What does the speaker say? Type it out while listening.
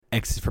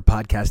X is for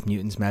Podcast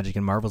Mutants, Magic,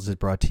 and Marvels is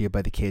brought to you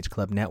by the Cage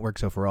Club Network.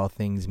 So for all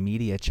things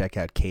media, check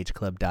out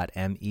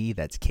cageclub.me.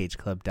 That's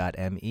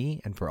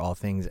cageclub.me. And for all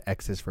things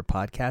X is for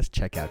Podcast,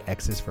 check out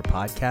X is for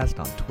Podcast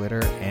on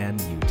Twitter and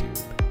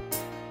YouTube.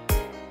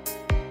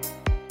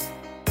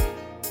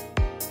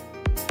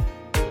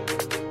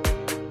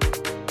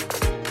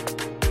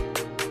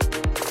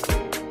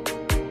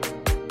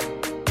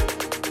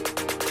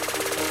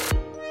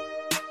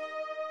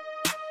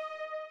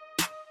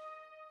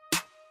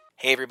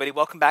 Hey everybody,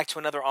 welcome back to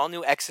another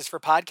all-new X is for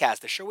Podcast,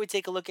 the show where we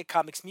take a look at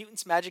comics,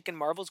 mutants, magic, and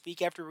Marvels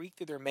week after week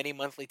through their many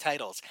monthly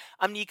titles.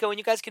 I'm Nico, and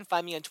you guys can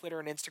find me on Twitter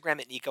and Instagram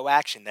at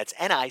NicoAction. That's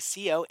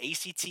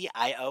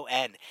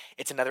NicoAction.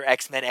 It's another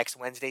X-Men X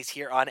Wednesdays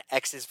here on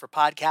X is for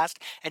Podcast,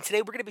 and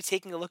today we're going to be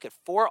taking a look at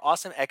 4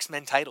 awesome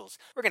X-Men titles.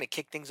 We're going to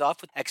kick things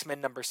off with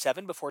X-Men number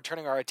 7 before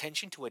turning our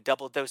attention to a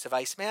double dose of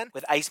Iceman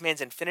with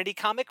Iceman's Infinity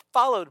comic,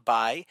 followed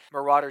by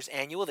Marauders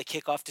Annual, the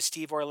kickoff to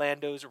Steve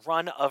Orlando's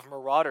run of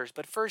Marauders.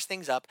 But first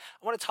things up,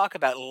 I want to talk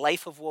about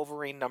Life of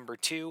Wolverine number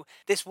 2.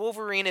 This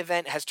Wolverine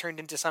event has turned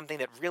into something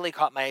that really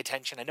caught my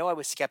attention. I know I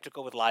was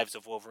skeptical with Lives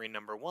of Wolverine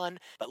number 1,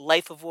 but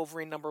Life of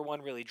Wolverine number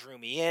 1 really drew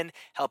me in,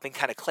 helping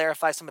kind of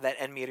clarify some of that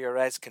En Medio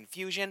Res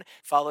confusion,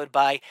 followed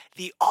by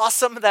the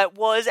awesome that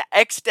was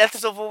X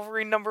Deaths of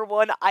Wolverine number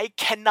 1. I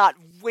cannot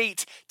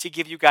wait to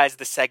give you guys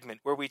the segment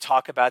where we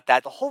talk about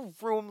that. The whole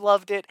room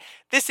loved it.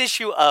 This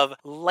issue of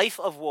Life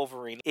of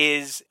Wolverine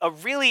is a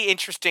really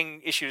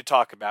interesting issue to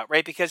talk about,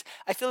 right? Because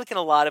I feel like in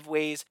a lot of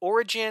ways,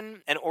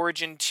 Origin and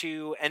Origin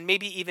 2, and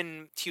maybe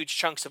even huge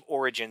chunks of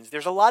Origins,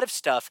 there's a lot of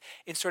stuff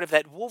in sort of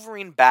that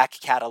Wolverine back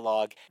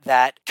catalog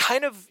that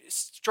kind of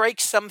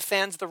strikes some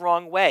fans the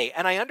wrong way.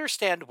 And I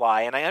understand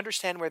why, and I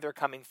understand where they're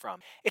coming from.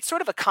 It's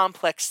sort of a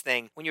complex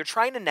thing when you're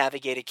trying to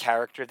navigate a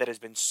character that has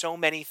been so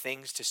many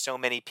things to so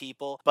many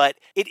people, but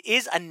it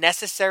is a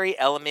necessary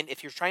element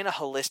if you're trying to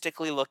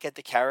holistically look at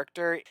the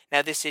character.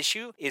 Now, this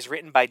issue is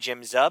written by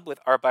Jim Zub with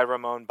art by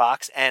Ramon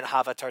Box and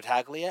Hava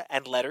Tartaglia,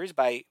 and letters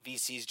by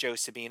VC's Joe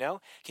Sabino,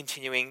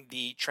 continuing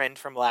the trend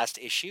from last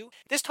issue.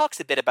 This talks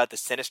a bit about the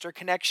Sinister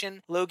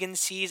connection Logan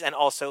sees, and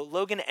also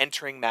Logan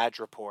entering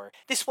Madripoor.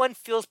 This one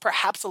feels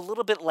perhaps a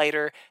little bit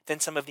lighter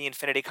than some of the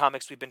Infinity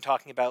comics we've been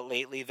talking about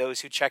lately.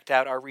 Those who checked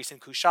out our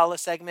recent Kushala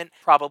segment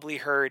probably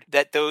heard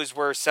that those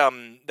were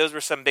some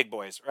big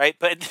boys, right?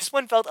 But this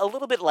one felt a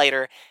little bit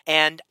lighter,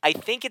 and I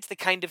think it's the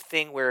kind of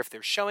thing where if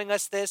they're showing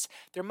us this,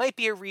 there might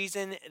be a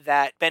reason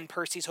that Ben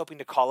Percy's hoping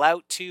to call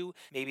out to.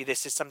 Maybe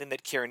this is something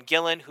that Kieran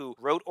Gillen, who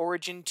wrote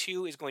Origin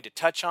 2, is going to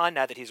touch on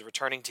now that he's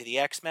returning to the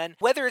X-Men.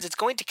 Whether it's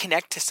going to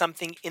connect to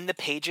something in the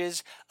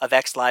pages of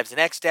X Lives and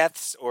X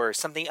Deaths or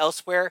something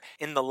elsewhere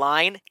in the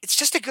line, it's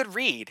just a good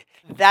read.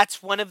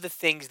 That's one of the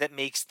things that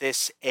makes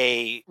this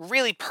a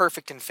really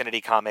perfect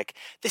Infinity comic.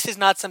 This is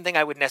not something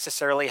I would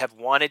necessarily have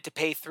wanted to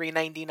pay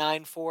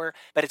 $3.99 for,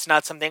 but it's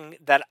not something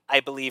that I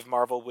believe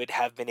Marvel would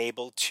have been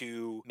able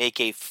to make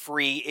a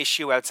free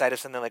issue outside of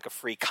something like a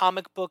free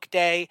comic book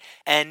day.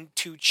 And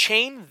to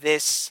chain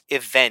this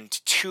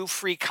event to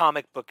free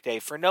comic book day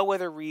for no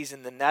other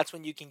reason than that's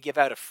when you can give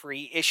out a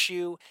free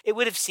issue, it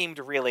would have seemed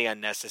really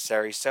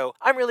unnecessary. So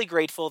I'm really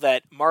grateful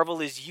that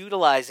Marvel is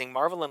utilizing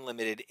Marvel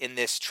Unlimited in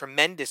this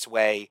tremendous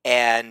way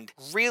and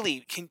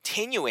really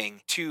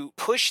continuing to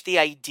push the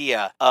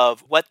idea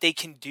of what they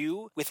can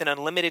do with an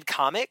unlimited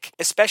comic,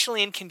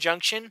 especially in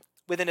conjunction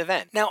with an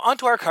event. Now,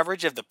 onto our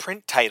coverage of the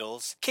print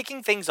titles.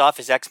 Kicking things off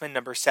is X-Men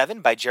number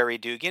 7 by Jerry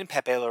Dugan,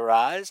 Pepe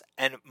Larraz,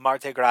 and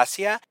Marte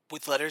Gracia,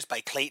 with letters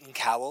by Clayton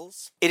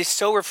Cowles. It is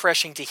so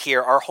refreshing to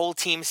hear our whole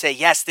team say,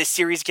 yes, this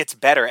series gets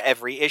better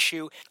every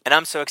issue, and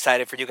I'm so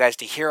excited for you guys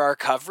to hear our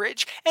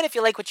coverage. And if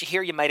you like what you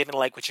hear, you might even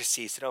like what you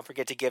see, so don't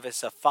forget to give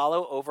us a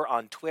follow over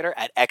on Twitter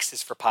at X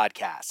is for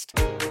Podcast.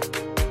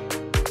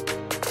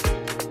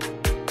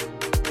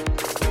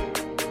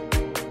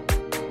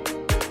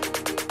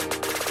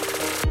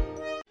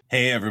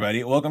 Hey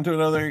everybody, welcome to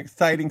another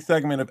exciting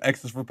segment of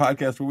X is for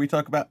Podcast where we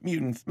talk about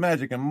mutants,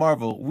 magic, and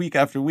Marvel week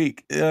after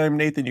week. I'm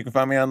Nathan. You can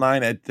find me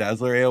online at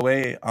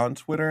DazzlerAOA on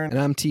Twitter. And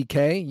I'm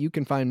TK. You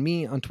can find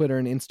me on Twitter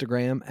and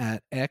Instagram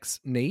at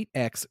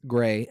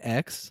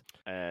XNateXGrayX.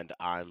 And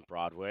I'm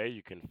Broadway.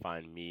 You can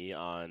find me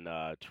on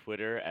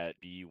Twitter at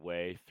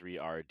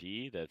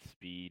BWay3RD. That's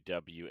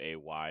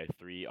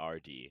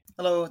BWAY3RD.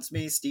 Hello, it's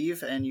me,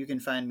 Steve, and you can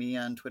find me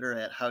on Twitter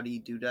at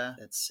HowdyDuda.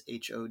 That's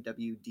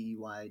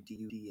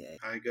HOWDYDUDA.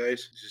 Hi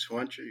guys, this is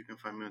Juancho. You can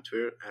find me on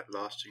Twitter at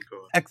Lost in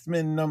Code.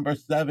 X-Men number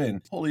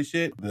 7. Holy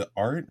shit, the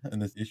art in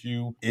this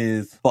issue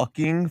is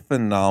fucking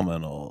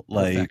phenomenal.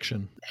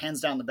 Perfection. Hands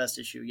down the best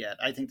issue yet.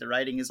 I think the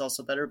writing is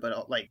also better,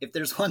 but if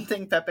there's one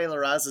thing Pepe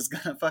Larraz is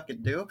gonna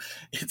fucking do,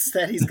 it's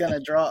that he's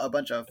gonna draw a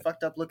bunch of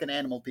fucked up looking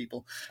animal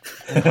people.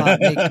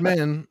 Hot-baked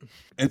men.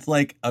 It's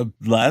like a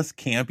less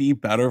campy,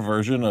 better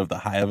version of the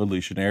High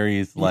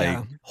Evolutionaries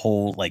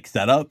whole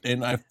setup,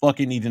 and I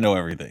fucking need to know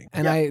everything.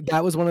 And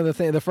that was one of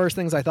the first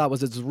things I thought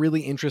was it's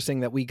really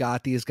interesting that we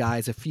got these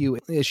guys a few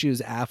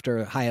issues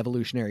after High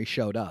Evolutionary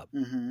showed up.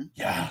 Mm-hmm.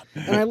 Yeah.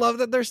 And I love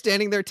that they're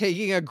standing there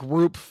taking a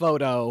group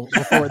photo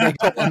before they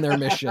go on their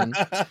mission.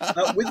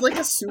 With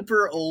a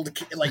super old,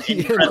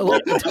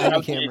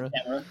 tiny camera.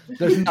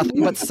 There's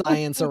nothing but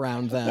science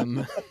around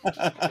them.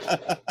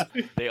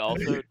 They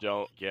also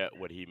don't get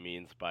what he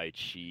means by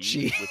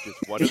cheese, which is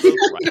one of those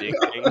writing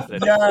things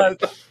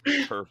that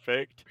is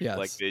perfect. Yes.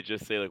 Like they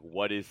just say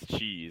what is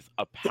cheese?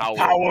 A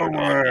power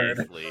word.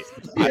 Obviously.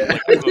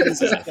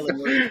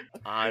 Yeah.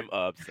 I'm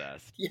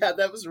obsessed. Yeah,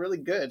 that was really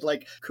good.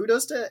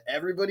 Kudos to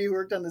everybody who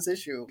worked on this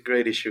issue.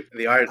 Great issue.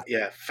 The art,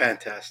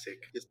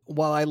 fantastic.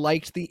 While I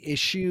liked the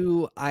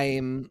issue,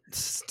 I'm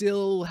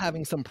still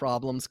having some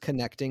problems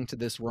connecting to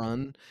this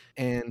run.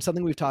 And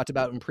something we've talked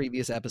about in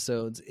previous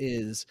episodes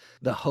is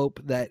the hope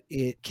that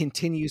it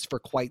continues for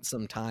quite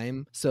some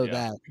time so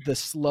that the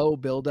slow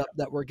buildup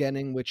that we're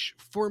getting, which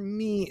for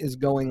me is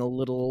going a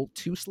little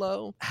too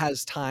slow,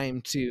 has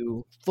time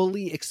to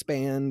fully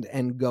expand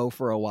and go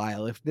for a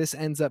while. If this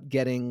ends up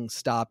getting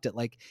stopped at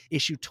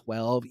issue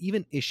 12,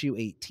 even issue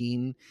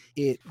 18,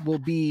 it will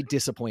be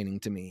disappointing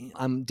to me.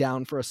 I'm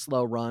down for a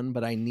slow run,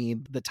 but I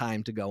need the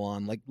time to go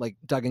on, like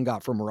Duggan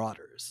got for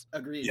Marauders.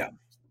 Agreed. Yeah.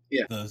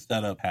 The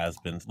setup has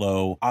been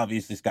slow.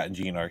 Obviously, Scott and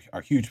Jean are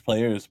huge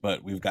players,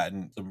 but we've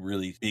gotten some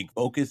really big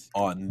focus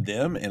on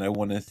them, and I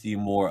want to see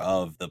more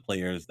of the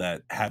players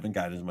that haven't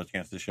gotten as much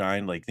chance to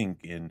shine, like Sync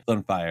and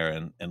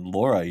Sunfire and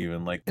Laura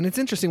even. And it's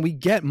interesting, we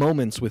get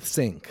moments with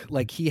Sync.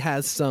 He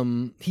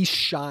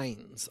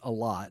shines a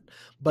lot,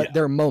 but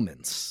they're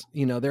moments.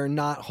 They're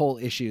not whole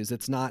issues.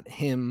 It's not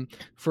him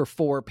for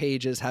 4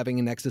 pages having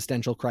an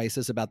existential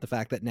crisis about the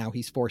fact that now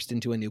he's forced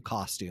into a new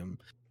costume.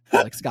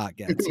 Like Scott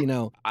gets,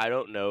 I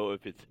don't know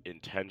if it's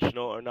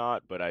intentional or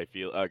not, but I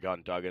feel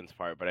on Duggan's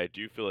part, but I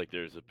do feel like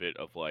there's a bit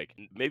of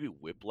maybe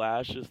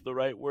whiplash is the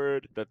right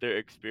word that they're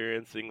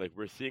experiencing.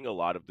 We're seeing a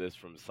lot of this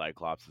from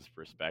Cyclops'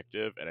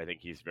 perspective, and I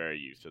think he's very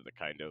used to the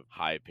kind of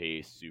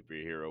high-paced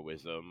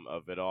superheroism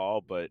of it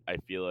all, but I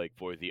feel like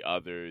for the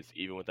others,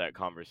 even with that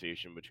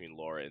conversation between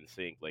Laura and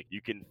Sync, you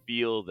can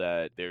feel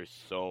that there's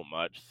so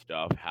much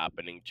stuff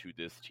happening to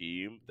this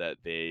team that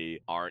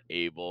they aren't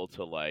able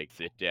to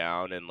sit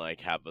down and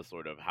have a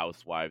sort of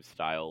housewives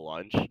style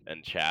lunch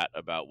and chat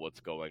about what's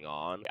going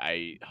on.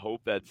 I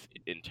hope that's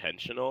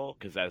intentional,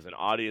 because as an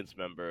audience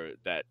member,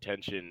 that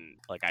tension,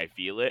 I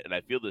feel it, and I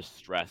feel the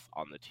stress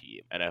on the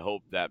team, and I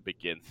hope that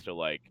begins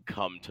to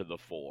come to the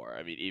fore.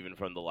 I mean, even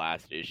from the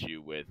last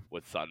issue with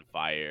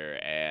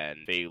Sunfire and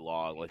Fei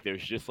Long,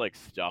 there's just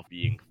stuff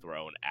being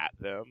thrown at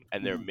them,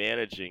 and they're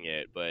managing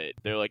it, but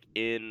they're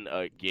in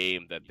a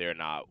game that they're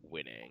not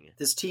winning.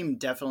 This team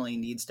definitely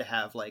needs to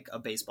have a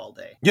baseball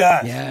day.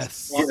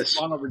 yes.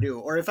 Long overdue,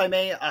 or if I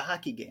may, a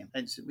hockey game.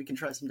 And we can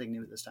try something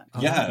new this time.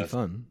 That'd be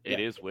fun. It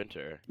is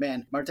winter.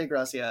 Man, Marte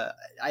Gracia,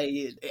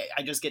 I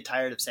just get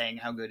tired of saying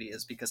how good he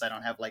is because I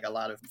don't have a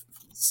lot of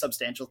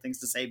substantial things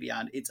to say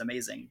beyond it's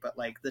amazing. But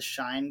the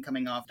shine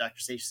coming off Dr.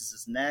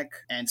 Stasis' neck,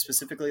 and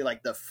specifically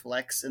the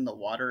flecks in the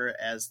water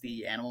as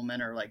the animal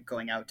men are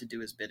going out to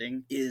do his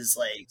bidding, is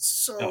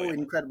so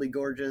incredibly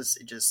gorgeous.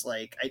 It just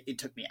it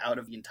took me out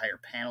of the entire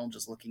panel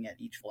just looking at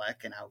each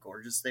fleck and how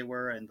gorgeous they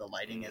were, and the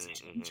lighting as it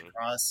changed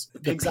across.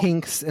 The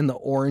pinks and the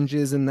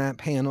oranges in that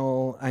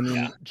panel. I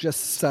mean,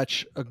 just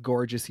such a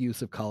gorgeous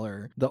use of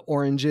color. The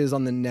oranges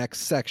on the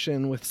next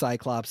section with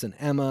Cyclops and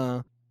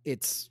Emma.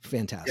 It's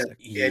fantastic.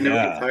 I never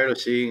get tired of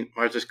seeing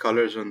Martha's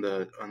colors on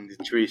the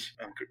trees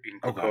in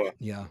Cocoa.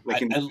 Yeah.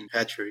 In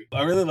hatchery.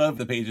 I really love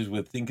the pages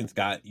with Sync and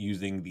Scott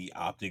using the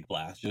optic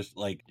blast, just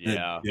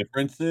the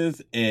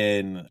differences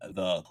in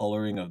the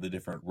coloring of the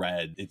different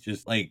red. It's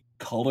just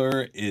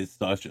color is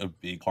such a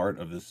big part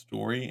of the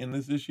story in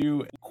this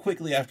issue.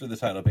 Quickly after the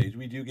title page,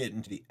 we do get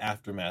into the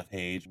aftermath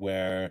page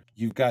where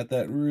you've got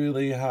that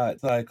really hot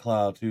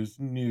Cyclops who's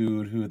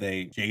nude, who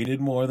they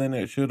shaded more than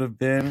it should have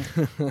been.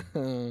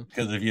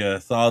 Because if you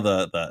saw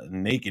the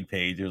naked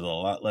page, it was a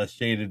lot less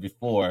shaded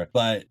before.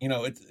 But,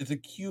 it's a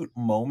cute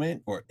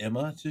moment for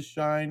Emma to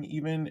shine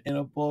even in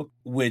a book,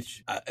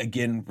 which,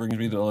 again, brings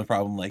me to the other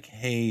problem.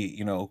 Hey,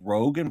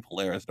 Rogue and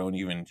Polaris don't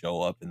even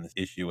show up in this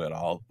issue at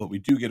all. But we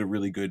do get a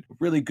really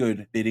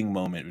good bidding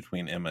moment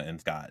between Emma and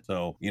Scott.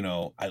 So,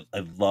 I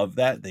love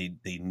that. They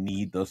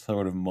need those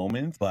sort of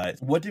moments. But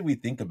what did we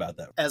think about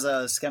that? As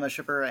a Schema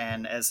shipper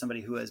and as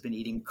somebody who has been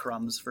eating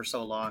crumbs for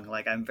so long,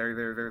 I'm very,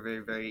 very, very, very,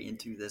 very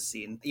into this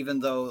scene. Even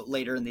though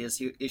later in the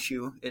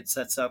issue, it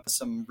sets up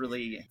some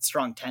really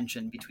strong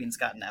tension between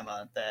Scott and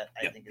Emma that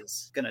I think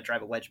is going to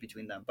drive a wedge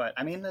between them. But,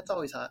 I mean, that's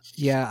always hot.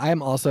 Yeah,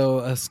 I'm also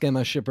a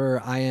Schema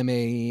shipper. I am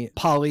a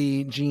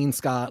Polly, Jean,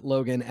 Scott,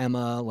 Logan,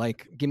 Emma.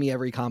 Give me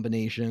every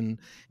combination.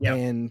 Yep.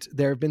 And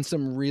there have been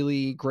some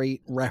really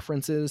great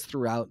references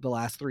throughout the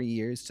last 3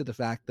 years to the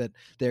fact that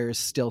there's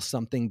still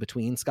something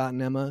between Scott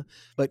and Emma,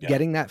 but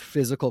getting that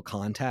physical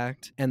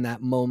contact and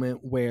that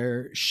moment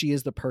where she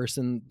is the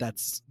person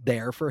that's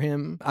there for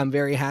him. I'm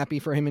very happy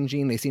for him and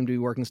Jean. They seem to be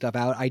working stuff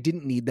out. I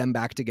didn't need them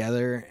back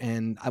together.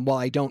 And while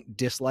I don't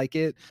dislike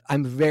it,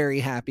 I'm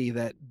very happy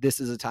that this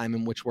is a time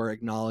in which we're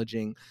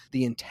acknowledging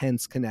the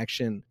intense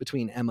connection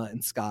between Emma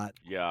and Scott.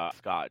 Yeah,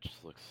 Scott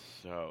just looks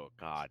so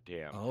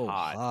goddamn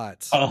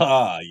hot.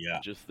 Yeah.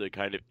 Just the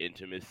kind of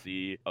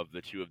intimacy of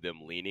the two of them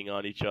leaning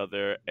on each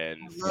other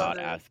and Scott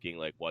asking,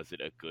 like, was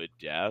it a good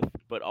death?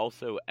 But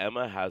also,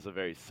 Emma has a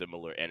very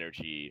similar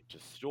energy to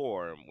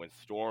Storm when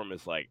Storm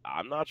is like,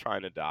 I'm not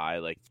trying to die.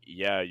 Like,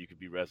 yeah, you could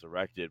be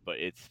resurrected, but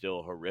it's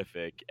still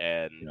horrific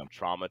and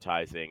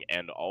traumatizing.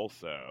 And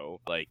also,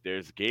 like,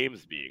 there's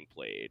games being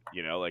played,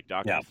 you know, like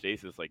Dr.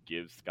 Stasis, like,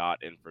 gives Scott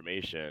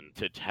information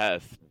to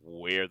test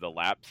where the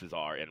lapses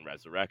are in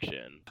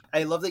resurrection.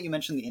 I love that you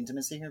mentioned the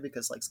intimacy here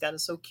because, like, Scott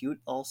is so cute,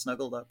 all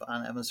snuggled up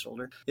on Emma's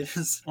shoulder. It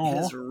is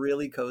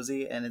really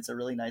cozy, and it's a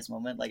really nice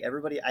moment. Like,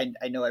 everybody,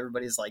 I know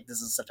everybody's like,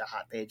 this is such a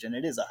hot page, and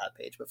it is a hot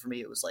page, but for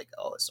me, it was like,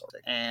 oh, it's so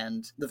sick.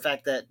 And the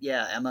fact that,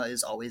 Emma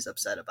is always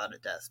upset about a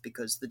death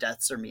because the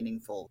deaths are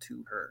meaningful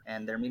to her,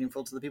 and they're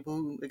meaningful to the people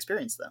who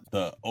experience them.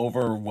 The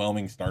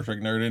overwhelming Star Trek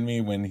nerd in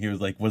me, when he was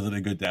like, was it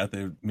a good death?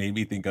 It made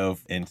me think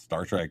of in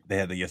Star Trek, they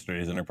had the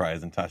Yesterday's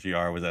Enterprise, and Tasha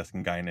Yar was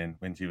asking Guinan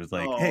when she was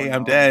like,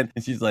 I'm dead.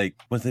 And she's like,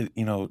 was it,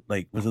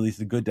 was at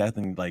least a good death?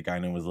 And like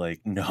Guinan was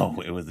like,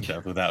 no, it was a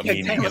death without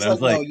meaning. And I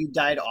was like, no, you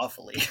died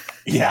awfully.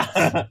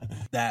 Yeah.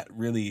 That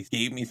really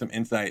gave me some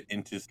insight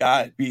into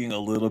Scott being a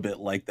little bit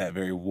like that,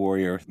 very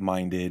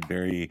warrior-minded,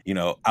 very,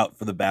 out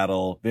for the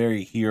battle,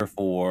 very here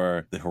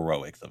for the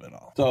heroics of it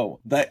all. So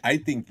I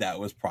think that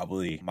was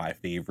probably my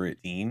favorite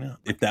scene.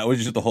 If that was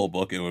just the whole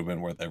book, it would have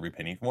been worth every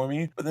penny for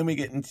me. But then we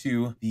get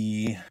into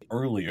the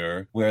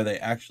earlier, where they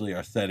actually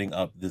are setting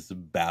up this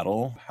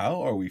battle.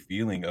 How are we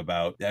feeling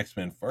about the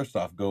X-Men, first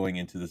off, going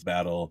into this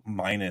battle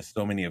minus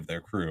so many of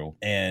their crew,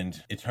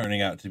 and it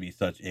turning out to be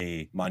such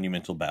a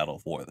monumental battle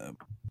for them?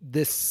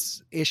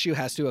 This issue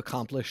has to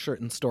accomplish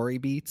certain story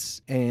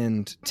beats,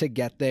 and to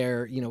get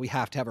there, we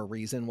have to have a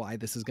reason why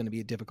this is going to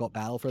be a difficult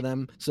battle for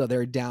them. So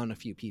they're down a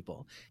few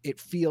people. It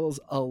feels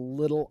a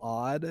little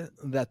odd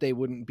that they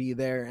wouldn't be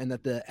there and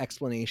that the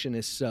explanation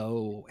is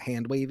so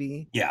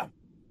hand-wavy. Yeah.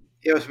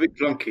 Yeah, it was a bit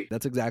clunky.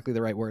 That's exactly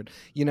the right word.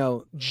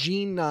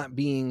 Jean not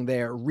being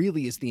there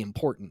really is the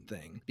important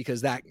thing,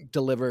 because that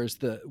delivers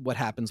what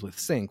happens with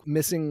Synch.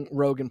 Missing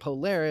Rogue and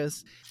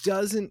Polaris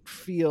doesn't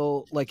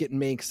feel like it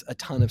makes a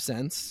ton of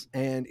sense.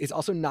 And it's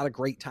also not a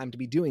great time to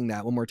be doing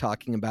that when we're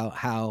talking about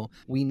how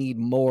we need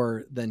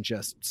more than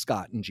just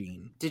Scott and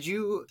Jean. Did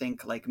you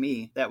think, like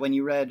me, that when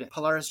you read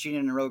Polaris, Jean,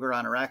 and Rogue are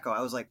on Arakko,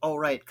 I was like, oh,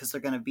 right, because they're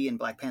going to be in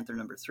Black Panther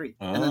 #3.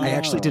 And then I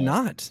actually did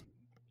not.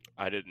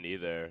 I didn't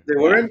either. They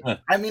weren't?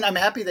 I mean, I'm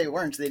happy they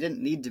weren't. They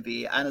didn't need to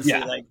be. Honestly,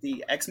 Yeah. like,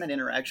 the X-Men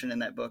interaction in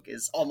that book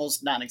is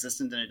almost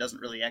non-existent, and it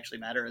doesn't really actually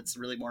matter. It's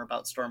really more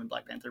about Storm and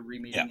Black Panther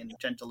re-meeting and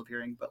Gentle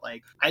appearing. But,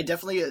 like, I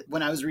definitely,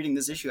 when I was reading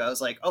this issue, I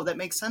was like, oh, that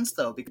makes sense,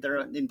 though, because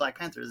they're in Black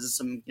Panther. This is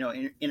some,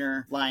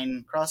 inner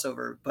line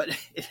crossover, but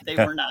they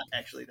were not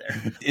actually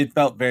there. It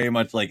felt very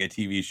much like a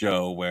TV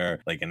show where,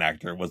 like, an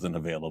actor wasn't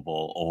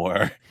available,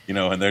 or,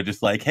 and they're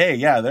just like, hey,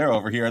 yeah, they're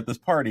over here at this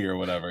party or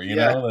whatever, you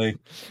know? Like,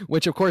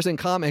 which, of course, in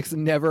comics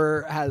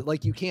never has,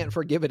 like, you can't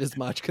forgive it as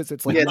much because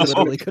it's like you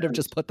literally could have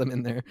just put them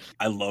in there.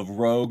 I love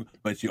Rogue,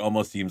 but she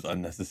almost seems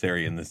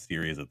unnecessary in this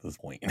series at this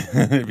point.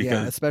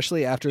 Yeah,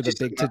 especially after the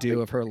big to-do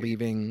of her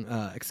leaving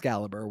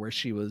Excalibur, where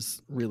she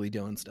was really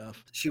doing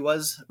stuff. She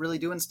was really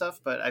doing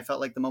stuff, but I felt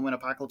like the moment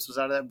Apocalypse was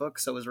out of that book,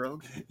 so was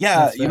Rogue.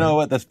 Yeah, you know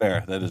what? That's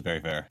fair. That is very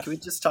fair. Can we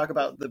just talk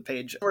about the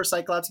page where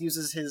Cyclops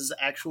uses his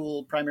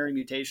actual primary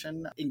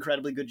mutation?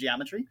 Incredibly good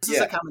geometry. This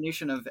is a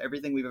combination of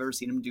everything we've ever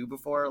seen him do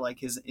before, like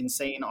his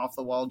insane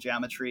off-the-wall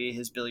geometry,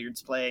 his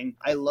billiards playing.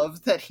 I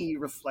love that he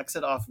reflects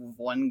it off of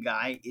one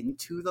guy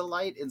into the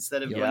light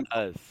instead of going.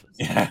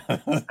 Yeah.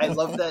 I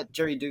love that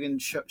Jerry Dugan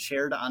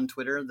shared on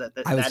Twitter that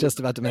I was just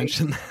about to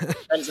mention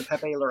that is a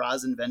Pepe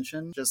Larraz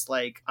invention. Just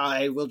like,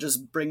 I will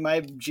just bring my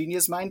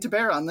genius mind to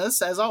bear on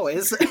this, as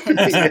always.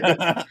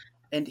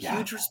 And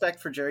huge respect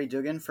for Jerry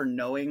Dugan for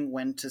knowing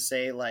when to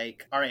say,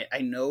 like, all right, I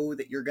know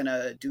that you're going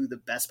to do the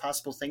best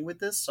possible thing with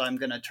this, so I'm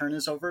going to turn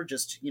this over,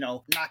 just,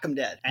 knock him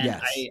dead. And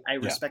I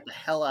respect the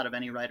hell out of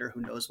any writer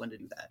who knows when to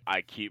do that.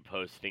 I keep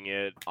posting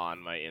it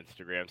on my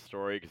Instagram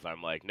story because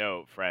I'm like,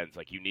 no, friends,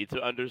 like, you need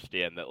to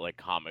understand that, like,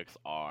 comics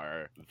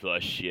are the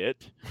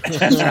shit.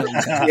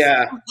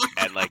 Yeah.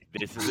 And, like,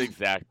 this is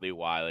exactly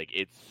why. Like,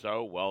 it's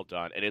so well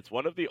done. And it's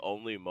one of the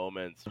only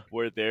moments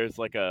where there's,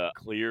 like, a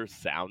clear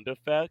sound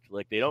effect.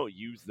 Like, they don't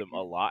use them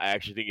a lot. I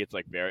actually think it's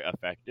like very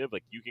effective.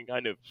 Like you can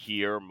kind of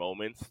hear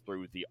moments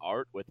through the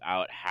art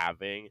without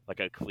having like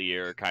a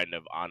clear kind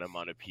of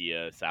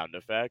onomatopoeia sound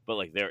effect, but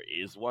like there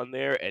is one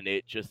there, and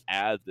it just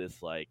adds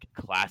this like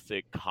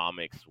classic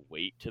comics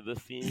weight to the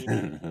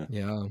scene.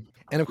 Yeah.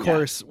 And of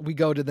course, we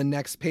go to the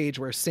next page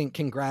where Sync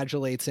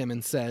congratulates him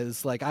and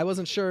says, like, I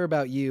wasn't sure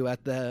about you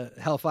at the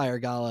Hellfire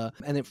Gala.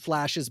 And it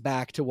flashes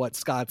back to what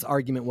Scott's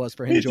argument was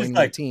for him joining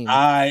the team.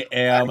 I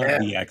am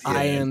the X-Men.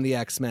 I am the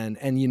X-Men.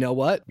 And you know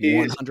what?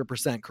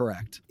 100%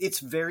 correct. It's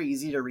very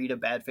easy to read a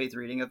bad faith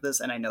reading of this.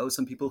 And I know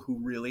some people who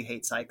really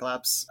hate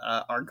Cyclops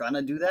are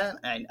gonna do that.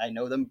 And I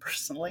know them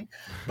personally.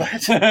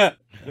 But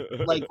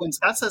like when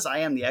Scott says, I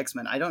am the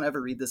X-Men, I don't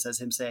ever read this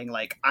as him saying,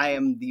 like, I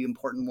am the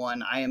important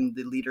one. I am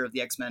the leader of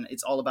the X-Men.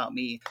 It's all about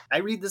me. I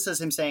read this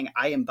as him saying,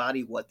 I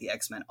embody what the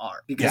X-Men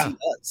are, because he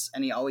does,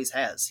 and he always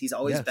has. He's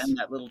always been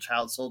that little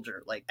child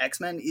soldier. Like,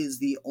 X-Men is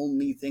the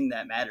only thing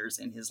that matters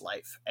in his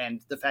life, and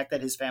the fact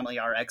that his family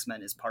are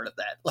X-Men is part of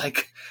that.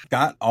 Like,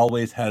 Scott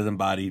always has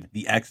embodied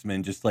the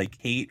X-Men, just like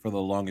Kate for the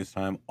longest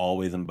time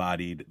always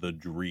embodied the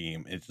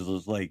Dream. It's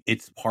just like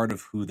it's part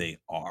of who they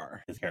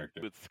are, his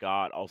character. With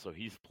Scott, also,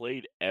 he's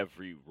played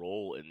every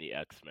role in the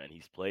X-Men.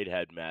 He's played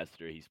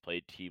Headmaster, he's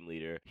played team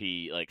leader,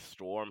 he, like,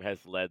 Storm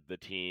has led the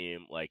team,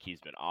 like, he's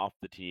been off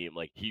the team.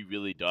 Like, he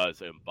really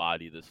does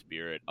embody the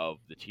spirit of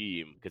the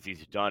team because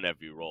he's done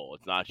every role.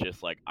 It's not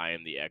just like, I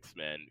am the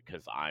X-Men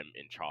because I'm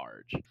in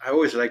charge. I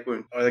always like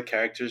when other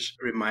characters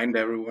remind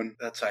everyone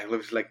that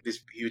Cyclops is like this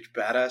huge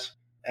badass.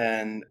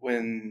 And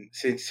when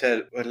Sid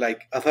said, well,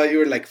 like, I thought you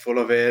were like full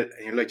of it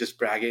and you're like just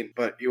bragging,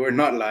 but you were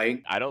not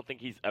lying. I don't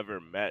think he's ever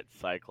met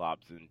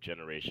Cyclops in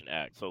Generation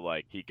X. So,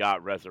 like, he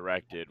got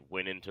resurrected,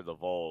 went into the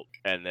vault,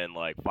 and then,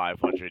 like,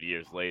 500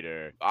 years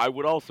later, I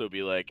would also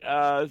be like,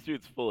 this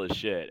dude's full of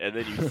shit. And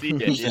then you see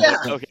it, and you're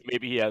like, okay,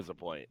 maybe he has a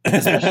point.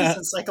 Especially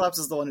since Cyclops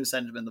is the one who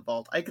sent him in the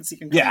vault. I could see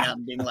him coming out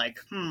and being like,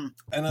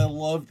 And I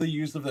love the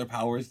use of their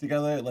powers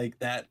together. Like,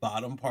 that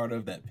bottom part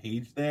of that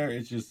page there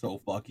is just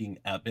so fucking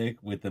epic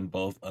with them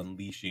both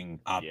unleashing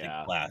optic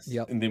blast.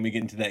 And then we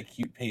get into that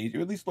cute page,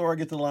 or at least Laura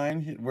gets a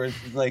line where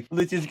she's like,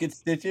 "Liches get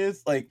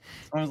stitches." Like,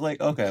 I was like,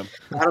 okay.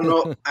 I don't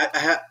know.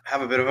 I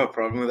have a bit of a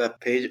problem with that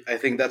page. I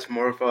think that's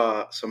more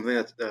of something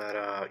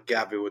that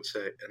Gabby would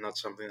say, and not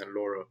something that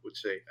Laura would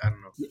say. I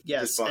don't know.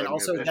 Yes, and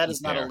also that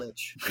is not a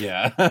lich.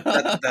 Yeah,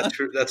 that's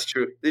true. That's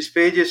true. This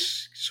page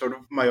is sort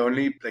of my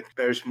only like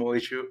very small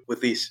issue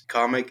with this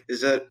comic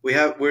is that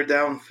we're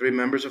down 3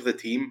 members of the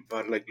team,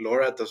 but like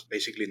Laura does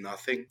basically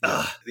nothing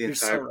the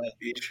entire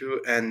issue,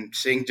 and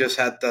Sync just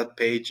had that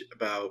page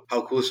about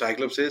how cool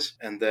Cyclops is,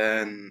 and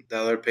then the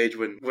other page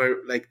where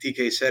like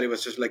TK said, it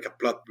was just like a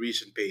plot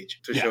reason page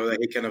to show that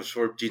he can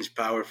absorb Jean's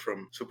power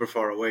from super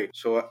far away.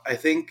 So I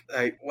think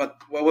like what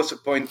was the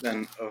point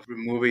then of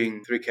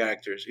removing 3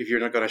 characters if you're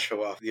not going to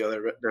show off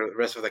the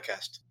rest of the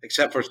cast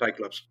except for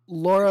Cyclops?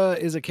 Laura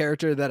is a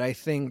character that I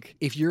think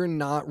if you're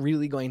not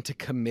really going to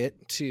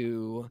commit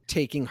to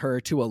taking her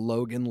to a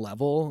Logan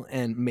level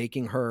and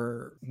making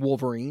her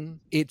Wolverine,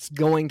 it's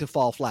going to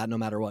fall flat no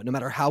matter what. No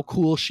matter how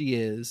cool she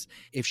is,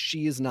 if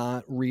she is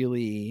not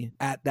really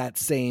at that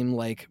same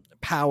like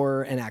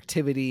power and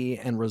activity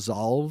and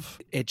resolve,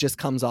 it just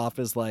comes off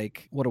as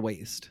like, what a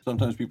waste.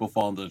 Sometimes people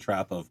fall into the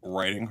trap of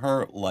writing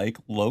her like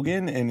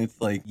Logan, and it's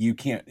like, you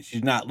can't,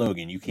 she's not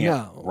Logan, you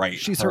can't write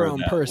she's her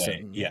own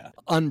person. Yeah,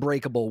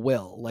 unbreakable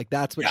will, like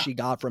that's what she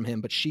got from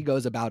him, but she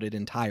goes about it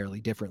entirely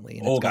differently,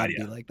 and it's gotta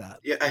be like that.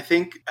 Yeah, I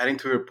think adding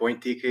to your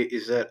point, TK,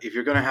 is that if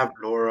you're gonna have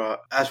Laura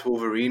as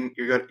Wolverine,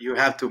 you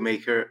have to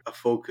make her a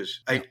focus,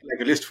 like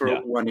at least for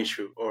one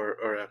issue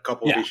or a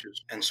couple of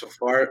issues. And so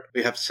far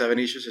we have 7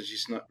 issues and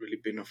she's not really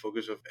been a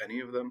focus of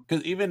any of them.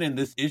 Because even in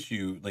this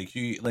issue, like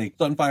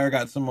Sunfire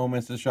got some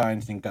moments to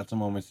shine, Sync got some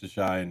moments to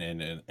shine,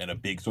 and a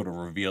big sort of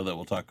reveal that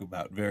we'll talk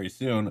about very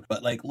soon.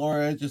 But like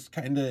Laura just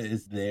kind of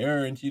is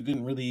there, and she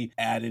didn't really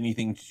add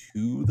anything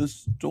to the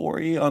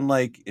story.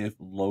 Unlike if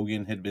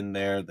Logan had been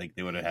there, like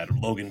they would have had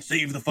Logan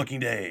save the fucking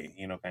day,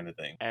 kind of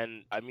thing.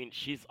 And I mean,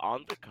 she's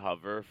on the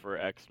cover for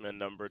X-Men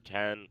number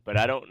 10, but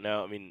I don't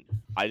know. I mean,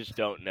 I just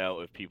don't know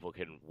if people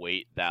can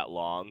wait that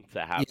long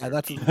to have. Yeah,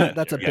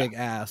 that's a big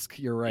ask.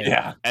 You're right.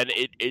 Yeah. And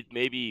it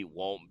maybe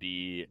won't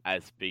be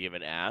as big of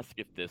an ask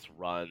if this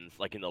runs,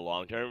 like in the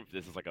long term, if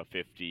this is like a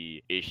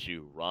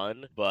 50-issue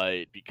run,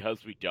 but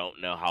because we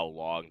don't know how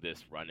long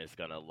this run is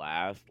going to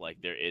last, like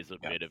there is a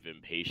bit of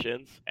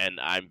impatience, and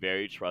I'm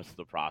very trust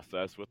the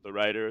process with the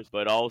writers,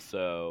 but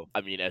also,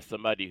 I mean, as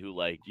somebody who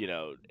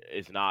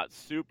is not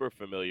super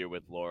familiar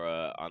with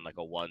Laura on like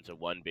a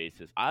one-to-one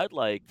basis, I'd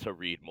like to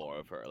read more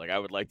of her. Like I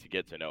would like to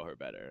get to know her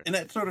better. And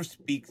that sort of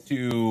speaks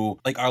to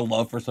like our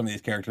love for some of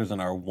these characters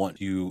and our want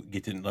to to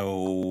get to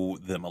know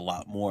them a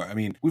lot more. I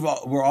mean,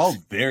 we're all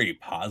very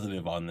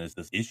positive on this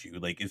issue.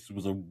 Like, it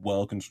was a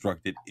well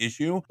constructed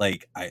issue.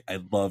 Like, I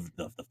love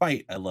the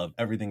fight. I love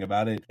everything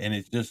about it, and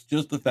it's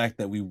just the fact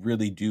that we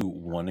really do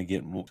want to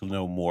get to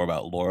know more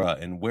about Laura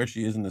and where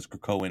she is in this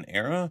Krakoan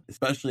era,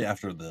 especially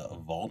after the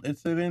Vault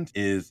incident,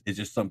 is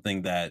just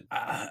something that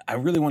I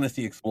really want to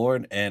see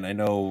explored. And I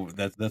know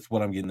that's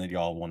what I'm getting that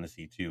y'all want to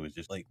see too. Is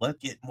just like, let's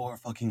get more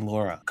fucking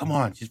Laura. Come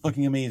on, she's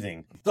fucking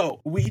amazing.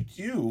 So we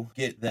do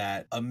get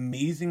that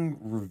amazing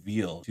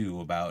reveal too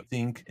about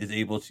Synch is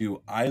able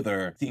to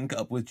either sync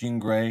up with Jean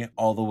Grey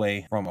all the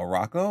way from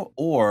Arakko,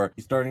 or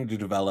he's starting to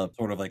develop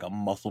sort of like a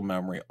muscle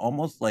memory,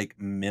 almost like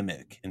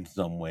Mimic in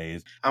some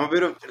ways. I'm a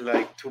bit of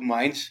like two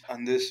minds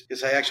on this,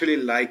 because I actually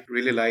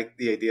really like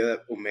the idea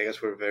that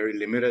Omegas were very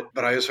limited,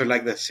 but I also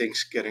like that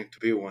Synch's getting to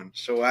be one.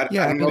 So I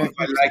don't know if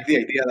I like the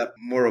idea that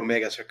more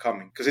Omegas are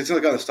coming, because it's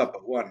not going to stop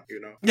at one, you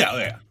know?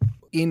 Yeah.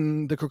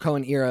 In the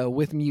Krakoan era,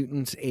 with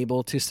mutants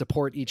able to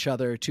support each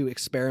other, to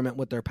experiment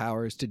with their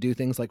powers, to do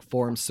things like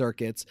form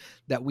circuits,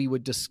 that we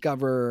would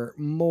discover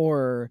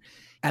more,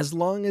 as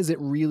long as it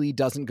really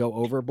doesn't go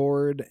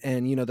overboard.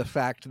 And, you know, the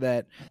fact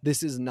that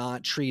this is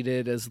not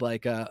treated as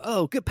like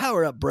good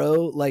power up,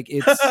 bro. Like,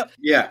 it's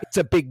it's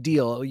a big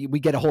deal. We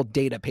get a whole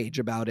data page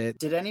about it.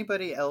 Did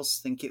anybody else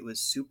think it was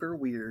super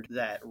weird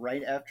that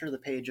right after the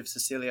page of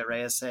Cecilia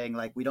Reyes saying,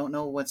 like, we don't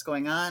know what's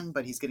going on,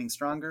 but he's getting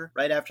stronger,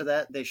 right after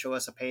that, they show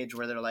us a page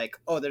where they're like,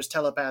 oh, there's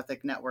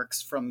telepathic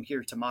networks from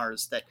here to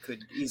Mars that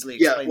could easily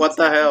explain. Yeah, what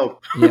the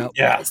hell? Yep.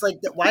 Yeah. It's like,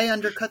 why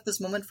undercut this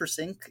moment for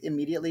Synch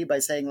immediately by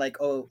saying, like,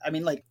 oh, I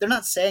mean, like, they're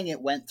not saying it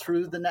went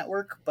through the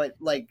network, but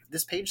like,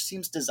 this page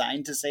seems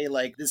designed to say,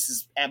 like, this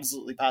is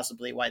absolutely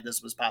possibly why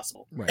this was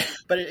possible. Right.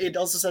 But it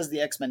also says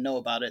the X-Men know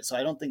about it, so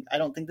I don't think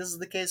this is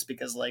the case,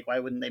 because like, why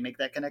wouldn't they make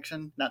that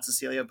connection? Not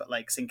Cecilia, but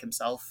like Synch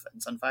himself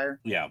and Sunfire.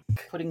 Yeah.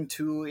 Putting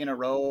two in a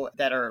row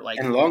that are like,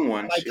 and long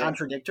ones,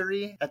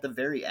 contradictory at the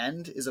very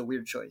end is a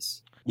weird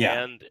choice.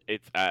 Yeah. And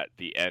it's at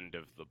the end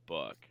of the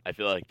book. I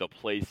feel like the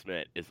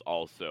placement is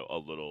also a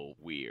little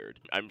weird.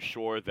 I'm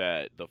sure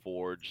that the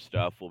Forge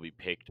stuff will be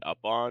picked up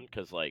on,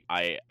 because like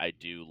I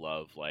do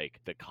love like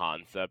the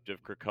concept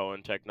of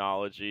Krakoan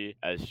technology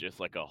as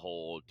just like a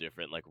whole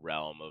different like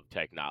realm of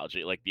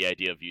technology. Like the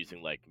idea of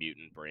using like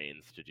mutant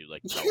brains to do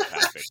like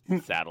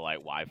telepathic satellite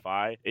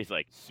Wi-Fi is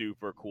like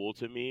super cool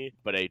to me,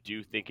 but I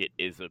do think it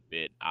is a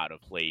bit out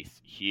of place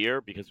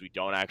here because we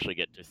don't actually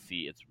get to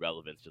see its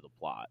relevance to the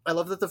plot. I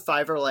love that the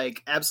five are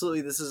like, absolutely,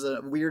 this is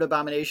a weird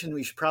abomination,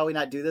 we should probably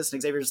not do this,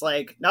 and Xavier's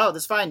like, no,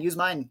 that's fine, use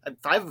mine. I have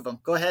 5 of them,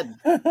 go ahead.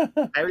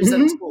 I already said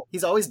it's cool.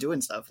 He's always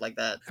doing stuff like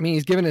that. I mean,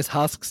 he's giving his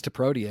husks to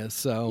Proteus,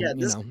 so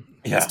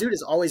this dude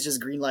is always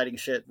just greenlighting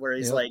shit where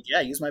he's like,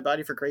 yeah, use my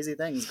body for crazy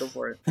things, go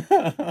for it.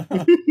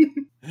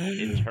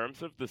 In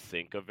terms of the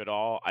Synch of it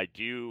all, I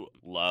do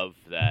love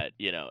that,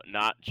 you know,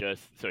 not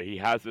just, so he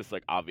has this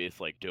like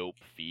obvious like dope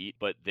feat,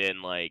 but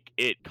then like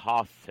it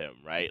costs him,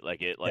 right?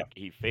 Like it, like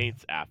he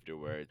faints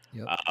afterwards,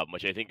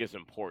 which I think is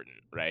important,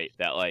 right?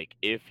 That like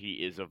if he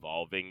is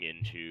evolving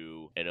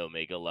into an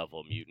Omega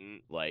level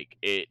mutant, like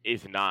it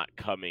is not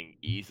coming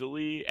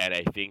easily, and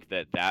I think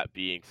that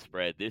being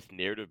spread, this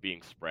narrative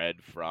being spread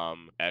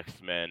from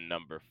X-Men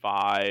number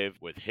 5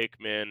 with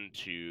Hickman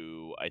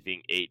to I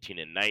think 18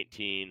 and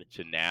 19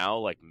 to now,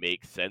 like,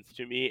 makes sense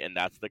to me, and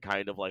that's the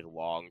kind of like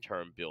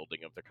long-term building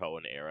of the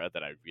Cohen era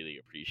that I really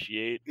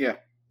appreciate. Yeah.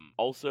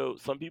 Also,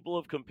 some people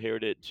have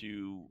compared it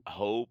to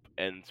Hope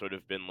and sort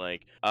of been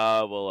like,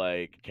 well,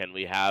 like, can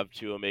we have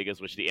 2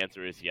 Omegas? Which the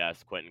answer is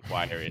yes, Quentin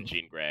Quire and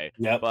Jean Grey.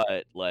 Yep.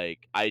 But,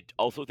 like, I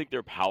also think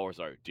their powers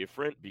are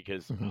different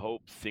because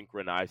Hope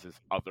synchronizes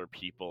other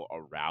people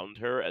around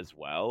her as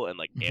well and,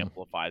 like,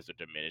 amplifies or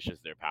diminishes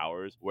their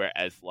powers.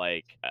 Whereas,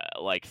 like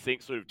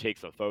Synch sort of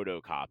takes a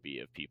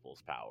photocopy of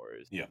people's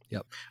powers. Yeah.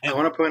 Yep. I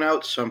want to point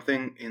out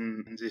something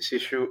in this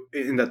issue,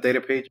 in that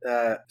data page.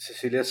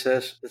 Cecilia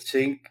says that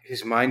Synch,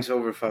 his mind's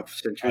over 5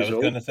 centuries old. I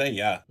was going to say,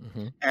 yeah.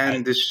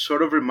 And this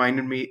sort of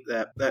reminded me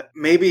that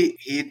maybe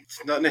he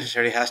not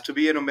necessarily has to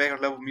be an Omega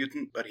level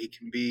mutant, but he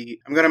can be.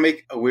 I'm going to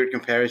make a weird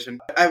comparison.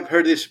 I've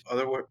heard this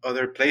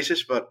other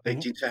places, but like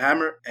Jinx a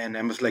hammer and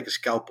Emma's like a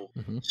scalpel.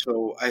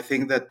 So I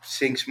think that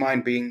Synch's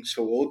mind being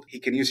so old, he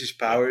can use his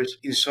powers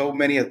in so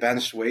many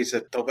advanced ways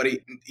that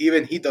nobody,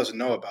 even he, doesn't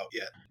know about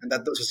yet. And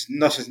that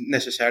doesn't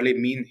necessarily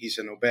mean he's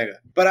an Omega.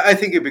 But I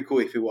think it'd be cool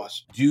if he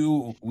was.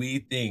 Do we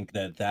think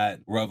that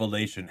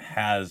revelation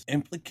has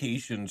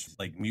implications,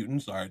 like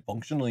mutants are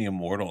functionally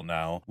immortal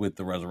now with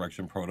the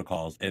resurrection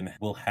protocols and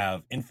will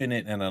have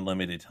infinite and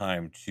unlimited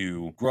time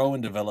to grow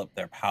and develop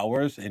their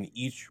powers, and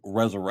each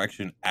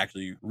resurrection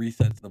actually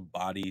resets the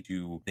body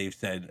to, they've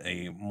said,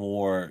 to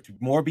more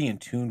be in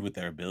tune with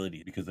their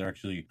ability, because they're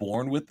actually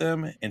born with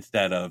them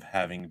instead of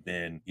having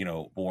been,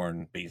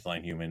 born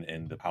baseline human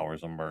and the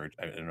powers emerge.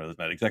 I know that's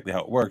not exactly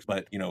how it works,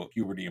 but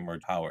puberty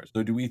emerge powers.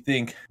 So do we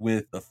think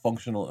with the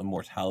functional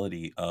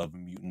immortality of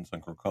mutants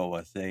on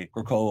Krakoa, say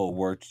Krakoa Krakoa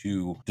were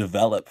to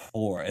develop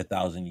for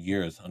 1,000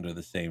 years under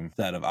the same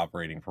set of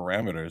operating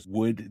parameters,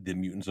 would the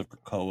mutants of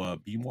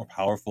Krakoa be more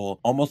powerful?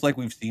 Almost like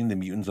we've seen the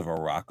mutants of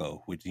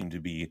Arakko, which seem to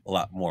be a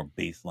lot more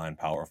baseline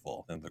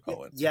powerful than the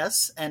Krakoan.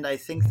 Yes, and I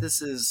think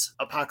this is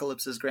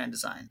Apocalypse's grand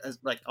design, as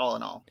like all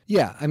in all.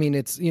 Yeah, I mean,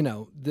 it's,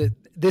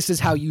 this is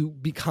how you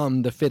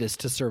become the fittest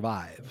to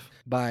survive,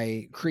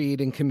 by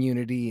creating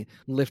community,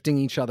 lifting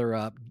each other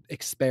up,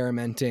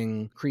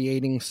 experimenting,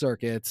 creating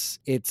circuits.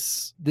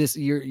 It's this,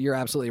 you're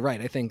absolutely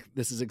right. I think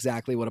this is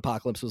exactly what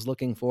Apocalypse was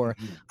looking for.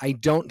 Mm-hmm. I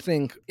don't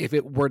think if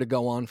it were to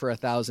go on for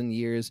 1,000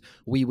 years,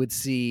 we would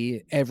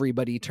see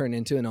everybody turn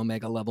into an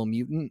Omega level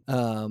mutant.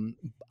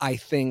 I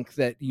think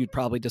that you'd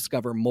probably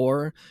discover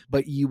more,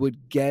 but you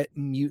would get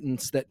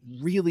mutants that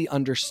really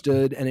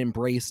understood and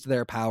embraced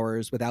their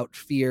powers without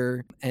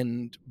fear.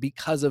 And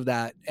because of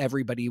that,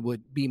 everybody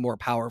would be more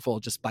powerful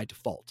just by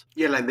default.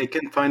 Yeah, like they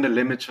can find the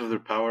limits of their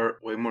power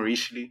way more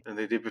easily than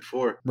they did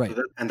before. Right.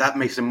 So that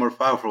makes them more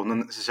powerful, not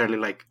necessarily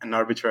like an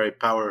arbitrary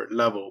power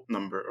level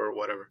number or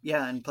whatever.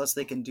 Yeah, and plus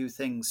they can do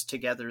things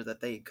together that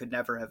they could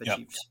never have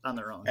achieved on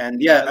their own.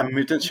 And a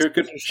mutant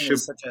circuit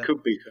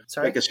could be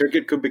like a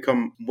circuit could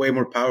become way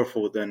more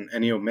powerful than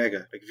any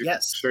Omega. Like if you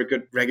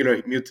circuit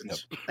regular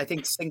mutants. I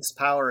think Sync's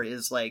power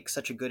is like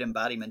such a good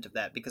embodiment of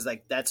that, because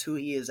like that's who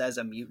he is as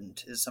a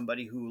mutant, is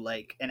somebody who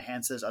like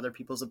enhances other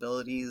people's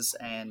abilities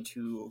and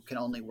who can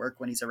only work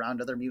when he's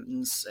around other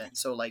mutants. And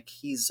so like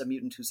he's a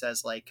mutant who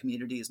says like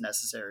community is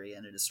necessary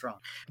and it is strong.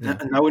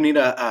 And now we need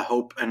a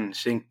Hope and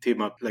Sync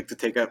team up, like to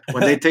take up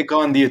when they take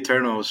on the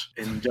Eternals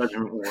in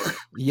Judgment War.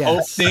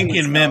 Hope, Sync,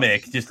 and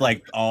Mimic, just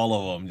like all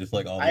of them, just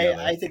like all the others.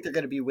 I think they're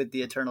going to be with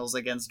the Eternals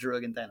against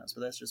Druig and Thanos,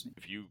 but that's just me.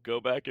 If you go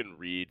back and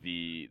read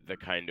the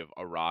kind of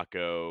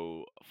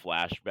Arakko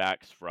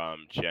flashbacks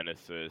from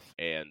Genesis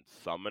and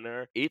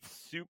Summoner, it's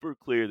super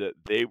clear that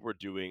they were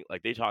doing,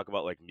 like, they talk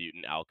about like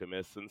mutant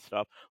alchemists and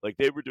stuff, like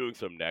they were doing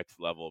some next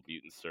level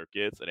mutant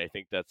circuits, and I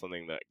think that's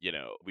something that,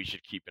 we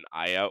should keep an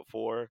eye out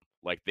for.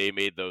 Like, they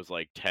made those,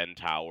 like, 10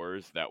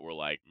 towers that were,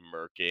 like,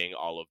 murking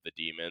all of the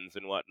demons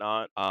and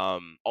whatnot.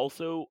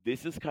 Also,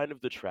 this is kind of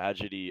the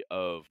tragedy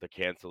of the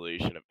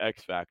cancellation of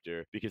X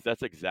Factor, because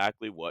that's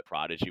exactly what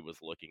Prodigy was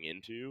looking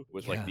into,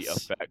 was, like, the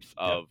effects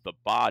of the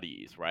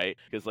bodies, right?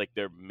 Because, like,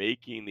 they're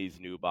making these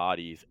new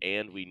bodies,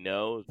 and we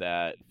know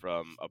that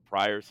from a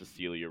prior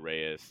Cecilia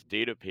Reyes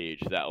data page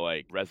that,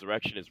 like,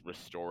 resurrection is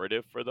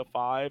restorative for the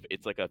 5.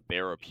 It's, like, a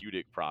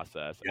therapeutic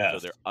process. So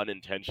they're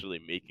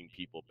unintentionally making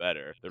people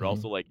better. They're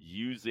also, like,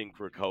 using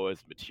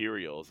Krakoa's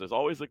materials. There's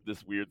always like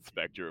this weird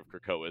specter of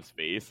Krakoa's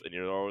face, and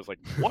you're always like,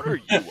 what are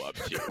you up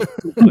to?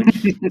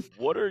 Like,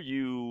 what are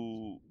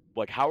you,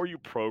 like, how are you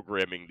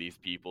programming these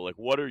people? Like,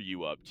 what are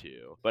you up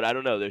to? But I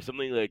don't know, there's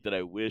something like that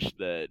I wish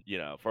that,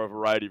 for a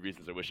variety of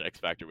reasons, I wish X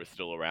Factor was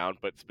still around,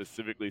 but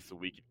specifically so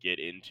we could get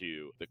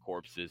into the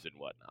corpses and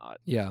whatnot.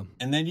 Yeah.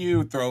 And then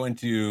you throw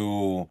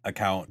into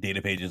account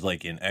data pages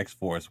like in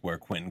X-Force, where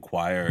Quentin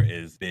Quire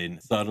has been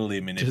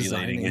subtly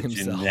manipulating his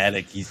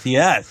genetic.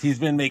 He's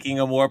been making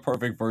a more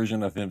perfect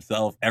version of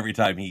himself every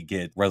time he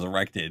gets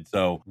resurrected.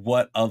 So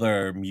what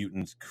other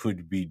mutants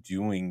could be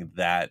doing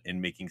that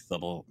and making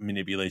subtle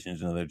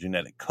manipulations in their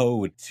genetic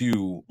code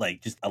to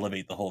like just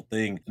elevate the whole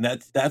thing? And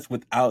that's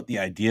without the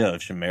idea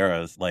of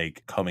chimeras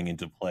like coming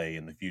into play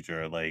in the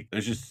future. Like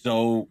there's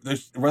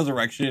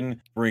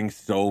resurrection brings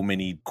so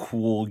many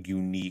cool,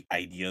 unique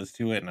ideas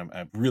to it, and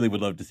I really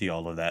would love to see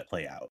all of that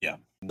play out. Yeah.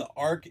 The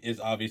arc is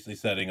obviously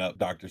setting up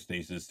Dr.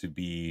 Stasis to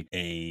be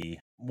a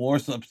more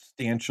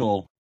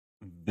substantial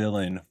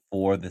villain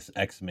for this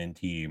X-Men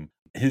team.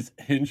 His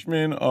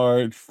henchmen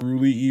are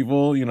truly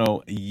evil,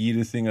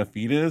 yeetusing a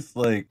fetus.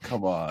 Like,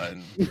 come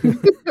on.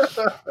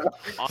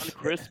 On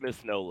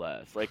Christmas, no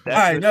less. Like,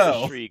 that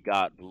Christmas tree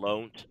got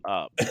blown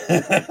up.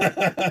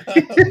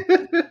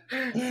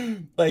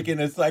 Like, in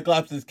a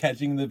Cyclops is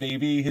catching the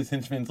baby, his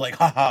henchman's like,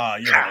 haha,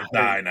 you're gonna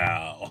die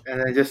now. And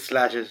then just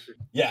slashes.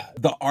 Yeah,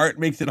 the art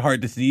makes it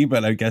hard to see,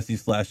 but I guess he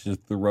slashed his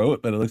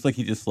throat, but it looks like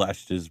he just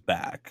slashed his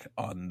back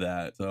on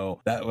that.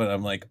 So that one,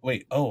 I'm like,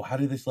 wait, how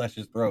did they slash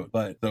his throat?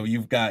 But so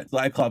you've got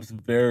Cyclops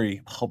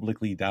very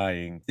publicly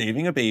dying,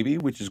 saving a baby,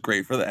 which is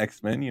great for the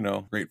X-Men,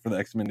 great for the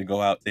X-Men to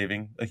go out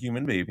saving a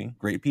human baby.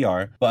 Great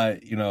PR.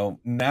 But,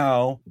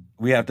 now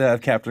we have to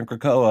have Captain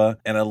Krakoa,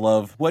 and I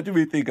love, what do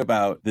we think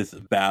about this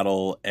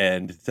battle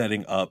and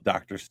setting up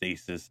Dr.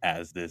 Stasis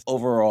as this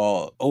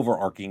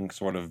overarching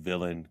sort of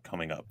villain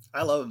coming up?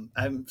 I love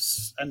him.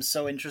 I'm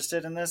so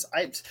interested in this.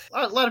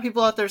 A lot of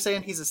people out there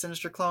saying he's a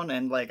Sinister clone,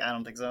 and like, I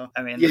don't think so.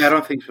 I mean, I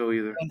don't think so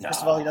either.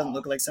 First of all, he doesn't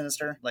look like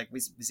Sinister. Like, we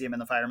see him in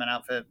the fireman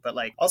outfit, but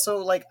like, also,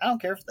 like, I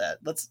don't care for that.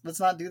 Let's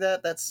not do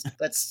that. That's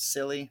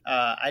silly.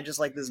 I just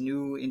like this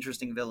new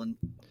interesting villain.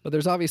 But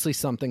there's obviously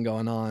something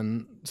going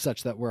on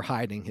such that we're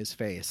hiding his his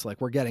face. Like,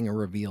 we're getting a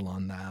reveal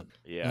on that.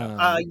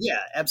 Yeah. Yeah,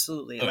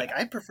 absolutely. Like,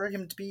 I prefer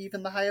him to be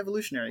even the High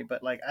Evolutionary,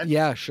 but like,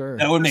 yeah, sure,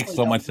 that would make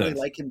so much really sense.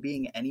 like him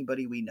being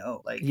anybody we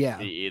know. Like, yeah,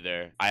 Me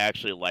either. I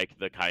actually like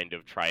the kind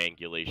of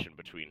triangulation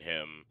between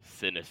him,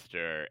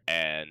 Sinister,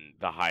 and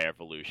the High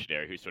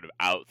Evolutionary, who's sort of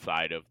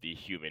outside of the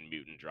human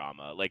mutant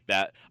drama. Like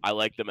that, I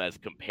like them as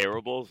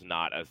comparables,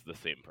 not as the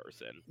same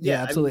person.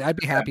 Yeah, absolutely. I'd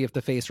be happy if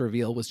the face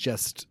reveal was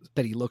just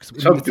that he looks.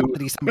 It's Some not dude.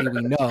 that he's somebody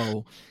we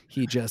know.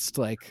 He just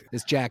like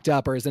is jacked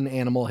up or is an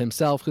animal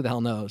himself. Who the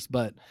hell knows?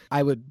 But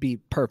I would be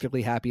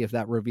perfectly happy if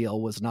that reveal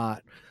was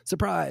not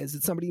surprise.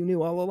 It's somebody you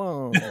knew all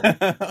along.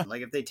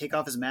 Like if they take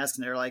off his mask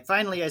and they're like,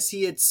 finally, I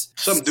see it's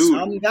Some dude.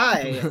 some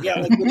guy. Yeah,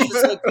 like which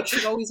is like what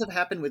should always have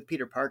happened with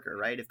Peter Parker,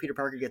 right? If Peter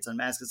Parker gets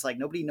unmasked, it's like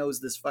nobody knows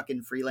this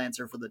fucking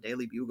freelancer for the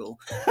Daily Bugle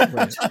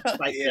Right.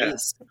 by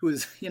face,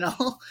 who's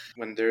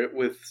When they're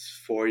with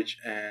Forge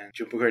and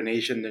Jupiter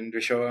Nation, then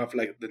they're showing off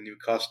like the new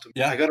costume.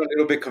 Yeah. I got a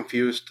little bit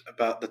confused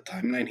about the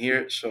timeline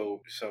here,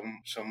 so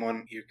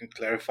someone you can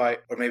clarify,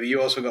 or maybe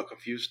you also got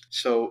confused.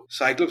 So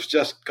Cyclops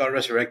just got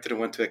resurrected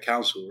and went to the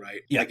council,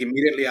 right? Yeah. Like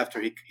immediately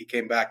after he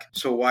came back.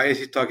 So why is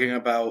he talking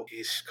about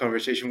his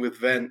conversation with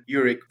Van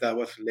Urich that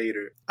was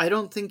later? I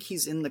don't think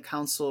he's in the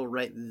council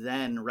right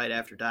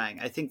after dying.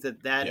 I think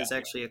that is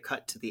actually a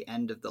cut to the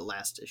end of the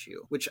last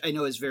issue, which I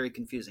know is very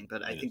confusing,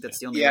 but I think that's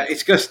the only Yeah, way.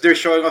 it's because they're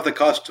showing off the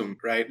costume,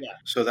 right? Yeah.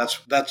 So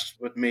that's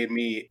what made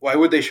me. Why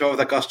would they show off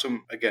the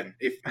costume again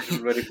if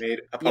he's already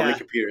made a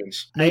public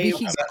appearance? Maybe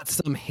he got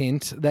some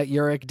hint that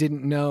Urich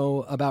didn't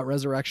know about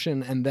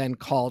Resurrection and then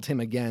called him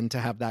again to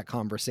have that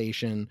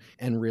conversation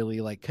and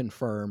really like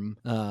confirm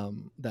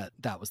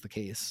that was the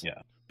case.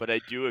 Yeah. But I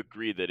do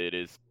agree that it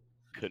is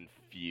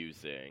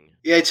confusing.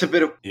 Yeah, it's a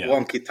bit of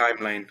wonky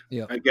timeline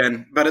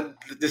again, but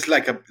this is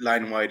like a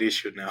line-wide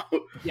issue now.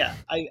 Yeah,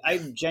 I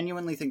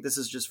genuinely think this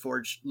is just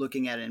Forge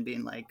looking at it and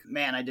being like,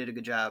 "Man, I did a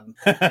good job."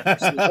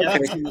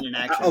 Never seen it in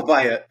action. I'll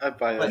buy it. I'll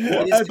buy But it.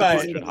 it is I'd buy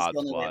confusing, it. but it's the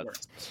only way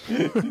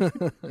it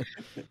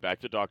works. Back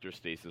to Dr.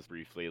 Stasis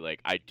briefly, like,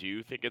 I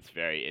do think it's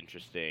very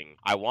interesting.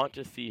 I want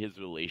to see his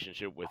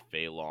relationship with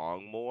Fei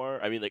Long more.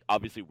 I mean, like,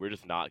 obviously, we're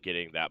just not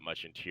getting that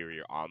much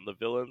interior on the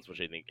villains, which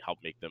I think help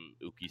make them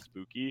ooky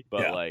spooky.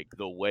 But, like,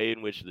 the way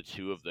in which the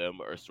two of them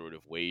are sort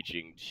of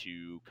waging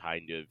two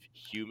kind of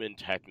human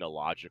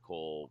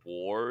technological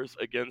wars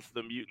against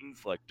the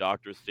mutants, like,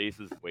 Dr.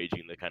 Stasis is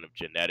waging the kind of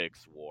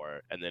genetics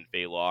war, and then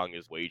Fei Long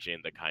is waging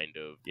the kind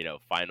of,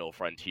 final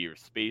frontier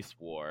space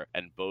war,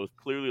 and both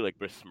clearly, like,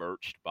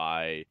 besmirched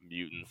by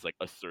mutants, like,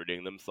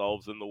 asserting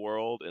themselves in the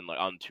world and, like,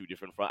 on two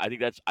different fronts. I think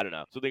that's, I don't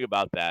know, something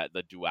about that,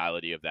 the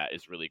duality of that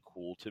is really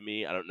cool to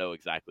me. I don't know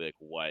exactly, like,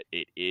 what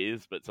it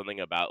is, but something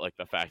about, like,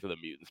 the fact that the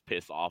mutants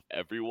piss off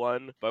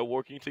everyone by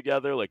working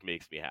together, like,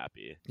 makes me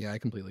happy. Yeah, I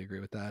completely agree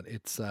with that.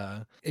 It's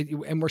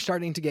and we're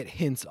starting to get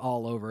hints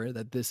all over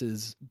that this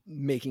is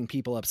making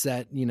people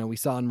upset. We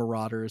saw in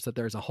Marauders that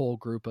there's a whole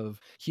group of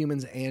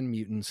humans and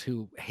mutants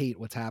who hate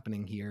what's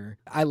happening here.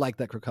 I like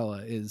that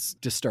Krakoa is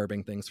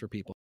disturbing things for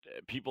people.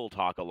 People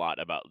talk a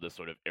lot about the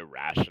sort of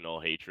irrational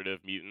hatred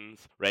of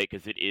mutants, right?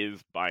 Because it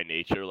is by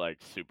nature, like,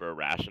 super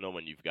irrational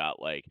when you've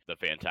got, like, the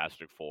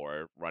Fantastic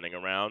Four running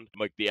around.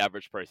 Like, the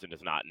average person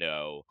does not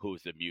know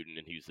who's a mutant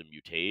and who's a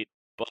mutate.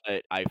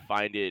 But I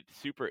find it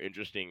super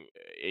interesting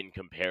in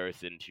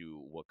comparison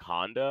to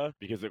Wakanda,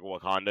 because, like,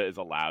 Wakanda is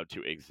allowed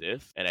to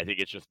exist, and I think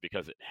it's just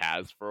because it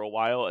has for a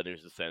while, and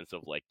there's a sense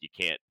of, like, you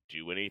can't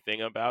do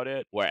anything about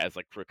it, whereas,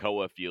 like,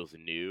 Krakoa feels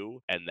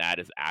new, and that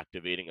is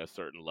activating a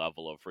certain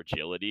level of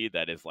fragility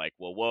that is like,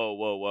 well,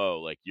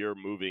 whoa, like, you're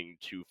moving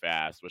too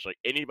fast, which, like,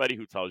 anybody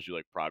who tells you,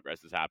 like,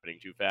 progress is happening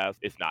too fast,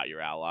 it's not your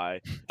ally.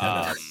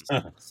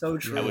 So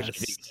true. Which I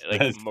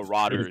think, like,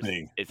 Marauders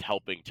is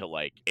helping to,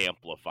 like,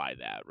 amplify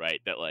that, right?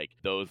 That, like,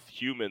 those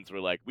humans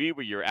were like, we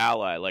were your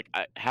ally. Like,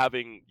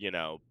 having,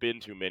 been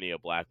to many a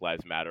Black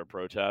Lives Matter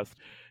protest,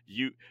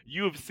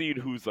 you have seen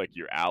who's, like,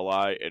 your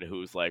ally and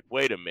who's like,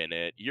 wait a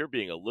minute, you're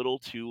being a little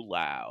too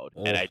loud.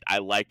 And I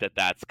like that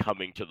that's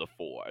coming to the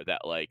fore,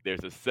 that, like,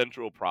 there's a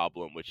central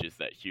problem, which is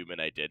that human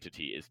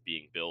identity is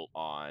being built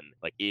on,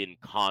 like, in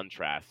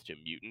contrast to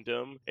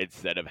mutantdom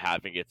instead of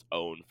having its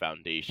own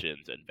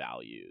foundations and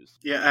values.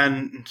 Yeah,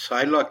 and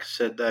Psylocke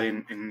said that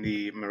in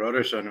the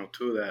Marauders Journal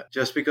too, that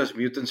just because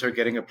mutants are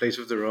getting a place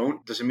of their own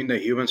doesn't mean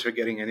that humans are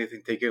getting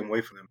anything taken away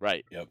from them.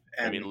 Right. Yep.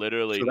 And I mean,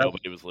 literally, so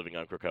nobody was living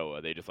on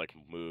Krakoa. They just, like,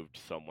 moved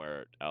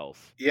somewhere else.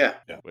 Yeah.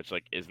 Which,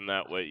 like, isn't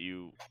that what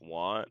you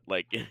want?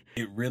 Like,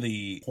 it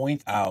really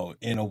points out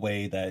in a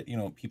way that,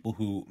 people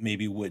who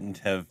maybe wouldn't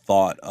have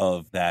thought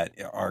of that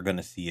are going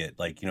to see it.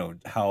 Like,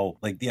 how,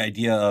 like, the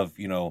idea of,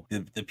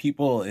 the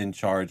people in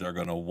charge are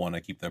going to want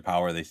to keep their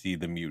power. They see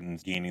the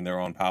mutants gaining their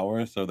own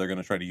power, so they're going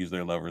to try to use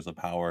their levers of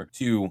power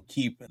to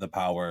keep the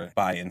power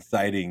by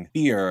inciting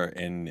fear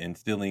and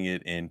instilling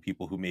it in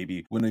people who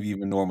maybe wouldn't have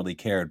even normally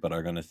cared, but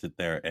are going to sit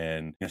there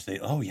and say,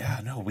 oh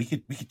yeah, no, we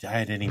could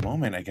die at any any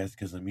moment, I guess,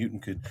 because a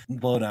mutant could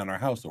blow down our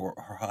house, or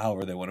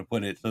however they want to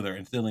put it. So they're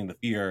instilling the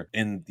fear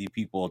in the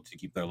people to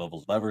keep their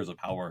levers of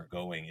power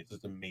going. It's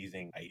just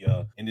amazing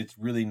idea, and it's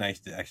really nice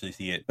to actually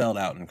see it spelled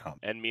out in comic.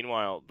 And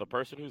meanwhile, the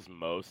person who's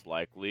most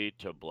likely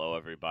to blow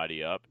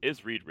everybody up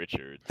is Reed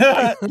Richards.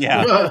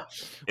 Yeah.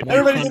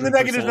 Everybody's in the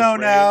negative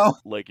zone now.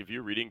 Like, if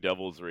you're reading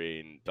Devil's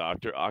Reign,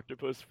 Dr.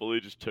 Octopus fully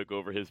just took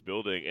over his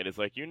building and it's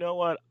like, you know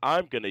what?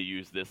 I'm gonna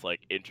use this,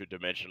 like,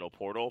 interdimensional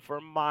portal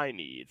for my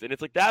needs. And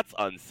it's like, that's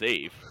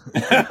unsafe. He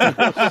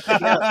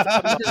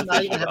does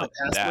not even have a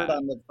password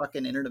on the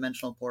fucking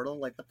interdimensional portal.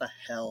 Like, what the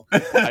hell?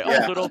 I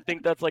also don't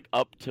think that's, like,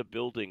 up to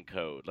building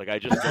code. Like, I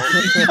just don't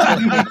think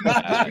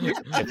that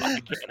if I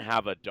can't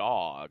have a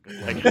dog,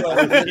 like,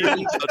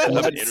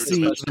 Let's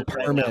see the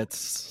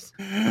permits.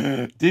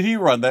 Did he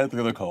run that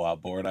through the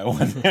co-op board? I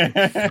wonder.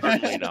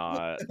 Certainly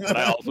not. But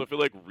I also feel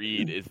like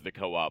Reed is the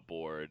co-op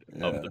board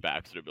of the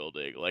Baxter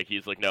building. Like,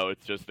 he's like, no,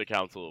 it's just the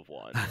Council of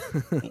One.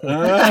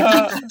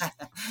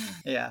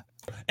 Yeah.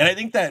 And I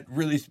think that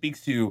really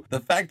speaks to the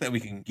fact that we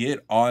can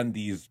get on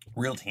these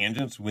real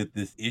tangents with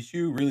this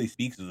issue, really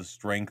speaks to the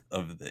strength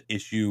of the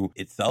issue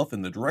itself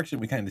and the direction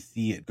we kind of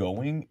see it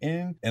going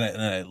in. And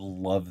I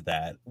love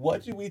that.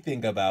 What do we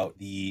think about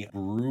the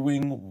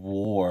brewing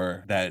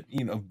war that,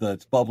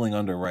 that's bubbling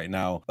under right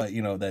now, but,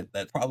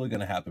 that's probably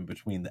going to happen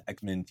between the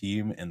X-Men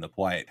team and the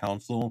Quiet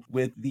Council,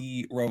 with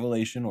the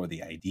revelation or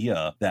the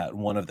idea that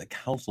one of the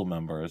council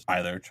members,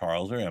 either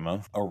Charles or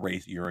Emma,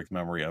 erase Urich's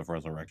memory of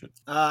resurrection?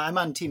 I'm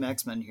on Team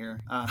X-Men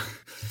here.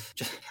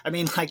 I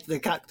mean, like, the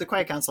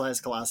Quiet Council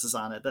has Colossus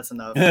on it. That's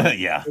enough.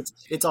 Yeah.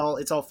 It's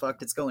all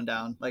fucked. It's going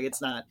down. Like,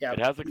 it's not. Yeah. It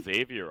has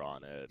Xavier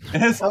on it.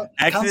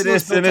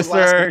 Exodus,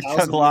 Sinister,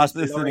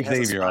 Colossus, and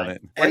Xavier on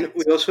it. And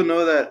we also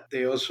know that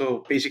they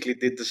also basically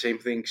did the same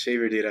thing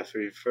Xavier did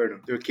after Inferno.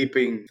 They're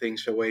keeping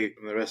things away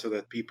from the rest of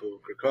the people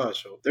of Krakoa,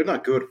 so they're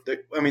not good.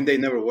 They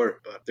never were,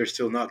 but they're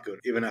still not good,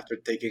 even after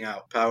taking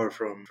out power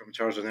from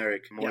Charles and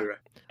Eric and Moira.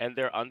 Yeah. And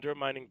they're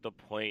undermining the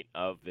point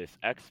of this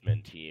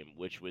X-Men team,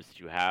 which was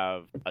to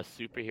have a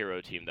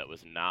superhero team that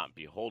was not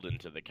beholden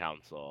to the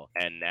Council.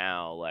 And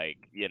now,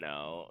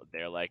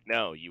 they're like,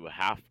 no, you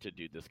have to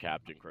do this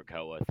Captain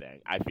Krakoa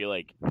thing. I feel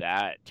like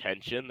that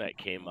tension that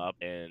came up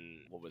in,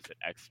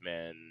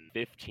 X-Men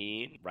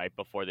 15, right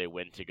before they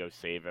went to go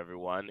save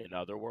everyone in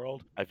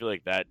Otherworld, I feel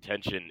like that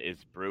tension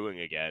is brewing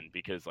again,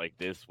 because,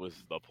 this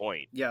was the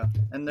point. Yeah,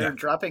 and they're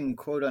dropping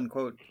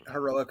quote-unquote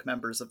heroic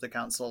members of the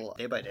Council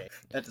day by day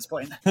at this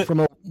point.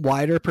 From a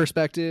wider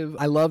perspective,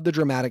 I love the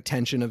dramatic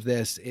tension of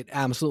this. It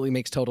absolutely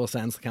makes total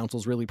sense. The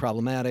Council's really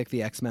problematic.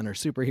 The X-Men are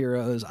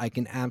superheroes. I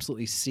can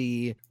absolutely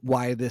see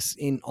why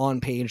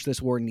on page,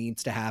 this war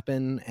needs to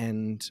happen.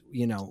 And,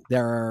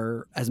 there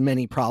are as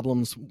many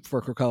problems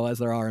for Krakoa as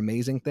there are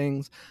amazing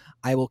things.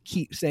 I will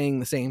keep saying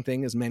the same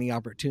thing as many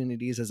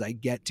opportunities as I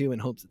get to in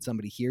hopes that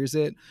somebody hears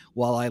it.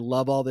 While I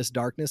love all this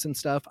darkness and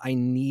stuff, I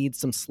need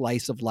some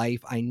slice of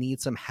life. I need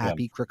some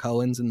happy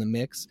Krakoans in the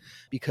mix,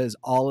 because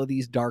all of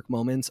these dark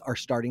moments are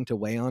starting to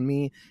weigh on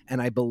me,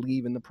 and I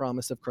believe in the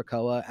promise of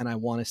Krakoa, and I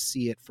want to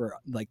see it for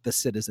the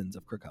citizens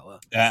of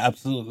Krakoa. Yeah,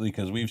 absolutely,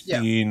 because we've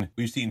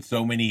seen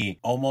so many,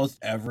 almost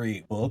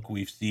every book,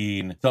 we've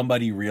seen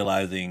somebody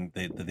realizing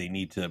that they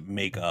need to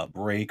make a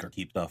break or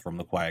keep stuff from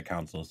the Quiet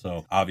Council.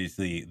 So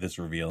obviously this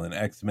reveal in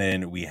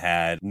X-Men, we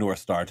had North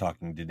Star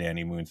talking to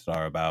Danny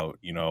Moonstar about,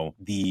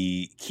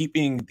 the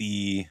keeping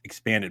the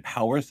expanded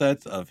power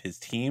sets of his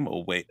team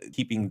away,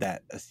 keeping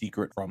that a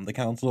secret from the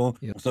Council.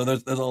 Yep. So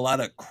there's a lot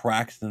of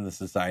cracks in the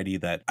society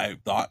that I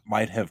thought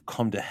might have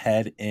come to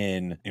head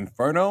in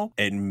Inferno,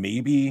 and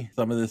maybe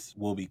some of this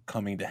will be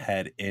coming to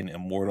head in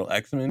Immortal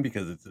X-Men,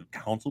 because it's a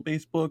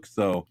Council-based book.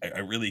 So I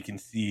really can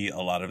see a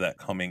lot of that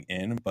coming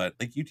in. But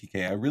like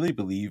UTK, I really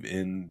believe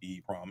in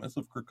the promise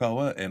of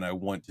Krakoa, and I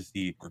want to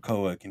see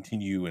Krakoa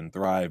continue and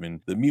thrive,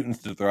 and the mutants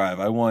to thrive.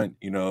 I want,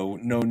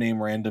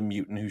 no-name random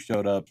mutant who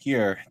showed up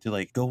here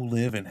to go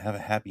live and have a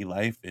happy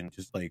life and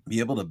just be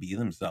able to be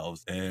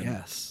themselves. And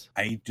yes,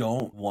 I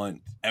don't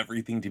want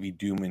everything to be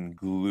doom and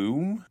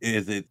gloom.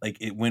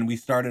 When we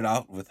started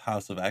out with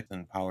House of X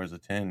and Powers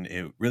of 10,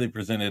 it really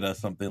presented us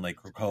something like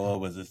Krakoa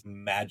was this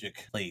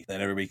magic place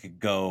that everybody could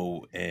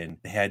go, and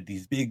they had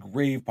these big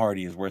rave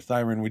parties where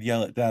Siren would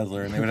yell at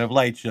Dazzler and they would have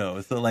light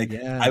shows. So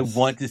yes. I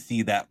want to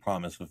see that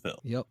promise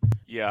fulfilled. Yep.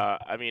 Yeah,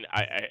 I mean,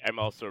 I'm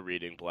also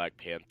reading Black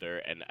Panther,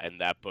 and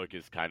that book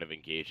is kind of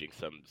engaging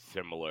some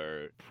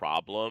similar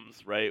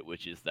problems, right?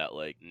 Which is that,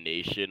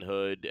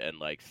 nationhood and,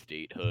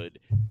 statehood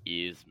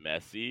is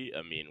messy.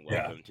 I mean,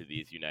 welcome to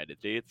these United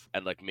States.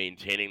 And,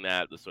 maintaining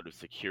that, the sort of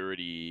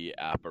security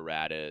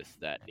apparatus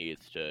that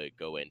needs to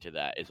go into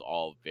that is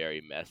all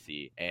very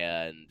messy.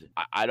 And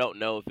I don't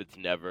know if it's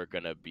ever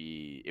going to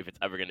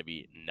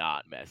be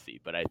not messy.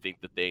 But I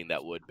think the thing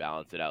that would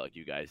balance it out, like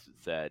you guys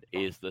said,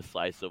 is the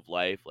slice of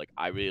life.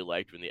 I really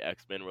liked when the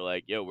X-Men were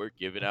like, yo, we're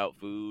giving out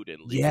food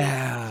and legal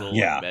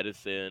and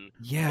medicine.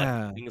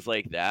 Yeah. Things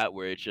like that,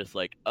 where it's just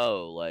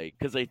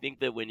because I think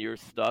that when you're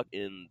stuck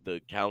in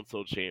the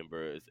council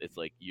chambers, it's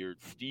you're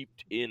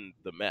steeped in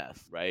the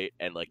mess, right?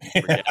 And like you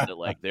forget that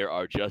like there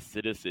are just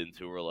citizens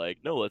who are like,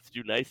 no, let's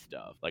do nice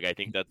stuff. Like I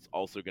think that's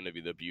also going to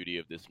be the beauty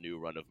of this new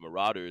run of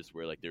Marauders,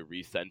 where like they're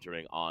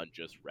recentering on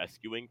just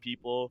rescuing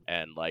people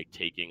and like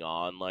taking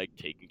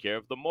care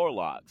of the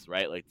Morlocks,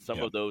 right? Like some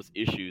of those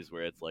issues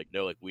where it's like,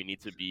 no, like we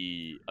need to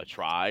be a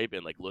tribe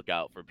and like look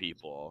out for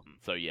people.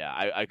 So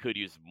yeah, I could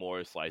use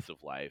more slice of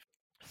life,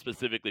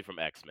 specifically from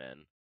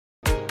X-Men.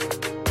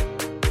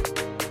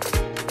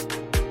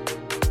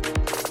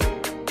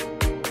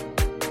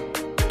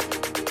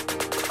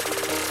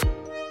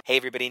 Hey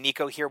everybody,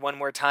 Nico here one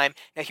more time.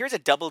 Now here's a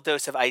double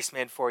dose of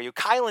Iceman for you.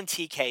 Kyle and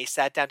TK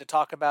sat down to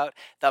talk about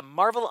the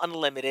Marvel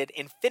Unlimited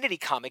Infinity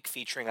comic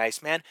featuring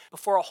Iceman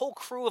before a whole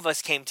crew of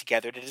us came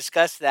together to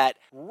discuss that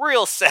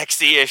real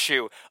sexy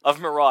issue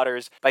of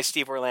Marauders by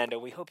Steve Orlando.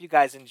 We hope you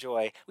guys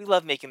enjoy. We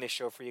love making this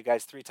show for you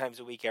guys 3 times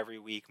a week every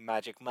week.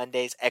 Magic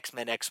Mondays,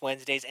 X-Men X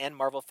Wednesdays, and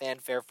Marvel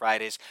Fanfare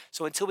Fridays.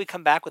 So until we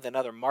come back with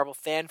another Marvel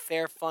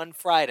Fanfare Fun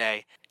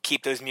Friday,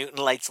 keep those mutant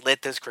lights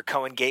lit, those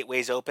Krakoan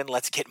gateways open.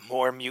 Let's get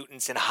more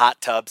mutants in hot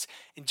tubs.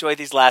 Enjoy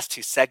these last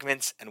 2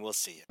 segments, and we'll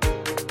see you.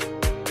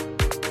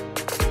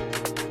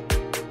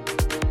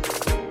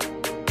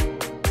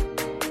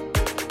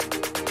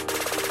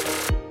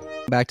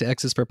 Back to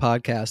X's for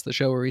Podcast, the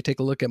show where we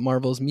take a look at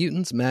Marvel's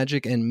mutants,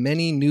 magic, and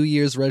many New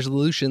Year's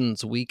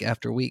resolutions week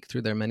after week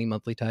through their many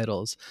monthly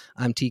titles.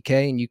 I'm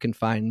TK, and you can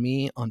find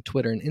me on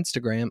Twitter and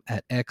Instagram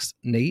at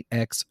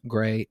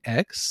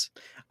xnateXgrayX.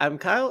 I'm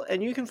Kyle,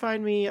 and you can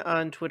find me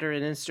on Twitter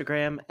and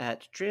Instagram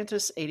at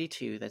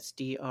Drantis82. That's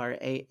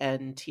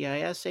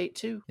Drantis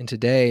 82. And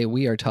today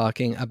we are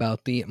talking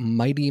about the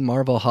Mighty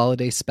Marvel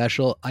Holiday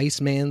Special,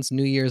 Iceman's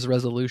New Year's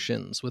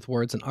Resolutions, with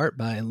words and art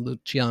by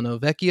Luciano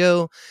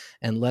Vecchio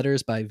and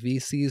letters by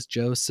VC's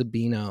Joe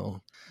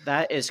Sabino.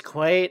 That is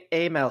quite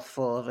a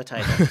mouthful of a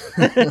title.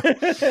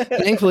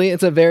 Thankfully,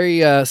 it's a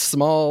very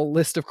small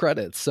list of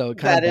credits, so it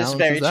kind of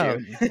balances out.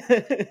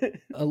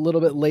 A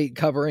little bit late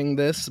covering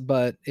this,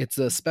 but it's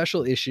a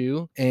special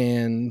issue,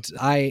 and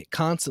I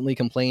constantly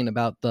complain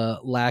about the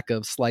lack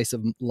of slice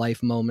of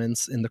life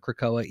moments in the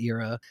Krakoa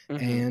era,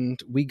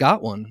 and we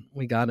got one.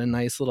 We got a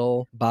nice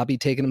little Bobby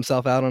taking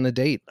himself out on a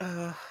date.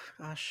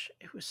 Gosh,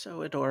 it was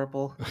so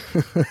adorable.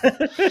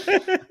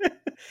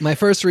 My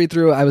first read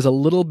through, I was a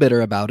little bitter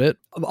about it.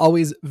 I'm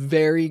always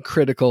very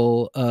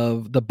critical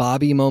of the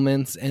Bobby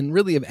moments and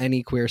really of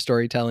any queer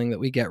storytelling that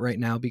we get right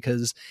now,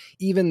 because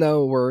even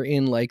though we're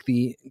in like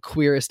the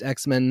queerest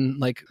X-Men,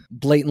 like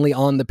blatantly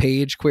on the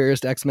page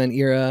queerest X-Men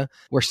era,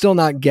 we're still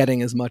not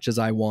getting as much as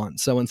I want.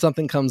 So when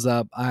something comes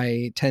up,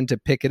 I tend to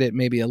pick at it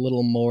maybe a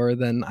little more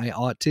than I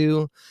ought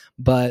to.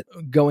 But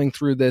going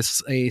through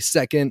this a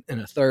second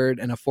and a third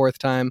and a fourth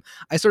time,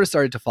 I sort of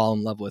started to fall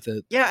in love with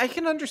it. Yeah, I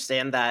can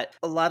understand that.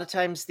 A lot of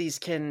times these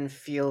can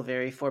feel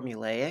very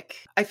formulaic.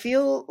 I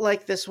feel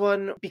like this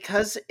one,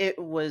 because it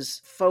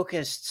was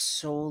focused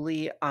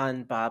solely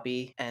on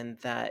Bobby and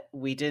that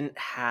we didn't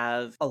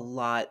have a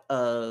lot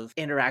of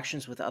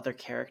interactions with other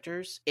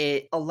characters,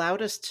 it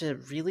allowed us to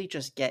really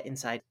just get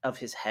inside of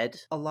his head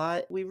a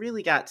lot. We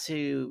really got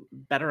to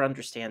better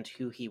understand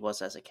who he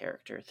was as a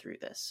character through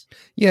this.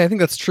 Yeah, I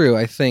think that's true.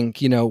 I think,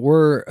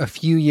 we're a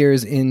few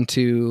years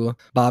into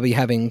Bobby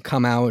having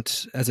come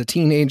out as a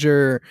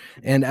teenager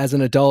and as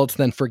an adult,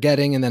 then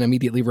forgetting and then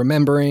immediately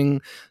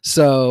remembering.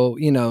 So,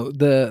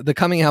 the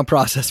coming out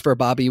process for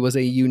Bobby was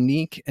a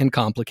unique and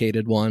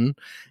complicated one.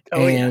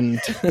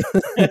 And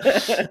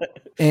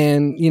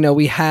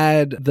we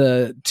had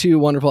the 2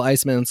 wonderful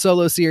Iceman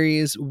solo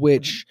series,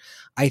 which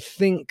I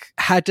think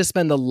had to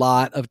spend a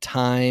lot of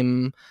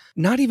time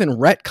not even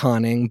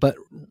retconning, but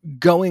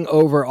going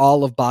over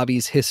all of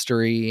Bobby's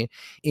history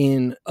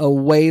in a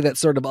way that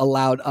sort of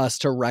allowed us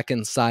to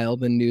reconcile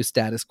the new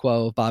status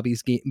quo of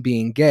Bobby's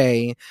being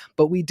gay.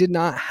 But we did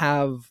not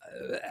have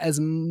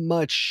as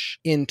much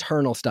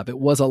internal stuff. It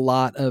was a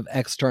lot of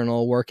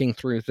external, working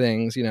through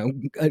things,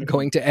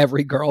 going to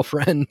every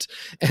girlfriend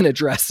and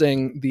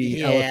addressing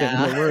the elephant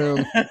in the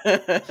room.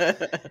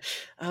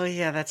 Oh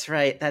yeah, that's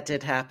right. That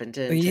did happen,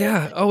 didn't it?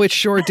 Yeah. Oh, it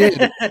sure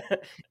did. And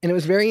it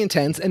was very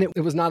intense, and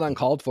it was not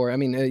uncalled for. I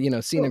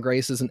mean, Sina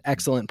Grace is an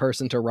excellent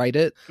person to write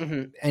it.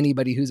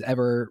 Anybody who's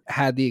ever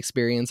had the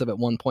experience of at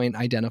one point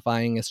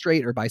identifying as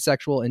straight or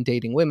bisexual and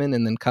dating women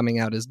and then coming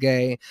out as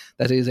gay,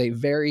 that is a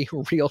very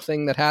real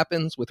thing that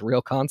happens with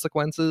real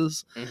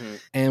consequences.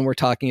 And we're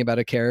talking about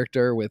a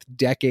character with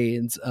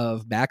decades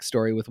of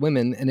backstory with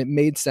women, and it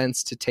made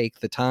sense to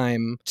take the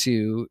time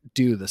to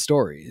do the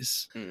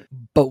stories.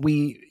 But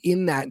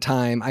in that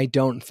time, I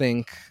don't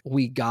think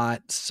we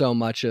got so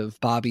much of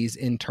Bobby's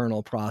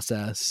internal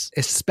process,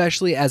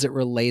 especially as it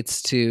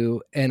relates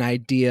to an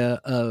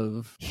idea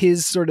of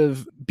his sort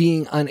of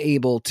being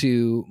unable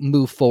to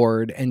move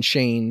forward and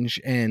change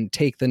and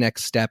take the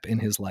next step in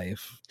his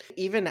life.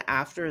 Even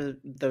after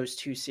those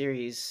 2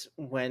 series,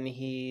 when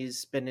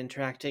he's been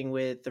interacting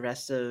with the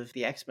rest of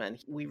the X-Men,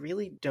 we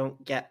really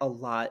don't get a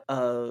lot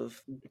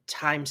of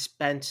time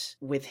spent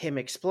with him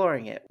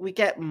exploring it. We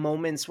get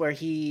moments where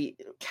he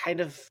kind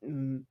of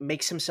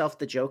makes himself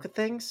the joke of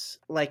things,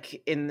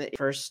 like in the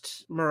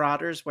first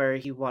Marauders where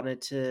he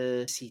wanted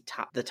to see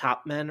the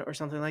top men or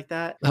something like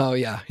that. Oh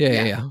yeah.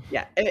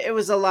 It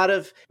was a lot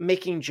of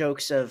making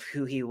jokes of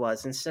who he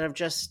was instead of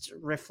just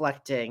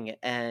reflecting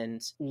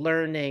and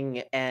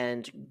learning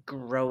and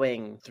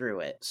growing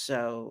through it.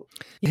 So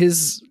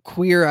his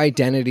queer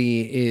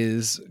identity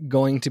is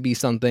going to be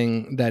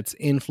something that's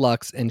in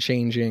flux and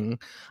changing.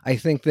 I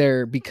think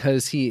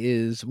because he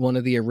is one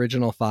of the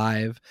original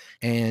 5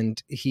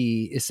 and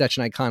he is such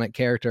an iconic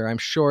character, I'm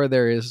sure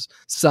there is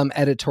some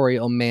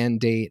editorial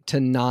mandate to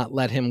not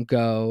let him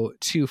go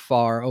too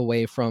far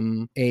away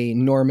from a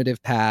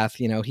normative path.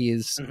 You know,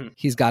 he's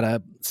got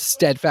a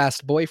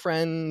steadfast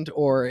boyfriend,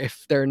 or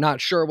if they're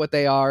not sure what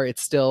they are,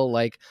 it's still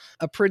like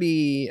a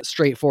pretty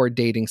straightforward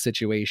dating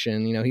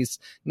situation. You know, he's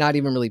not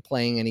even really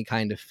playing any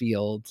kind of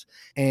field,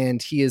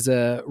 and he is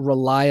a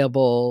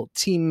reliable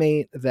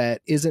teammate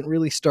that isn't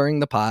really stirring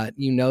the pot.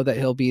 You know that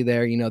he'll be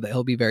there, you know that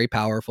he'll be very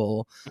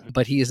powerful,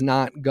 but he is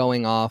not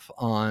going off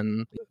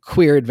on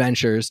queer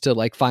adventures to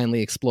like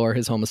finally explore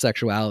his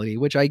homosexuality,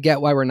 which I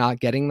get why we're not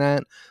getting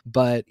that.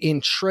 But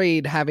in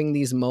trade, having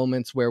these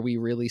moments where we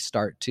really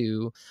start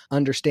to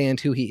understand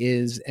who he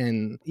is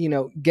and, you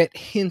know, get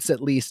hints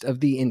at least of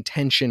the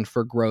intention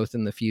for growth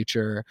in the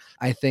future,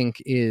 I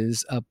think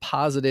is a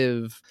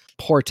positive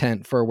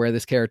portent for where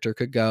this character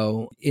could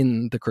go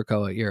in the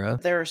Krakoa era.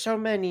 There are so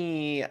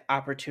many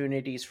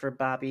opportunities for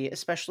Bobby,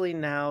 especially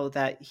now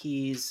that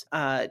he's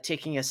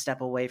taking a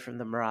step away from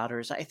the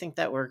Marauders. I think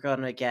that we're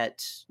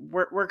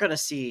gonna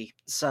see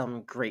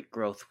some great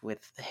growth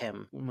with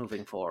him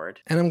moving forward.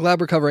 And I'm glad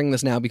we're covering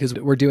this now because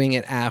we're doing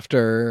it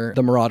after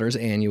the Marauders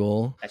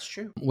annual. That's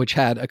true. Which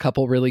had a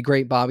couple really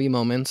great Bobby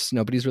moments.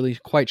 Nobody's really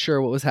quite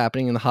sure what was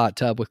happening in the hot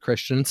tub with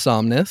Christian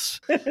Somnus.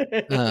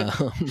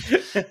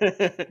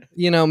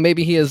 You know,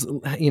 maybe he is,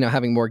 you know,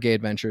 having more gay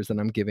adventures than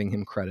I'm giving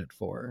him credit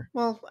for.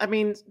 Well, I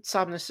mean,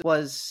 Somnus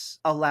was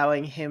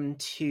allowing him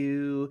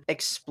to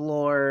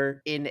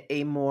explore in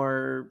a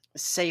more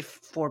safe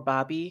for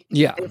Bobby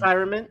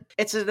environment.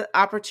 It's an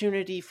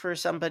opportunity for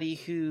somebody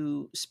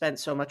who spent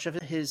so much of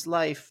his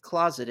life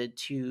closeted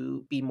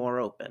to be more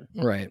open.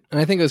 Right. And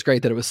I think it was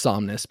great that it was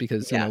Somnus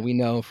because, you know, we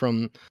know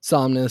from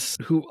Somnus,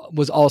 who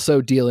was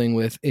also dealing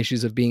with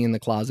issues of being in the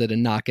closet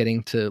and not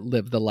getting to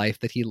live the life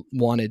that he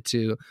wanted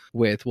to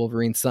with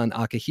Wolverine's son,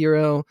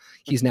 Akihiro.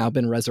 He's now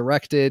been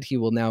resurrected. He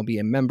will now be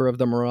a member of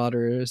the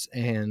Marauders.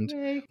 And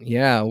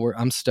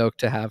I'm stoked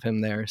to have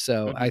him there.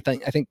 So I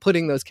think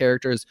putting those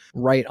characters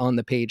right on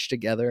the page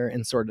together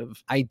and sort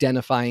of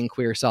identifying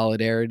queer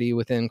solidarity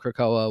within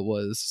Krakoa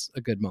was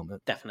a good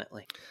moment.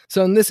 Definitely.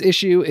 So in this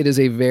issue, it is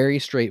a very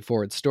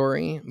straightforward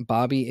story.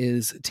 Bobby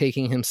is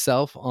taking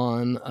himself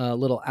on a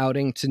little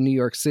outing to New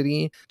York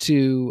City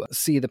to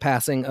see the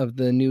passing of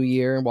the new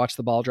year and watch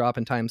the ball drop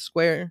in Times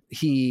Square.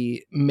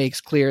 He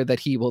makes clear that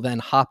he will then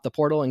hop the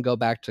portal and go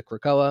back to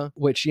Krakoa,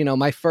 which, you know,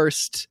 my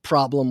first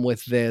problem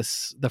with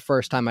this, the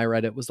first time I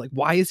read it, was like,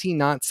 why is he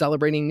not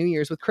celebrating New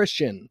Year's with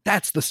Christian?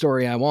 That's the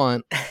story I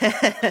want.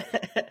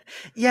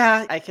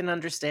 Yeah, I can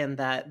understand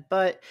that.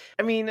 But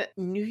I mean,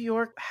 New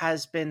York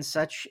has been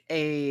such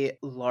a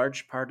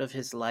large part of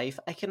his life.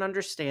 I can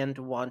understand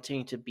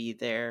wanting to be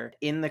there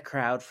in the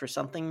crowd for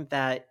something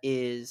that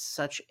is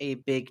such a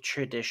big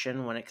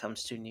tradition when it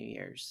comes to New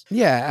Year's.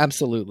 Yeah,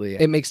 absolutely.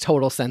 It makes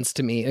total sense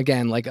to me.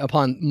 Again, like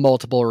upon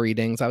multiple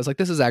readings, I was like,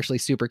 this is actually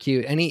super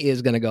cute. And he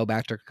is going to go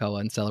back to Krakoa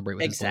and celebrate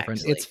with his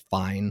boyfriend. It's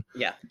fine.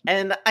 Yeah.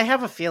 And I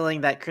have a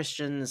feeling that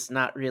Christian's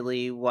not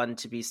really one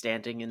to be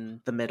standing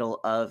in the middle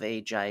of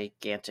a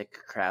gigantic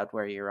crowd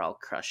where you're all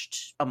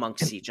crushed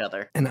amongst each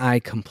other. And I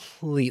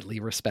completely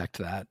respect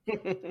that.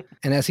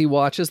 And as he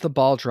watches the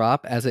ball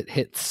drop, as it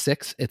hits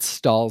 6, it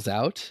stalls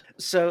out.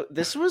 So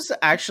this was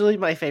actually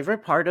my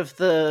favorite part of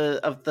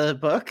the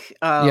book.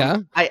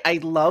 I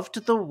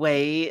loved the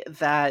way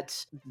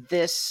that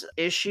this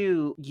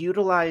issue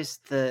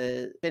utilized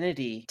the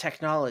Infinity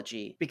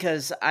technology,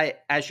 because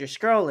as you're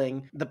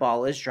scrolling, the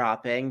ball is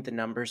dropping, the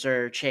numbers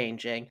are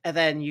changing, and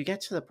then you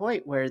get to the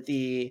point where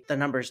the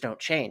numbers don't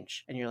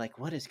change, and you're like,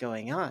 what is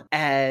going on?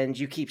 And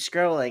you keep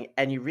scrolling,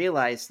 and you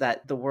realize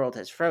that the world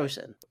has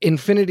frozen.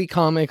 Infinity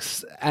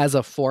Comics as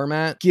a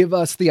format give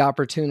us the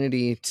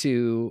opportunity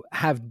to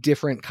have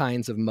different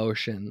kinds of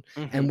motion.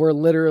 And we're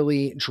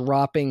literally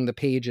dropping the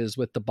pages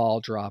with the ball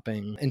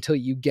dropping until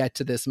you get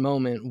to this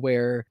moment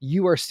where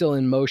you are still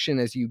in motion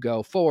as you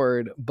go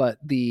forward, but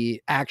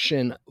the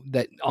action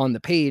that on the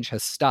page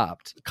has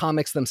stopped.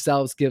 Comics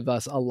themselves give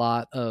us a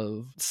lot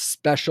of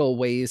special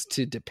ways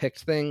to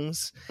depict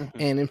things.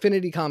 And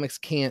Infinity Comics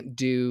can't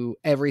do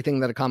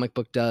everything that a comic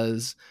book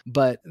does,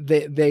 but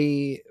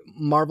they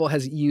Marvel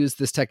has used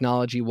this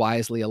technology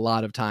wisely a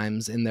lot of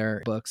times in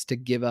their books to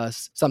give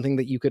us something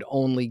that you could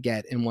only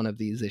get in one of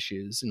these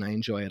issues, and I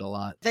enjoy it a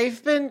lot.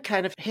 They've been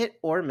kind of hit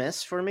or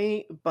miss for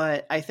me,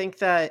 but I think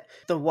that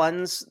the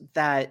ones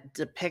that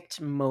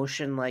depict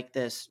motion like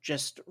this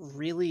just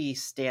really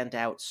stand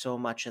out so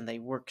much and they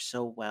work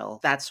so well.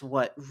 That's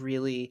what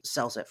really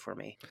sells it for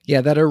me.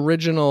 Yeah, that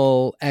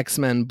original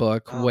X-Men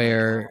book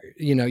where,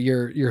 you know,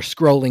 you're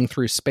scrolling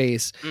through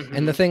space. Mm-hmm.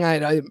 And the thing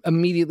I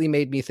immediately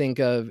made me think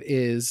of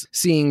is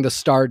seeing the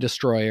Star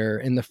Destroyer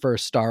in the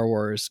first Star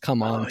Wars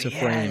come onto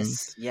frame.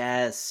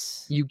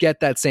 Yes. You get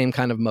that same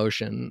kind of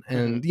motion.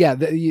 And yeah,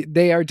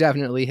 they are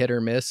definitely hit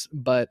or miss,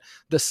 but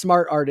the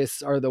smart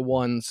artists are the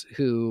ones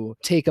who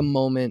take a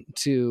moment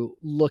to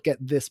look at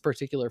this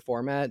particular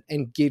format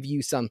and give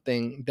you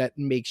something that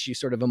makes you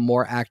sort of a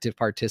more active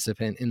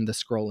participant in the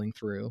scrolling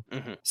through.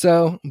 Mm-hmm.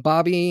 So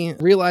Bobby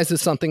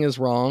realizes something is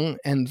wrong,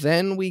 and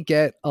then we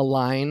get a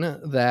line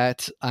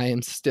that I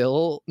am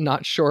still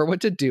not sure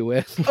what to do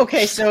with.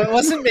 Okay, so it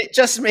wasn't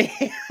just me.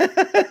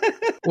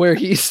 Where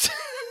he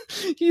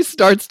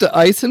starts to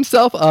ice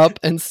himself up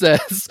and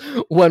says,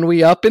 "When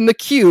we up in the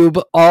cube,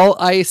 all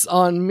ice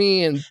on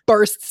me," and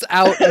bursts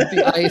out of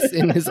the ice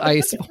in his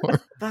ice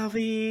form.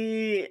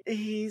 Bobby,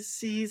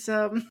 he's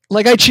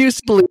like, I choose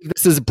to believe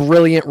this is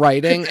brilliant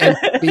writing, and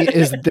he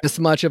is this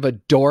much of a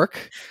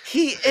dork.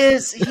 He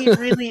is. He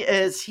really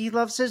is. He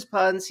loves his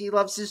puns. He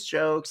loves his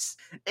jokes.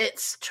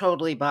 It's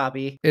totally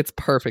Bobby. It's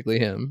perfectly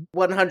him.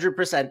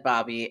 100%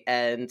 Bobby,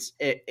 and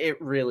it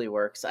really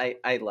works.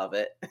 I love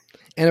it.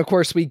 And of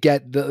course, we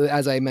get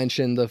as I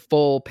mentioned, the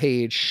full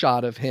page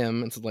shot of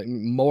him. It's like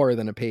more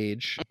than a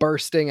page,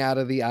 bursting out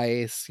of the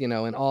ice, you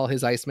know, in all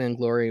his Iceman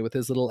glory with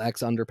his little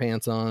X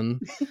underpants on.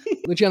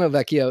 Luciano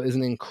Vecchio is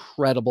an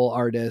incredible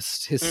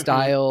artist. His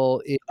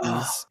style is...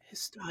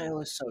 his style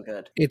is so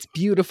good. It's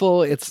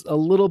beautiful. It's a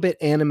little bit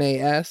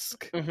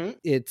anime-esque. Mm-hmm.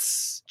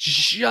 It's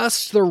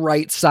just the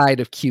right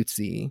side of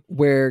cutesy,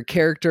 where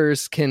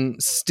characters can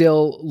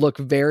still look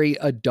very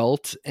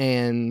adult.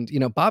 And, you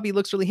know, Bobby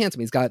looks really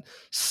handsome. He's got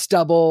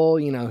stubble,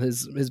 you know,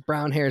 his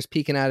brown hair is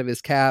peeking out of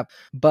his cap,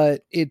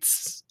 but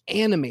it's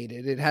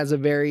animated. It has a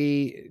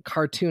very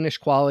cartoonish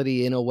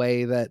quality in a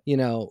way that, you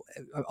know,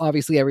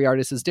 obviously every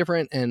artist is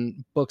different,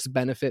 and books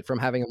benefit from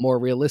having a more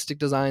realistic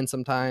design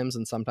sometimes,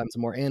 and sometimes a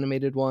more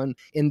animated one.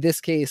 In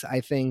this case, I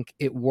think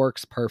it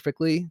works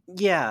perfectly.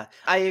 Yeah,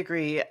 I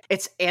agree.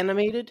 It's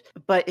animated,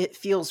 but it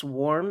feels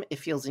warm. It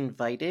feels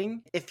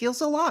inviting. It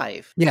feels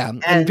alive. Yeah,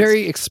 and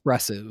very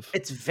expressive.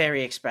 It's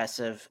very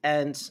expressive.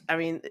 And I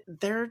mean,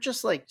 there are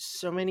just like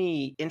so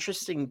many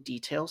interesting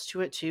details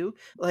to it too.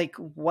 Like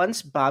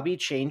once Bobby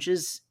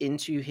changes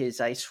into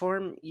his ice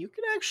form, you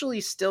can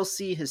actually still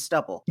see his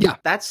stubble. Yeah.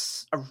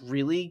 That's a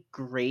really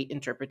great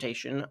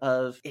interpretation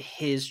of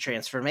his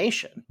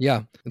transformation.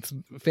 Yeah, it's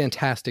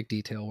fantastic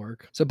detail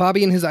work. So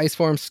Bobby in his ice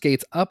form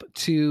skates up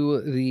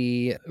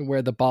to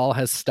where the ball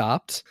has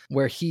stopped,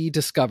 where he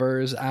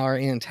discovers our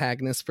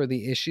antagonist for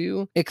the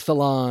issue,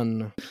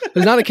 Ichthalon.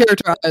 Who's not a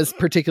character I was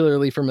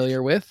particularly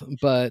familiar with,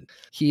 but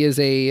he is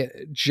a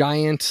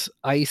giant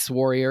ice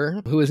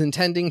warrior who is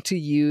intending to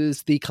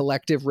use the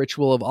collective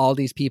ritual of all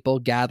these people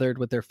gathered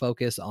with their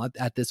focus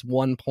at this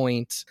one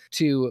point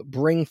to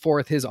bring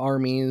forth his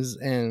armies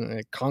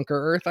and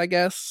conquer Earth, I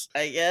guess.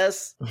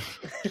 It's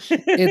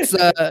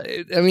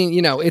I mean,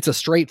 you know, it's a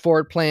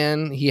straightforward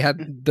plan. He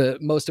had the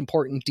most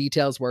important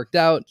details worked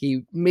out.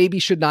 He maybe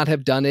should not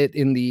have done it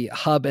in the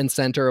hub and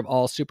center of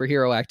all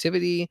superhero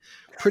activity.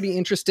 Pretty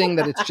interesting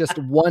that it's just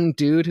one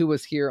dude who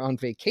was here on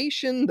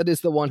vacation that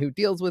is the one who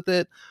deals with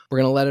it. We're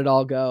going to let it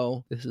all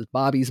go. This is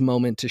Bobby's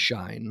moment to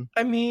shine.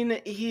 I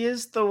mean, he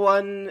is the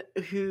one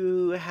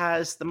who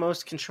has the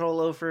most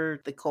control over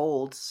the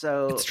cold,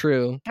 so it's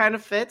true. Kind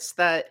of fits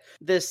that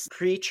this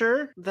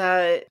creature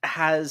that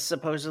has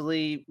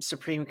supposedly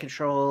supreme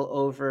control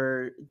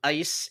over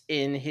ice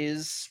in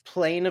his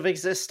plane of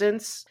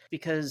existence,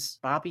 because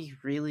Bobby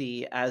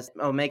really, as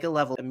Omega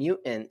level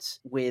mutant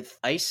with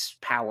ice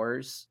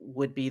powers,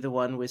 would be the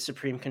one with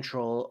supreme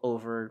control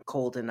over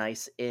cold and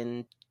ice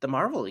in the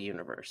Marvel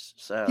universe.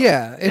 So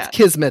yeah, it's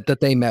kismet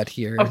that they met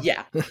here. Oh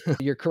yeah.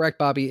 You're correct.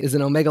 Bobby is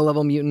an Omega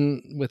level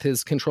mutant with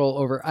his control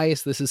over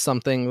ice. This is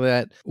something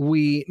that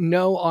we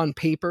know on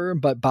paper,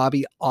 but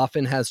Bobby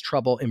often has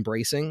trouble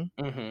embracing.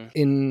 Mm-hmm.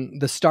 In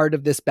the start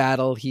of this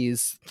battle,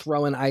 he's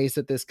throwing ice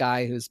at this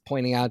guy who's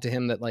pointing out to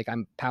him that, like,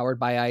 I'm powered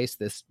by ice.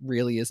 This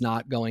really is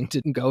not going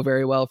to go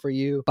very well for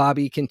you.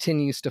 Bobby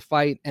continues to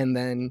fight and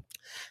then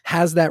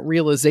has that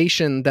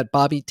realization that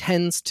Bobby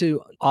tends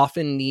to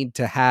often need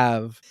to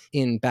have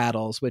in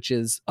battles, which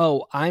is,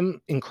 oh, I'm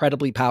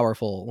incredibly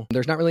powerful.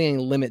 There's not really any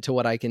limit to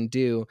what I can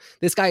do.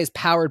 This guy is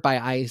powered by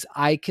ice.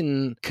 I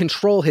can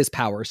control his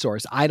power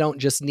source. I don't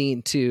just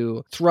need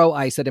to throw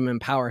ice at him and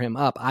power him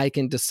up. I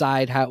can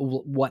decide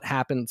what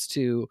happens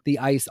to the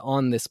ice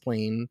on this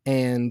plane.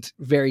 And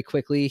very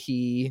quickly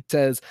he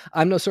says,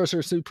 I'm no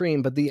sorcerer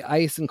supreme, but the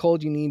ice and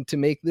cold you need to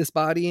make this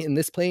body in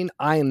this plane,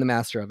 I am the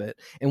master of it.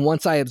 And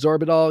once I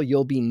absorb it all,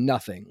 you'll be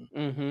nothing.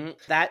 Mm-hmm.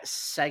 That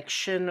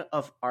section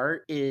of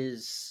art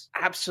is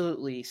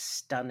absolutely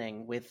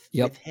stunning with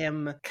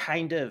him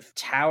kind of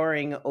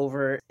towering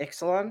over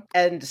Ixalan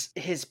and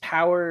his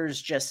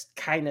powers just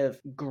kind of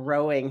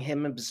growing,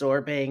 him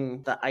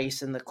absorbing the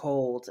ice and the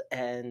cold,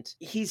 and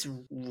he's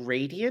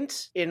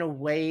radiant in a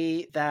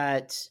way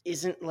that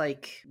isn't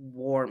like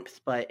warmth,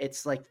 but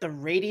it's like the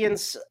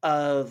radiance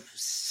of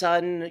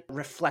sun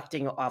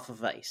reflecting off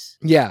of ice.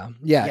 Yeah.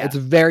 It's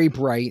very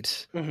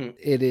bright.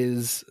 It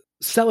is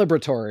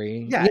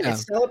celebratory. Yeah,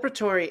 it's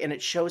celebratory and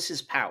it shows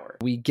his power.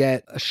 We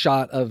get a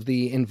shot of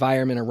the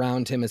environment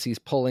around him as he's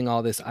pulling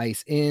all this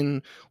ice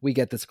in. We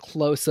get this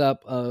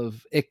close-up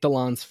of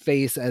Ixalan's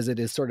face as it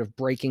is sort of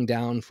breaking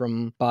down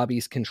from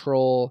Bobby's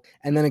control.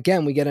 And then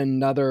again, we get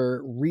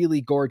another really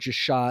gorgeous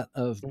shot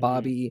of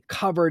Bobby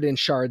covered in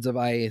shards of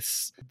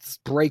ice,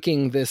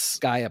 breaking this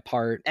guy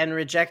apart. And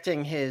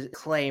rejecting his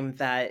claim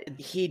that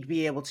he'd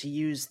be able to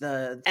use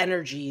the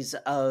energies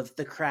of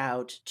the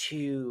crowd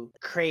to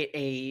create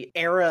a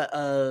era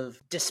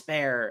of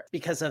despair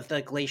because of the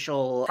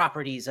glacial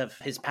properties of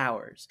his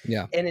powers.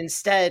 Yeah. And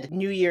instead,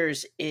 New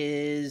Year's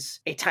is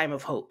a time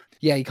of hope.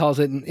 Yeah, he calls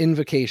it an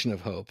invocation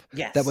of hope.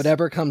 Yes. That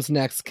whatever comes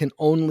next can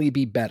only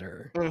be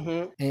better.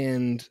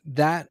 And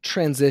that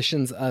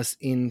transitions us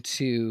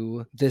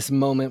into this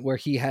moment where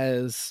he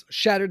has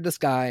shattered the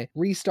sky,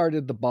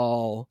 restarted the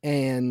ball,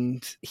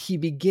 and he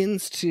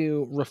begins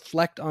to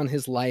reflect on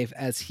his life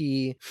as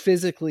he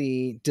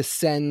physically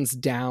descends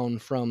down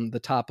from the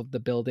top of the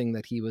building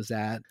that he was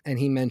at. And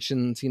he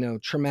mentions,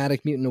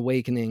 traumatic mutant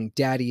awakening,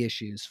 daddy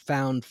issues,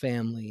 found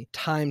family,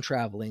 time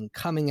traveling,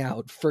 coming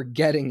out,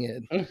 forgetting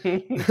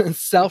it.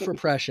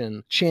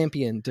 Self-repression,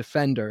 champion,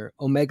 defender,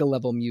 omega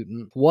level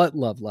mutant. What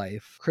love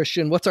life?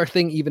 Christian, what's our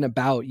thing even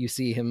about? You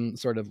see him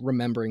sort of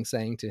remembering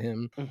saying to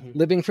him,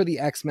 living for the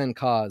X-Men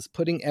cause,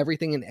 putting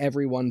everything and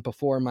everyone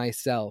before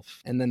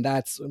myself. And then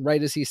that's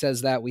right as he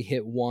says that, we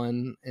hit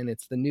 1 and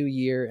it's the new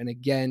year. And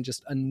again,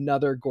 just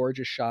another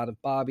gorgeous shot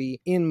of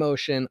Bobby in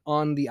motion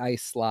on the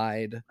ice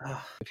slide.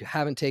 If you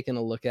haven't taken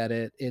a look at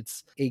it,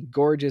 it's a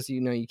gorgeous,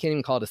 you can't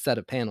even call it a set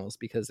of panels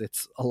because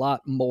it's a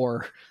lot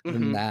more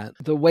than that.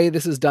 The way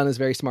this is done is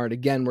very smart.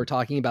 Again, we're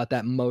talking about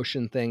that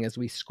motion thing as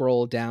we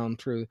scroll down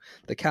through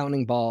the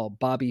counting ball,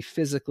 Bobby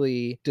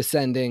physically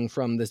descending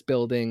from this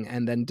building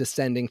and then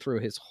descending through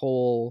his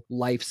whole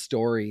life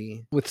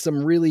story with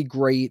some really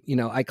great,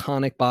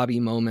 iconic Bobby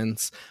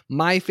moments.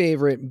 My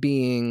favorite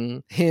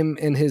being him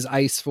in his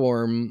ice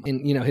form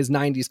in, his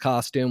 90s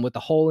costume with the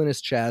hole in his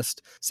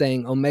chest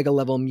saying Omega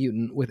level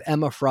mutant with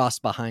Emma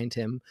Frost behind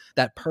him,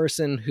 that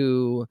person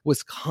who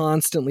was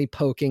constantly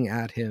poking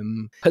at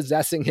him,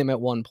 possessing him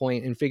at one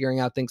point and figuring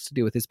out things to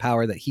do with his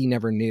power that he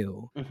never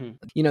knew.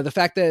 The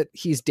fact that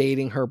he's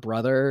dating her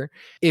brother,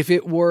 if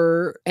it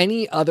were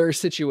any other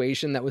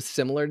situation that was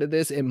similar to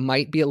this, it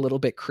might be a little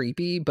bit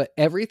creepy, but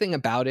everything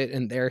about it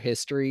and their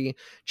history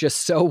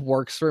just so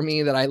works for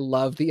me that I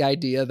love the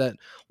idea that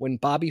when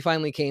Bobby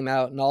finally came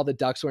out and all the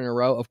ducks were in a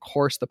row, of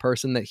course the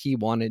person that he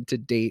wanted to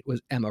date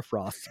was Emma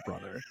Frost's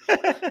brother.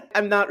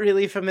 I'm not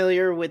really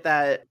familiar with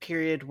that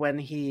period when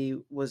he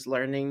was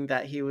learning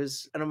that he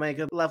was an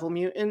Omega level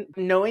mutant.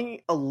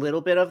 Knowing a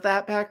little bit of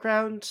that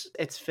background,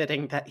 it's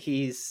fitting that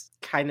he's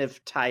kind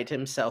of tied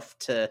himself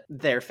to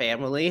their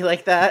family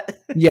like that.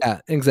 Yeah,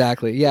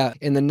 exactly. Yeah.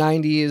 In the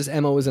 90s,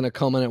 Emma was in a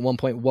coma and at one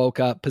point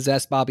woke up,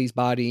 possessed Bobby's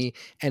body,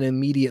 and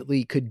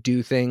immediately could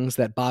do things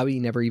that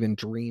Bobby never even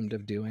dreamed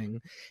of doing.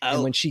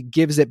 And when she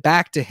gives it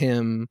back to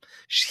him,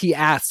 he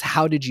asks,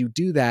 how did you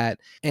do that?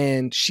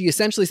 And she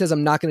essentially says,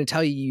 I'm not going to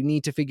tell you, you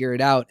need to figure it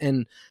out.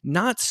 And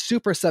not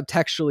super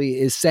subtextually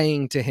is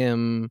saying to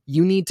him,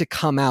 you need to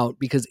come out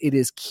because it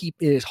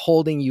is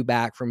holding you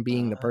back from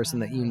being the person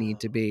that you need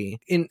to be.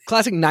 In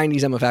classic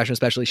 90s Emma fashion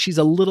especially, she's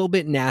a little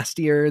bit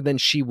nastier than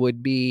she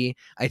would be,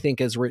 I think,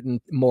 as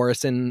written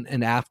Morrison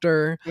and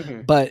after.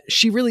 But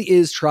she really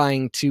is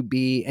trying to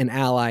be an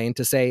ally and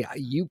to say,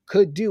 you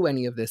could do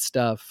any of this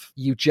stuff.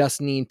 You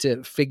just need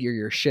to figure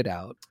your shit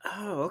out.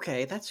 Oh,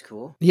 okay. That's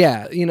cool.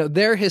 Yeah.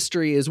 Their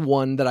history is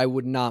one that I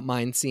would not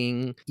mind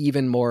seeing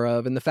even more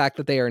of. And the fact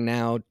that they are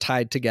now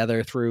tied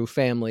together through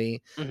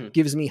family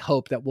gives me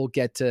hope that we'll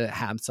get to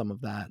have some of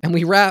that. And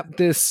we wrap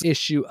this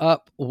issue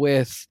up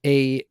with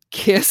a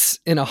kiss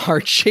in a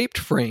heart-shaped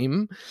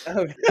frame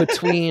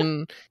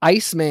between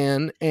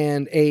Iceman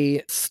and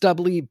a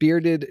stubbly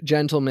bearded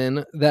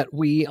gentleman that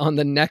we on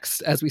the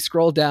next, as we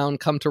scroll down,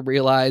 come to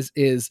realize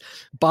is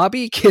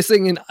Bobby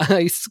kissing an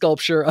ice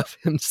sculpture of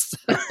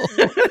himself.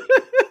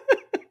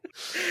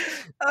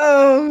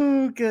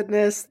 Oh,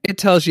 goodness. It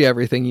tells you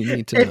everything you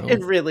need to know.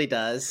 It really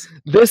does.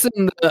 This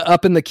and the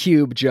up in the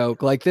cube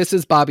joke, like this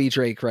is Bobby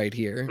Drake right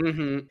here.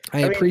 I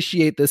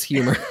appreciate this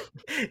humor.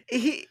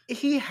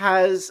 He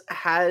has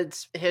had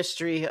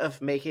history of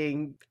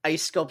making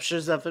ice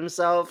sculptures of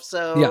himself,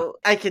 so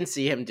I can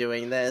see him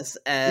doing this.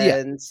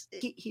 And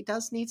he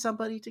does need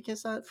somebody to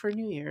kiss that for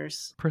New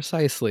Year's.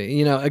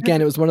 Precisely.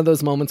 Again, it was one of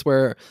those moments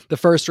where the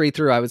first read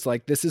through, I was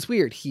like, this is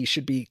weird. He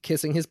should be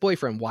kissing his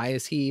boyfriend. Why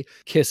is he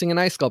kissing an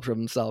ice sculpture of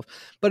himself?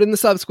 But in the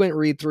subsequent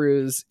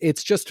read-throughs,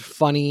 it's just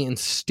funny and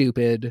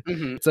stupid.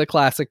 It's a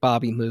classic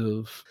Bobby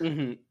move.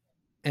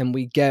 and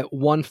we get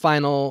one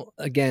final,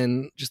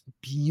 again, just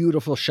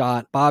beautiful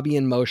shot, Bobby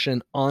in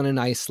motion on an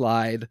ice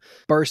slide,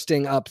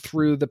 bursting up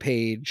through the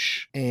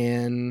page,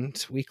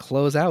 and we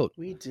close out.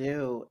 We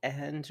do,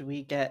 and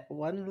we get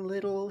one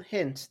little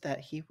hint that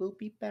he will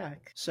be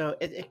back. So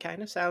it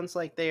kind of sounds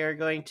like they are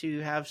going to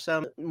have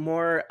some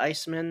more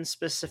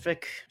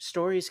Iceman-specific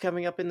stories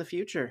coming up in the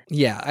future.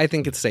 Yeah, I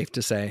think it's safe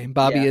to say.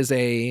 Bobby is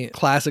a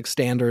classic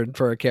standard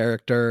for a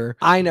character.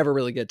 I never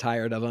really get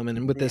tired of him,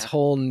 and with this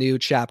whole new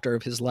chapter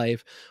of his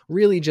life,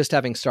 really just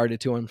having started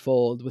to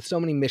unfold with so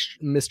many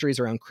mysteries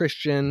around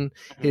Christian,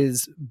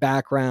 his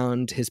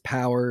background, his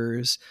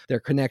powers, their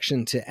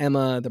connection to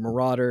Emma, the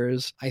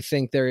Marauders. I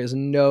think there is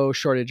no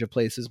shortage of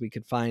places we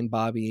could find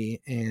Bobby,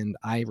 and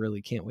I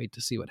really can't wait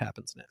to see what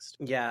happens next.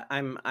 Yeah,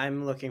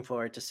 I'm looking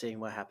forward to seeing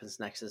what happens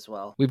next as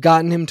well. We've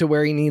gotten him to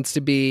where he needs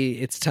to be.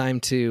 It's time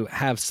to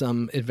have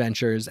some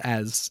adventures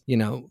as,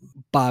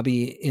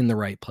 Bobby in the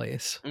right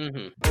place.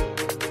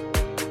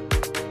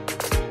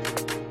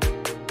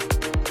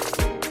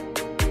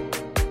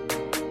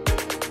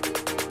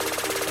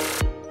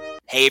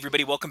 Hey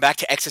everybody, welcome back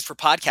to X's for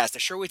Podcast, a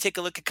show where we take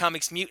a look at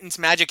comics, mutants,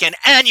 magic, and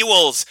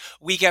annuals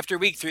week after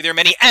week through their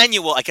many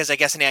annual, I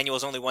guess an annual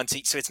is only once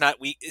each, so it's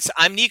not week.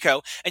 I'm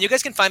Nico, and you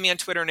guys can find me on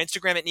Twitter and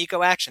Instagram at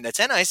Nico Action. That's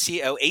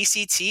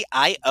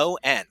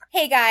NicoAction.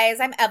 Hey guys,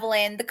 I'm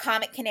Evelyn, the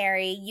Comic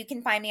Canary. You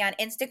can find me on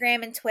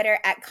Instagram and Twitter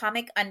at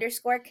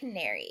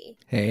comic_canary.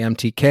 Hey, I'm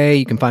TK.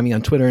 You can find me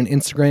on Twitter and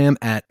Instagram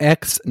at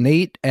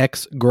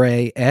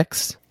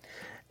xNateXGrayX.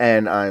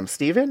 And I'm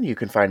Steven. You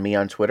can find me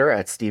on Twitter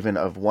at Steven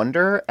of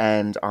Wonder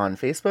and on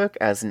Facebook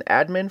as an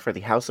admin for the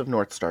House of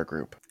Northstar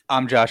group.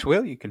 I'm Josh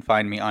Will. You can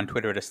find me on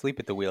Twitter at Asleep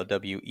at the Wheel,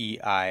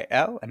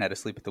 WEIL, and at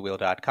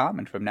asleepatthewheel.com.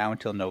 And from now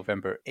until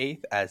November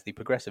 8th, as the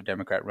Progressive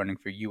Democrat running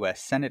for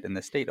U.S. Senate in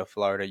the state of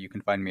Florida, you can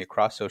find me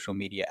across social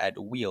media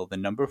at Wheel, the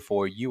number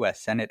 4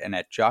 U.S. Senate, and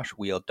at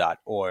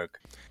joshwheel.org.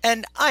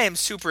 And I am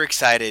super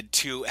excited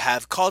to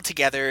have called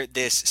together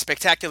this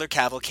spectacular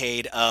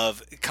cavalcade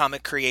of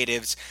comic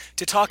creatives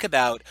to talk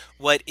about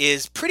what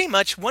is pretty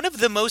much one of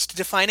the most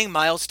defining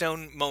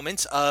milestone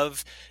moments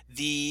of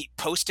the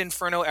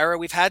post-Inferno era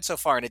we've had so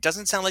far. And it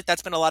doesn't sound like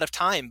that's been a lot of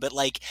time, but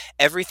like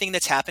everything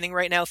that's happening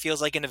right now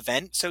feels like an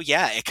event. So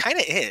yeah, it kind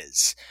of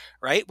is,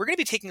 right? We're going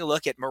to be taking a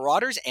look at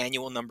Marauders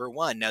Annual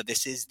 #1. Now,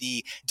 this is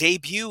the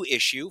debut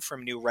issue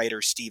from new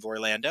writer Steve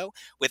Orlando,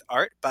 with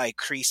art by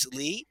Chris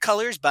Lee,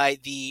 colors by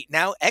the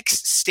now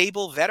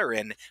ex-stable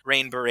veteran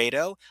Rain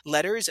Barreto,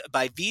 letters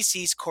by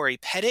VC's Corey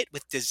Pettit,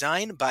 with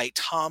design by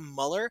Tom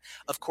Muller.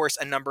 Of course,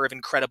 a number of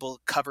incredible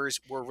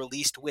covers were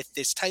released with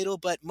this title,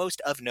 but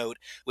most of note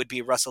would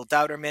be Russell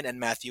Dauterman and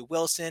Matthew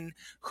Wilson,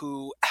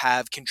 who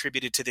have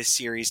contributed to this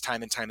series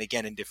time and time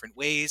again in different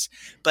ways.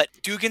 But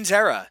Dugan's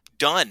era,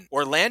 done.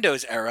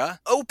 Orlando's era,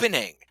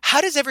 opening.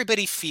 How does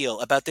everybody feel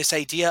about this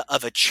idea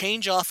of a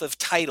change off of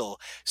title,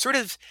 sort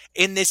of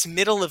in this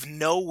middle of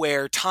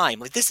nowhere time?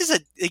 Like, this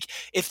is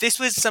if this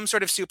was some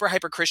sort of super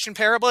hyper Christian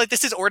parable, like,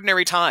 this is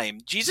ordinary time.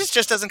 Jesus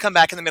just doesn't come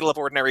back in the middle of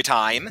ordinary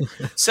time.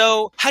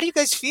 So how do you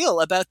guys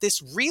feel about this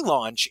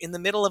relaunch in the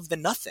middle of the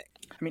nothing?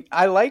 I mean,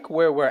 I like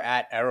where we're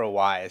at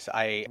era-wise.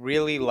 I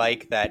really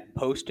like that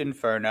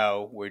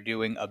post-Inferno, we're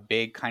doing a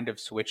big kind of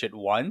switch at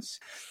once.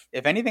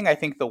 If anything, I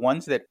think the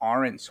ones that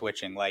aren't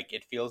switching, like,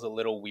 it feels a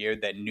little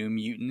weird that New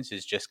Mutants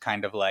is just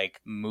kind of like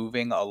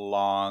moving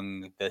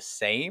along the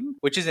same,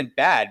 which isn't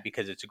bad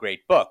because it's a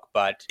great book,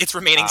 but it's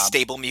remaining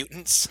stable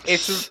mutants.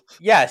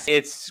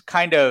 It's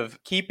kind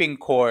of keeping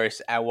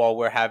course while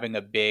we're having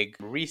a big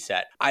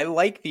reset. I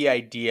like the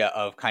idea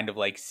of kind of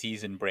like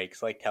season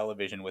breaks, like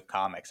television with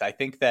comics. I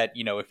think that,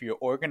 if you're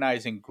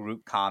organizing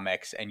group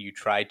comics and you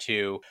try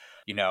to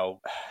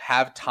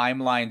have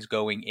timelines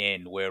going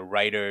in where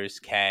writers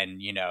can,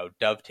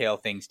 dovetail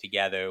things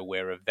together,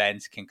 where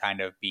events can kind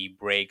of be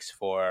breaks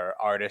for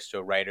artists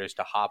or writers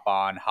to hop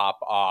on, hop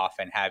off,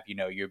 and have,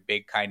 your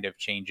big kind of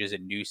changes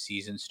and new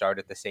seasons start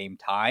at the same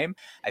time.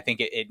 I think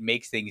it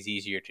makes things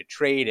easier to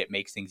trade. It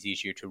makes things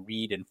easier to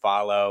read and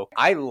follow.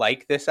 I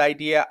like this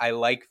idea. I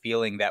like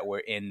feeling that we're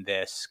in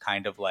this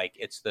kind of like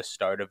it's the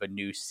start of a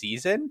new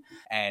season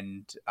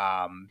and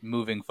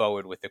moving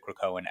forward with the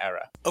Krakoan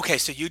era. Okay,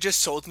 so you just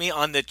sold me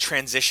on the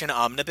transition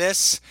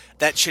omnibus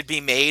that should be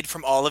made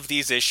from all of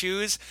these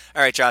issues.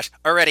 All right, Josh,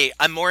 already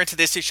I'm more into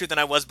this issue than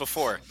I was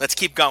before. Let's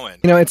keep going.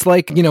 It's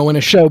like, when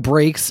a show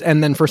breaks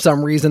and then for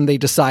some reason they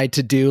decide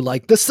to do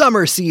like the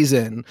summer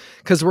season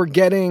because we're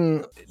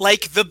getting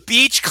like the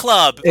Beach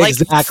Club,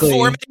 exactly.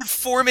 Like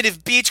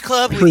formative Beach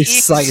Club.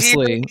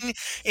 Precisely.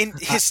 In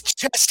his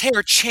chest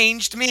hair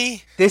changed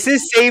me. This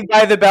is Saved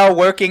by the Bell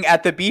working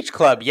at the Beach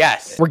Club.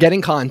 Yes. We're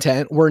getting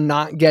content. We're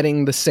not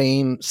getting the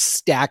same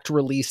stacked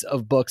release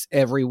of books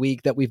every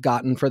week that we've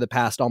gotten for the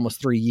past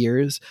almost 3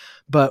 years,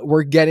 but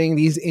we're getting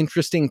these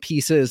interesting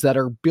pieces that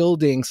are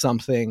building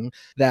something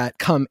that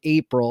come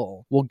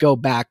April will go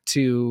back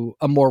to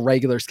a more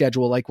regular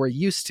schedule like we're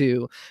used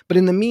to. But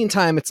in the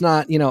meantime, it's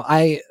not,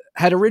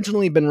 had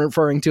originally been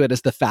referring to it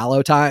as the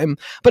fallow time,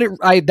 but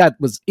that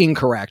was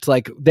incorrect.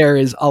 Like, there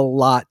is a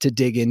lot to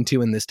dig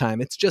into in this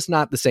time. It's just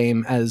not the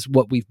same as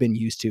what we've been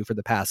used to for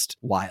the past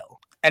while.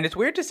 And it's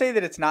weird to say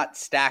that it's not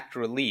stacked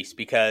release,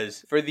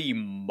 because for the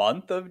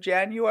month of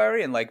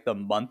January and like the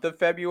month of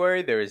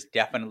February, there is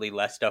definitely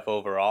less stuff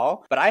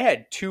overall. But I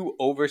had 2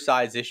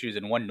 oversized issues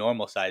and 1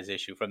 normal size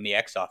issue from the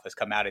X Office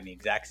come out in the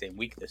exact same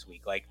week this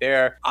week. Like,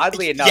 there,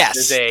 oddly enough,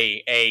 there's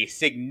a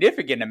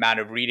significant amount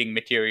of reading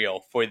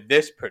material for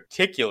this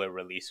particular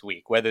release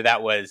week, whether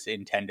that was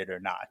intended or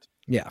not.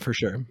 Yeah, for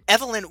sure.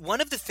 Evelyn,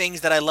 one of the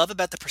things that I love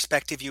about the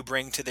perspective you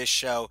bring to this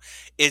show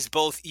is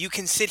both you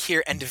can sit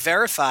here and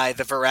verify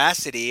the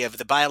veracity of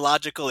the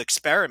biological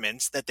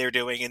experiments that they're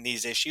doing in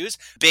these issues.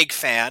 Big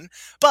fan.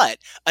 But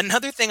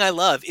another thing I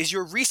love is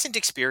your recent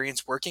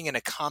experience working in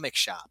a comic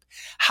shop.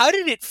 How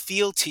did it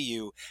feel to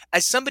you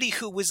as somebody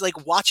who was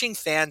like watching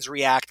fans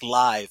react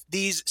live?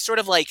 These sort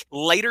of like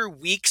lighter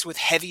weeks with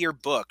heavier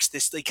books,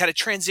 this like kind of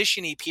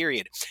transition-y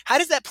period. How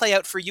does that play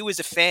out for you as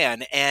a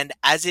fan and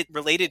as it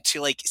related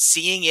to like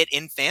seeing it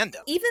in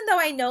fandom? Even though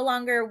I no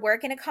longer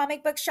work in a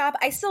comic book shop,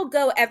 I still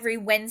go every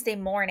Wednesday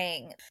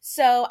morning.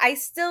 So I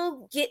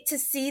still get to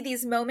see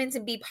these moments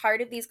and be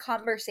part of these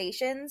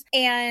conversations.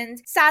 And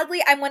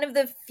sadly, I'm one of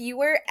the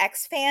fewer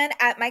X fan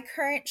at my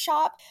current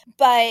shop,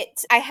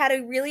 but I had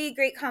a really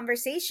great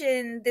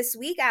conversation this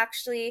week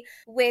actually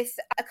with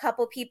a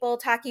couple people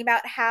talking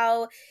about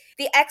how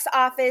the X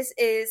Office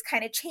is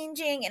kind of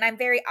changing, and I'm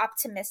very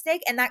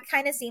optimistic, and that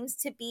kind of seems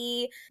to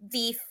be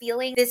the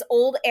feeling. This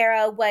old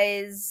era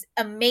was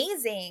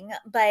amazing,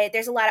 but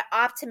there's a lot of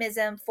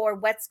optimism for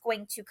what's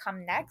going to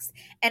come next.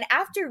 And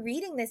after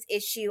reading this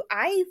issue,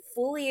 I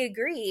fully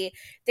agree.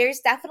 There's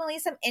definitely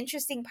some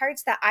interesting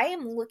parts that I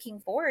am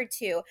looking forward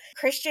to.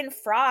 Christian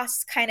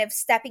Frost kind of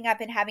stepping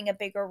up and having a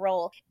bigger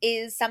role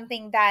is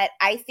something that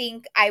I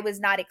think I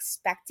was not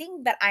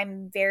expecting, but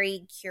I'm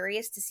very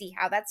curious to see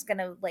how that's going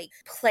to like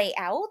play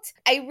out.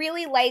 I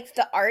really liked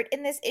the art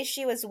in this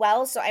issue as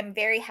well, so I'm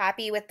very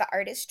happy with the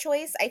artist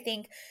choice. I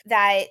think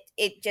that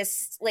it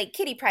just, like,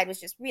 Kitty Pryde was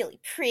just really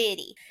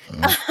pretty.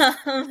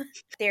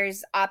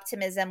 There's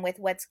optimism with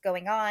what's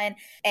going on,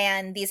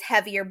 and these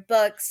heavier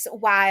books,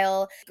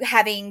 while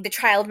having the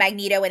trial of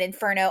Magneto and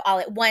Inferno all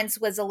at once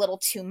was a little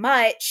too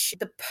much,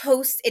 the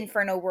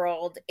post-Inferno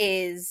world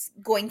is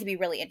going to be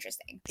really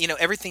interesting. You know,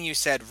 everything you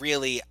said,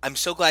 really, I'm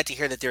so glad to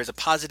hear that there's a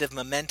positive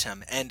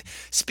momentum. And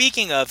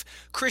speaking of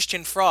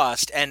Christian Frost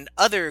and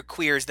other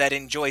queers that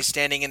enjoy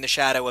standing in the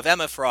shadow of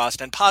Emma Frost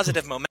and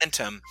positive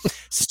momentum,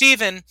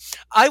 Stephen,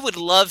 I would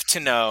love to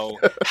know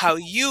how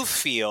you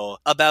feel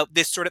about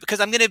this sort of, because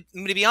I'm going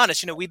to be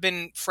honest, you know, we've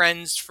been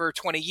friends for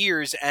 20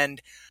 years,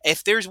 and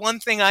if there's one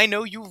thing I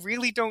know you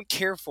really don't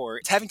care for,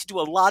 it's having to do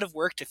a lot of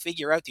work to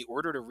figure out the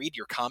order to read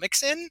your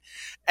comics in.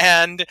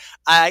 And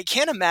I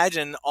can't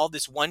imagine all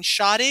this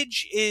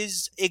one-shottage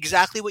is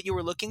exactly what you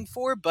were looking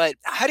for, but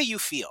how do you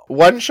feel?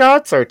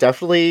 One-shots are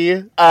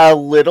definitely a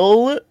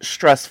little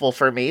stressful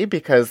for me,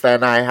 because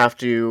then I have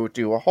to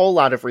do a whole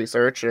lot of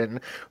research and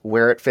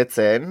where it fits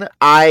in.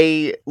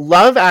 I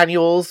love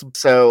annuals,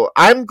 so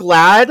I'm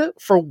glad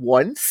for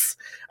once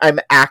I'm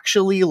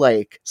actually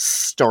like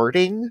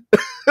starting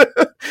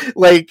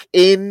like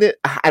in,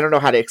 I don't know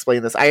how to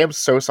explain this. I am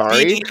so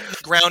sorry. Being the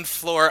ground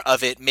floor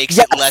of it makes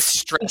it less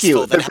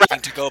stressful than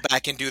having to go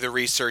back and do the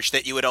research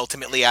that you would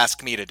ultimately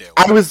ask me to do.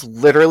 I was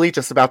literally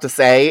just about to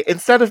say,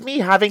 instead of me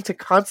having to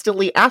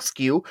constantly ask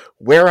you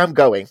where I'm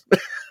going.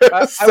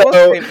 I will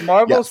say,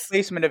 Marvel's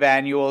placement of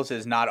annuals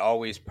is not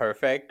always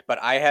perfect,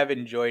 but I have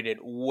enjoyed it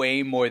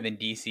way more than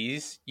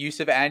DC's use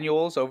of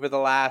annuals over the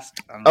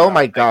last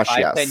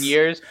 10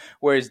 years,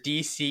 whereas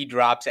DC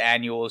drops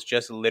annuals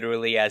just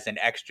literally as an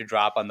extra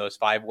drop on those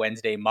 5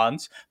 Wednesday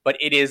months, but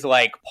it is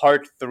like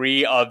part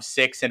 3 of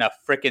 6 in a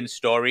frickin'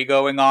 story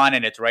going on,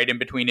 and it's right in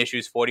between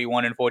issues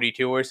 41 and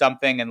 42 or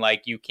something, and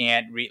like you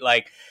can't read,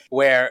 like,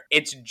 where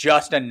it's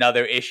just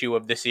another issue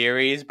of the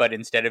series, but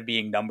instead of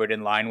being numbered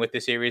in line with the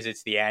series,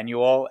 it's the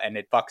annual, and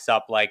it fucks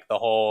up like the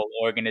whole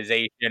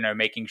organization or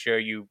making sure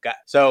you got.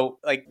 So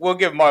like, we'll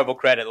give Marvel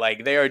credit,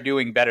 like they are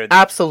doing better.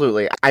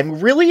 Absolutely. I'm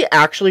really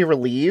actually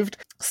relieved.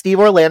 Steve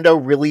Orlando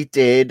really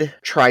did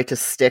try to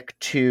stick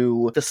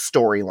to the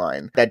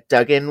storyline that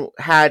Duggan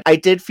had. I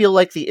did feel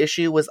like the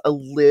issue was a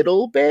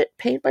little bit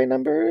paint by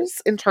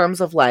numbers in terms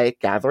of like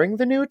gathering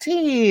the new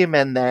team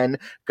and then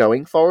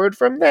going forward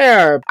from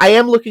there. I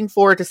am looking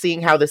forward to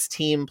seeing how this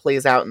team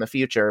plays out in the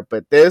future,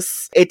 but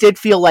it did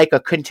feel like a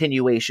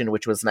continuation,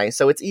 which was nice.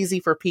 So it's easy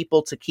for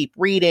people to keep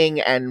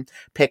reading and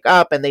pick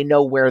up, and they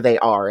know where they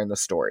are in the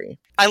story.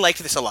 I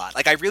liked this a lot.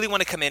 Like, I really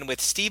want to come in with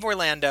Steve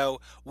Orlando.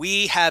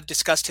 We have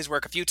discussed his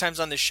work a few times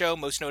on the show,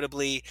 most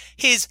notably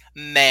his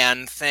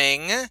Man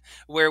Thing,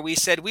 where we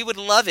said we would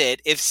love it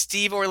if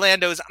Steve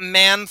Orlando's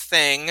Man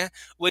Thing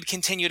would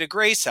continue to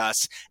grace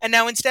us. And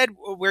now instead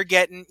we're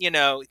getting, you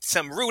know,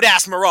 some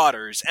rude-ass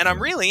marauders, and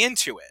I'm really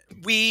into it.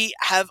 We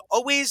have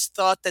always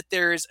thought that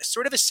there's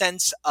sort of a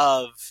sense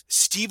of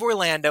Steve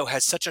Orlando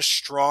has such a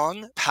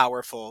strong,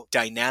 powerful,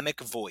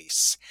 dynamic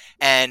voice.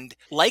 And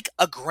like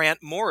a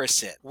Grant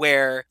Morrison,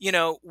 where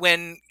where,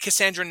 when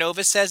Cassandra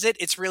Nova says it,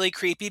 it's really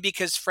creepy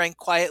because Frank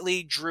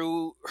quietly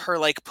drew her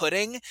like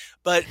pudding.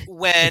 But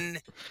when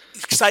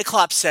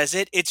Cyclops says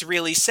it, it's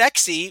really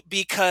sexy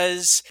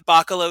because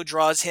Bacalo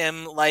draws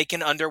him like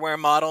an underwear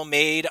model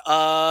made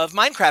of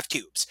Minecraft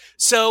cubes.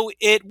 So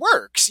it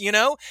works,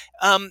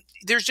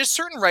 There's just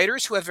certain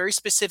writers who have very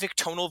specific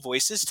tonal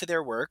voices to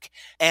their work.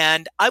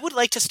 And I would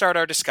like to start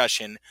our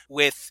discussion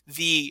with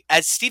the,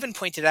 as Stephen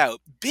pointed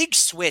out, big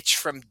switch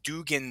from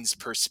Dugan's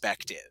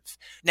perspective.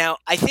 Now,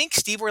 I think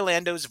Steve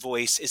Orlando's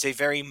voice is a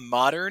very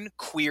modern,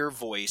 queer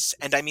voice.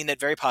 And I mean that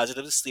very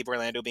positively, Steve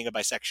Orlando being a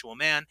bisexual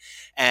man.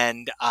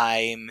 And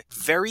I'm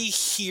very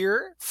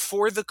here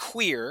for the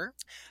queer.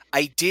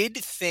 I did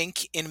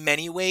think in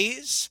many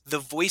ways the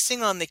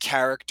voicing on the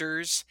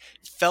characters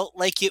felt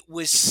like it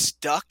was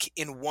stuck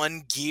in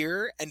one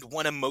gear and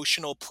one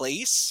emotional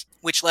place,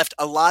 which left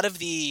a lot of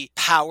the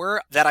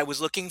power that I was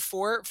looking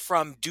for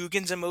from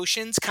Dugan's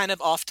emotions kind of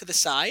off to the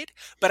side.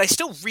 But I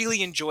still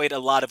really enjoyed a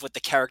lot of what the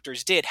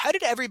characters did. How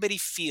did everybody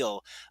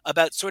feel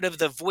about sort of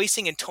the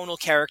voicing and tonal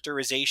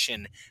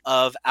characterization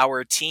of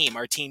our team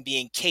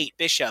being Kate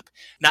Bishop,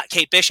 not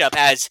Kate Bishop,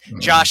 as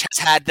Josh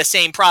has had the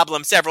same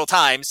problem several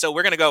times. So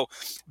we're going to go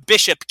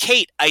Bishop,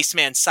 Kate,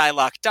 Iceman,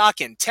 Psylocke,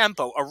 Daken,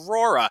 Tempo,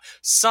 Aurora,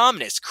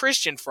 Somnus,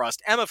 Christian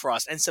Frost, Emma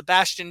Frost, and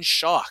Sebastian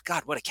Shaw.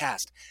 God, what a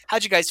cast.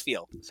 How'd you guys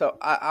feel? So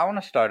I want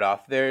to start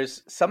off.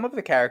 There's some of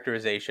the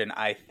characterization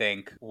I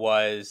think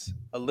was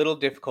a little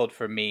difficult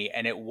for me,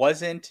 and it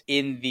wasn't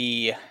in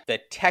the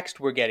text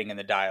we're getting in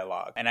the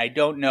dialogue. And I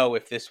don't know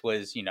if this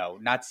was,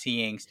 not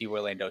seeing Steve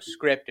Orlando's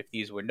script, if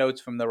these were notes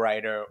from the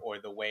writer or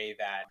the way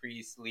that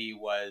Priestley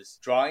was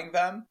drawing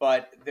them,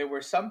 but there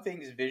were some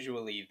things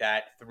visually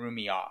that threw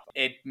me off.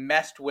 It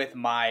messed with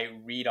my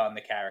read on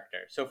the character.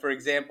 So for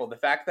example, the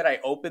fact that I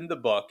opened the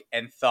book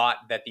and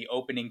thought that the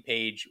opening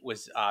page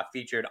was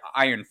featured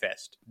Iron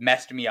Fist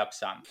messed me up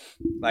some.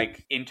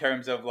 Like in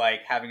terms of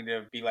like having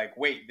to be like,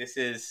 wait, this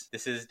is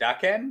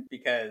Daken?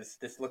 Because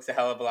this looks a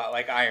hell of a lot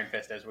like Iron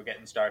Fist as we're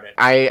getting started.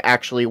 I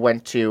actually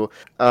went to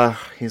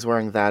he's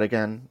wearing that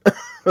again.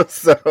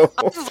 So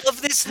I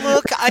love this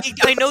look.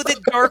 I know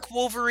that Dark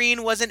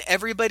Wolverine wasn't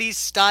everybody's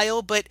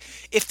style, but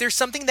if there's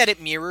something that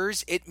it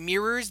mirrors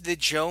the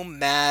Joe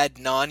Mad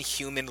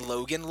non-human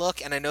Logan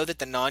look. And I know that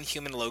the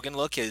non-human Logan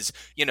look is,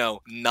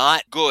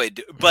 not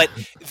good, but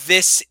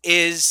this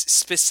is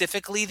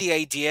specifically the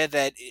idea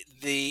that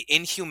the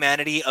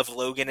inhumanity of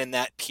Logan in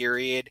that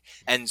period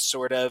and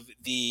sort of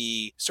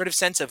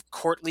sense of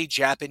courtly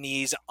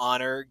Japanese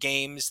honor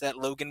games that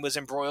Logan was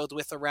embroiled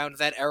with around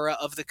that era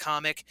of the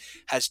comic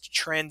has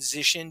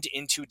transitioned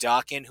into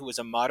Daken, who is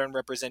a modern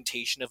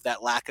representation of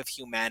that lack of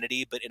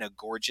humanity, but in a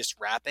gorgeous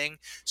wrapping.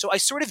 So I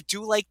sort of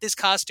do like this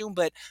costume,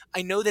 but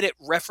I know that it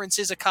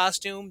references a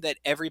costume that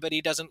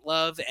everybody doesn't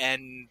love,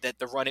 and that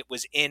the run it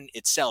was in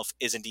itself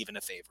isn't even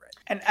a favorite.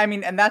 And I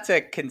mean, and that's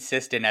a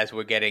consistent as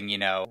we're getting,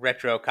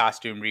 retro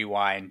costume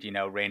rewind,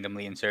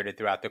 randomly inserted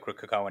throughout the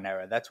Krakoan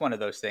era. That's one of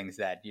those things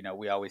that,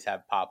 we always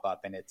have pop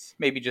up, and it's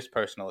maybe just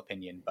personal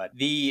opinion, but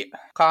the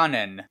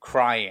Kanan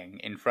crying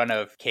in front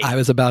of Kate. I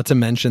was about to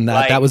mention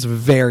that. That was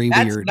very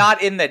weird. That's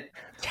not in the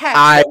text.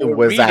 I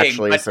was reading,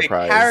 actually but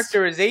surprised. The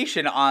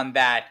characterization on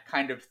that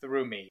kind of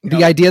threw me.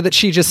 The idea that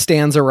she just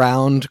stands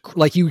around,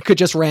 like you could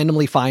just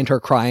randomly find her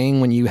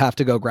crying when you have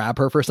to go grab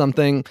her for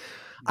something.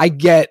 I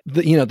get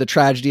the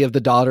tragedy of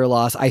the daughter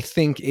loss. I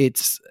think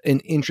it's an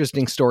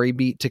interesting story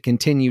beat to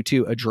continue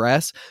to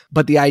address,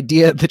 but the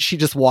idea that she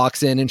just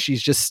walks in and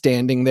she's just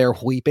standing there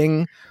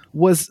weeping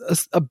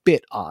was a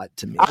bit odd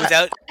to me.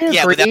 Without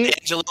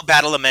Angelo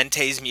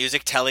Badalamente's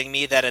music telling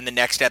me that in the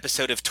next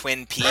episode of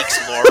Twin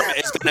Peaks, Laura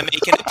is going to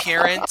make an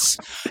appearance,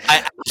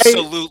 I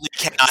absolutely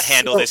cannot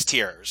handle this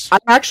tears. I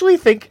actually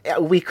think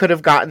we could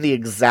have gotten the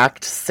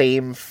exact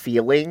same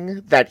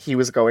feeling that he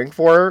was going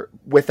for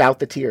without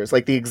the tears.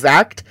 Like the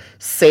exact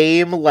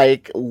same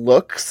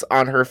looks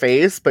on her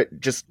face, but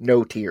just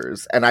no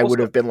tears. And I would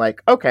have been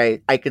like,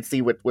 okay, I could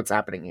see what's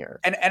happening here.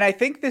 And I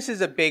think this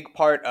is a big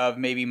part of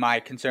maybe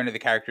my concern of the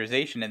characterization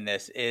in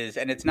this is,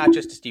 and it's not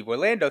just a Steve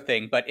Orlando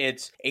thing, but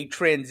it's a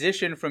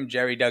transition from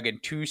Jerry Duggan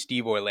to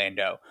Steve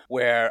Orlando,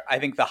 where I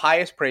think the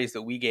highest praise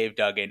that we gave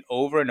Duggan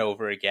over and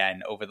over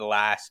again over the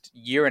last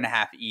year and a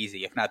half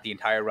easy, if not the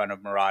entire run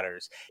of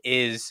Marauders,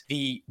 is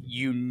the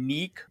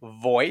unique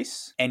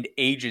voice and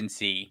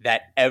agency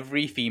that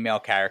every female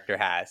character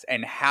has.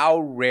 And how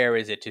rare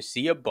is it to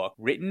see a book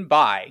written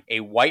by a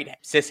white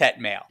cishet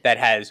male that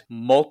has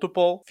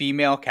multiple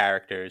female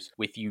characters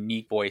with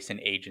unique voice and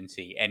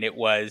agency. And it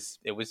was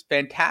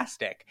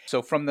fantastic.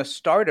 So from the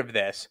start of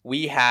this,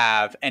 we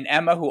have an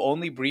Emma who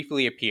only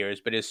briefly appears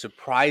but is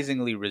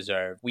surprisingly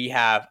reserved. We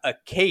have a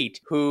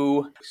Kate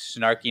who,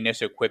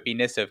 snarkiness or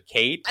quippiness of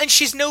Kate. And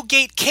she's no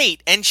Gate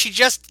Kate, and she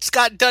just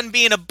got done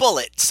being a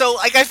bullet. So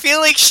I feel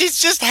like she's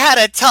just had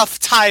a tough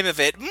time of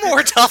it.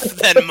 More tough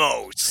than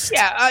most.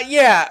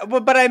 Yeah,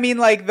 but I mean,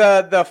 like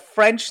the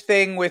French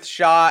thing with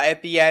Shaw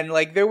at the end,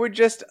 like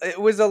it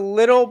was a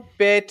little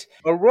bit.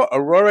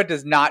 Aurora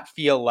does not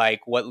feel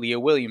like what Leah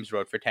Williams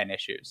wrote for 10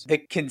 issues. The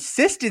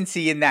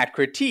consistency in that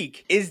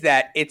critique is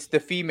that it's the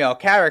female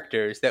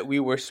characters that we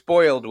were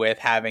spoiled with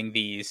having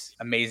these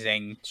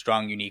amazing,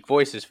 strong, unique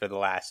voices for the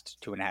last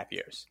 2.5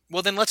 years.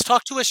 Well, then let's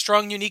talk to a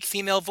strong, unique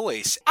female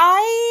voice.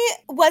 I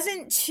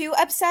wasn't too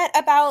upset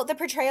about the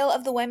portrayal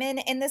of the women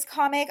in this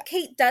comic.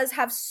 Kate does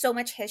have so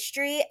much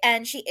history,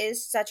 and she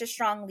is such a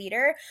strong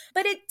leader,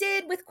 but it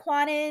did with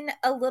Kwannon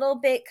a little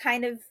bit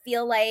kind of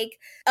feel like,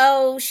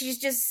 oh, she's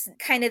just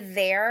kind of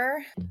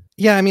there.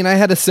 Yeah, I mean, I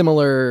had a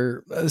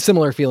similar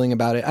feeling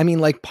about it. I mean,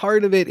 like,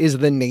 part of it is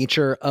the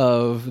nature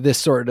of this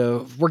sort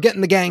of we're getting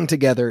the gang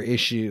together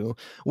issue,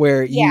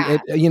 where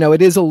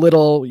it is a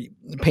little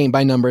paint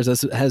by numbers,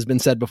 as has been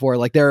said before.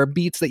 Like, there are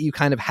beats that you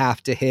kind of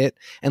have to hit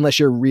unless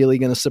you're really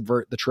going to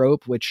subvert the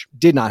trope, which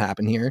did not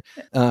happen here,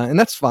 and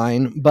that's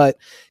fine. But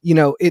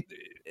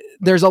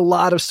there's a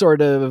lot of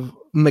sort of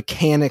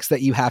mechanics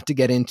that you have to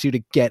get into to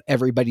get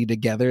everybody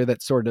together that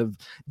sort of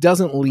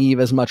doesn't leave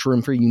as much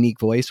room for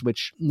unique voice,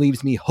 which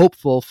leaves me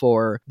hopeful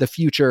for the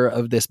future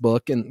of this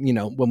book. And,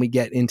 when we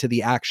get into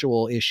the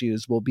actual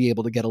issues, we'll be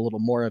able to get a little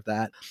more of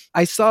that.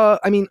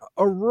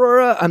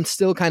 Aurora, I'm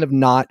still kind of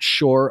not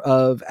sure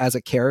of as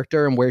a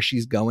character and where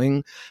she's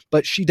going,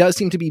 but she does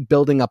seem to be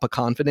building up a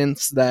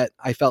confidence that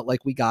I felt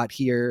like we got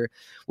here.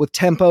 With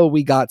Tempo,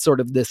 we got sort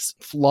of this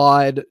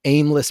flawed,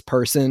 aimless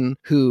person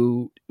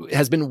who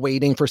has been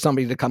waiting for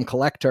somebody to come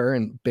collect her,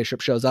 and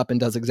Bishop shows up and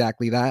does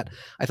exactly that.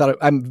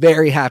 I'm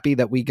very happy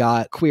that we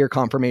got queer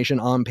confirmation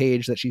on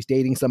page that she's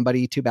dating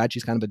somebody. Too bad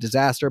she's kind of a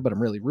disaster, but I'm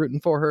really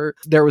rooting for her.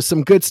 There was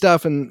some good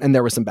stuff and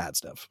there was some bad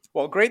stuff.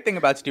 Well, great thing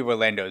about Steve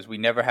Orlando is we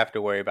never have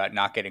to worry about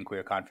not getting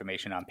queer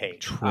confirmation on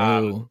page.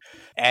 True.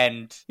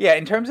 And yeah,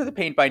 in terms of the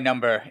paint by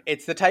number,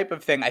 it's the type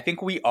of thing I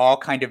think we all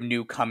kind of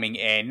knew coming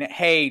in.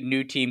 Hey,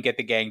 new team, get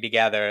the gang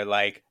together.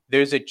 Like,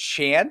 there's a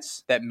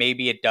chance that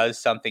maybe it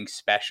does something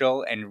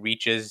special and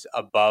reaches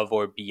above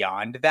or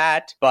beyond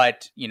that.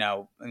 But,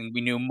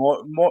 we knew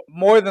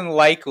more than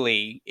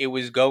likely it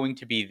was going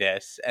to be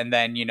this. And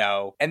then,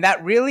 and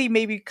that really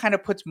maybe kind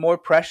of puts more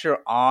pressure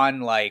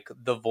on like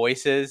the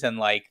voices and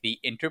like the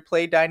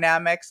interplay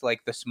dynamics,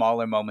 like the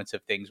smaller moments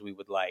of things we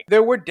would like.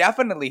 There were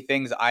definitely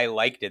things I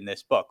liked in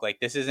this book. Like,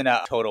 this isn't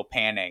a total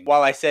panning.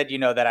 While I said,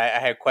 that I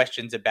had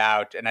questions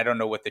about, and I don't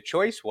know what the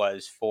choice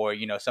was for,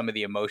 some of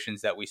the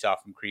emotions that we saw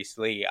from Crease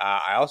Lee,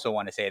 I also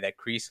want to say that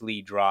Crease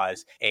Lee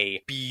draws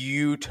a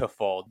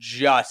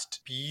just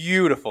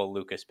beautiful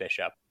Lucas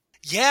Bishop.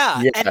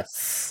 Yeah,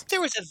 yes. And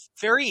there was a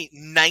very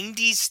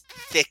 90s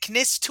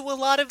thickness to a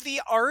lot of the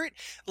art.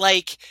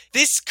 Like,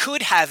 this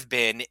could have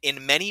been,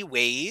 in many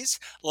ways,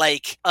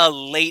 like a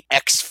late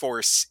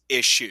X-Force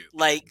issue.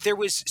 Like, there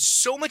was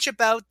so much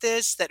about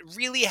this that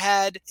really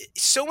had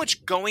so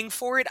much going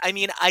for it. I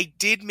mean, I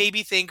did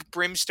maybe think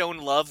Brimstone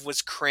Love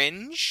was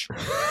cringe.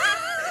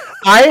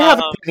 I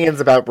have opinions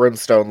about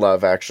Brimstone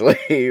Love,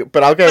 actually,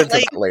 but I'll get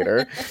into that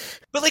later.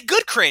 But, like,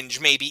 good cringe,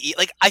 maybe.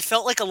 Like, I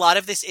felt like a lot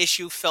of this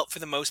issue felt, for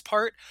the most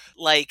part,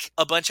 like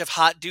a bunch of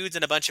hot dudes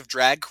and a bunch of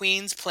drag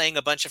queens playing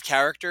a bunch of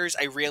characters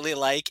I really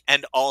like.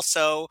 And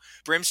also,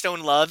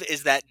 Brimstone Love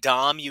is that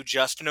Dom you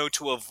just know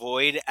to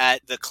avoid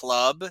at the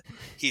club.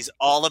 He's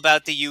all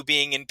about the you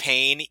being in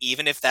pain,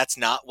 even if that's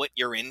not what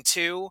you're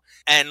into.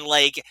 And,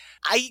 like,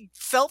 I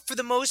felt, for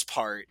the most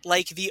part,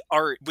 like the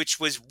art, which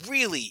was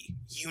really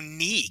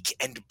unique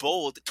and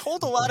bold,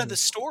 told a lot of the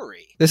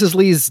story. This is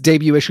Lee's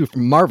debut issue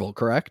from Marvel,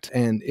 correct?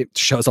 And it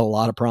shows a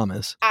lot of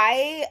promise.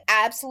 I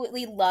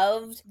absolutely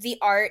loved the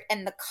art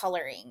and the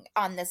coloring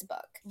on this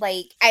book.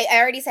 Like, I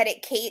already said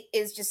it, Kate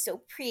is just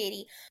so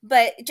pretty,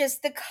 but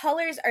just the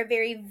colors are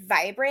very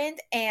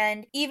vibrant.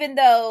 And even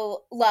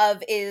though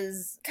Love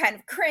is kind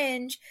of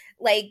cringe,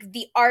 like,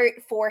 the art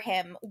for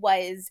him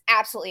was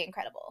absolutely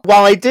incredible.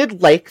 While I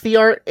did like the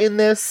art in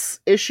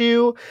this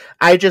issue,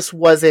 I just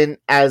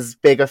wasn't as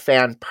big a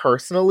fan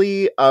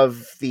personally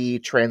of the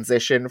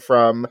transition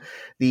from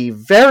the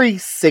very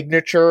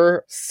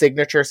signature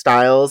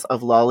styles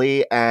of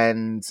Lolly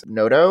and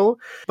Noto.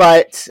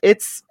 But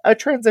it's a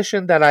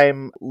transition that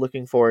I'm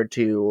looking forward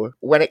to.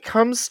 When it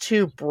comes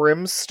to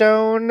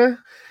Brimstone,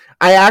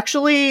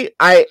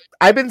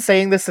 I've been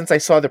saying this since I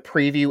saw the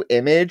preview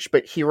image,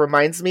 but he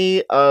reminds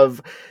me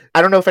of,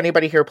 I don't know if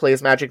anybody here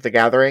plays Magic the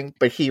Gathering,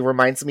 but he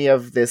reminds me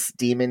of this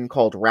demon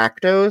called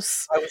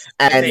Rakdos.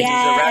 And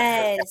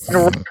yes.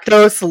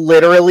 Rakdos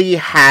literally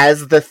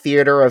has the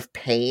theater of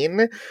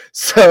pain.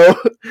 So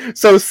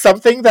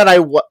something that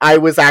I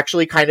was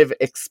actually kind of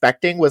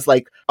expecting was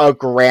like a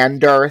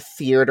grander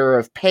theater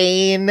of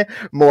pain,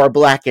 more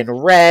black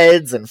and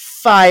reds and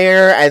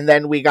fire, and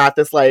then we got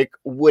this like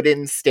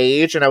wooden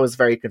stage, and I was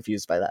very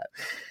confused by that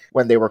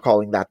when they were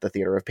calling that the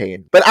Theater of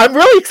Pain. But I'm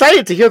really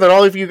excited to hear that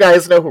all of you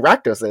guys know who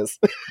Rakdos is.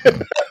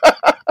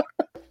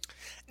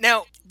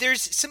 Now,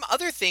 there's some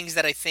other things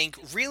that I think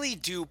really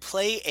do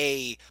play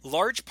a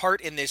large part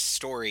in this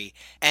story.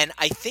 And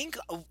I think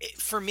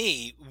for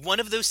me, one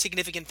of those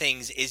significant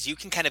things is you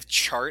can kind of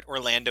chart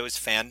Orlando's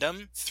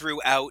fandom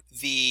throughout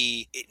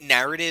the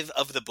narrative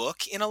of the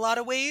book in a lot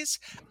of ways.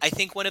 I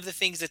think one of the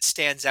things that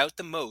stands out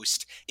the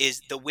most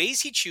is the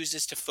ways he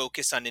chooses to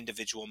focus on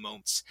individual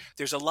moments.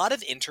 There's a lot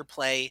of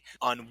interplay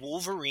on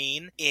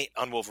Wolverine.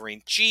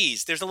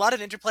 There's a lot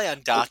of interplay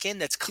on Daken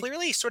that's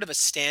clearly sort of a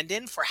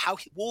stand-in for how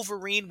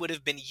Wolverine would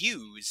have been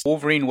used.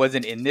 Wolverine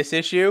wasn't in this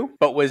issue,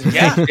 but was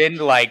mentioned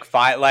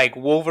like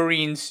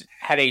Wolverine's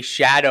had a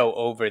shadow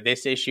over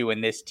this issue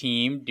and this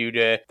team due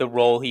to the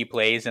role he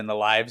plays in the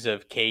lives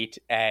of Kate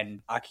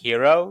and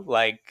Akihiro.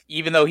 Like,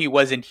 even though he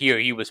wasn't here,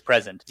 he was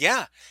present.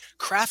 Yeah.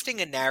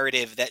 Crafting a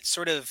narrative that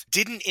sort of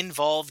didn't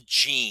involve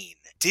Jean,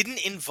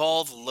 didn't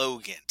involve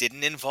Logan,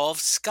 didn't involve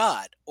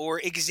Scott or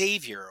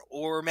Xavier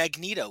or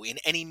Magneto in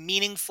any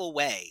meaningful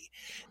way.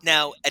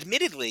 Now,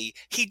 admittedly,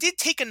 he did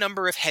take a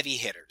number of heavy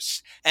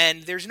hitters,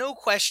 and there's no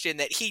question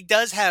that he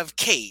does have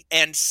Kate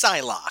and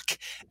Psylocke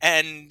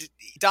and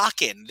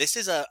Daken. This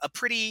is a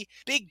pretty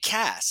big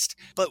cast,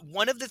 but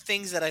one of the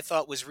things that I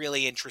thought was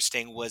really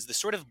interesting was the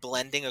sort of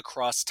blending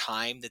across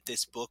time that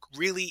this book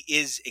really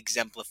is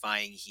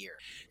exemplifying here.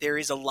 There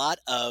is a lot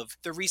of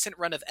the recent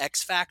run of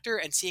X Factor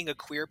and seeing a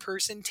queer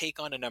person take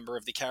on a number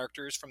of the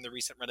characters from the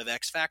recent run of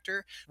X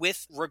Factor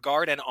with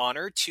regard and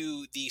honor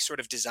to the sort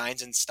of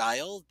designs and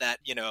style that,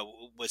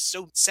 was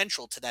so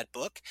central to that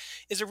book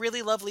is a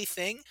really lovely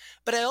thing.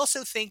 But I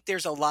also think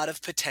there's a lot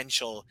of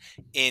potential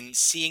in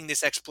seeing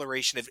this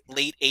exploration of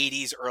late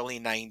 80s, early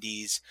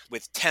 90s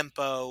with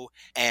Tempo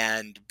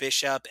and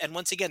Bishop. And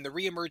once again, the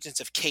reemergence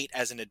of Kate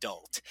as an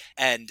adult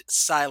and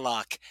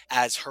Psylocke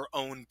as her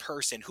own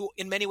person, who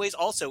in many ways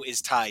also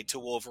is tied to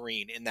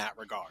Wolverine in that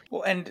regard.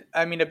 Well, and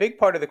I mean, a big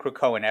part of the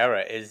Krakoan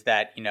era is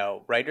that,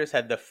 writers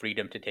had the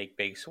freedom to take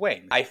big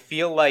swings. I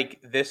feel like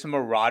this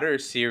Marauder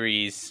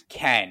series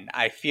can.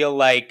 I feel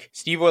like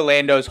Steve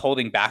Orlando's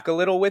holding back a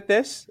little with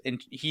this,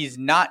 and he's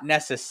not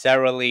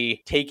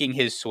necessarily taking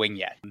his swing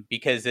yet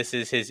because this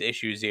is his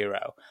issue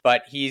 0.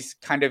 But he's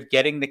kind of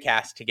getting the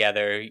cast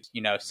together,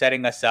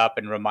 setting us up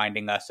and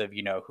reminding us of,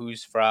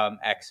 who's from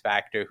X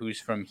Factor, who's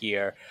from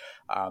here.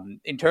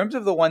 In terms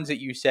of the ones that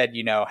you said,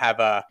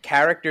 have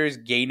characters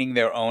gaining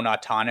their own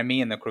autonomy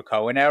in the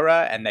Krakoan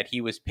era, and that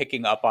he was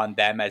picking up on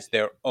them as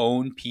their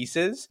own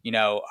pieces,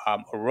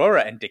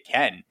 Aurora and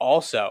Daken,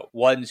 also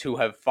ones who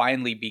have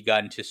finally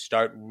begun to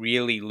start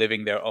really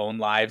living their own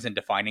lives and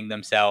defining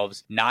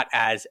themselves not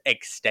as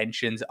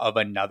extensions of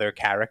another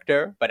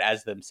character, but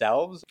as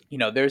themselves.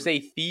 There's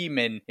a theme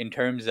in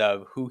terms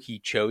of who he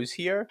chose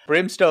here.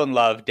 Brimstone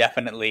Love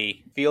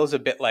definitely feels a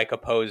bit like a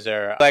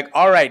poser. Like,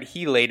 all right,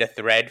 he laid a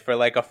thread for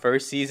like a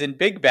first season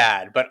Big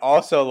Bad, but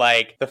also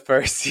like the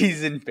first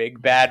season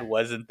Big Bad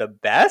wasn't the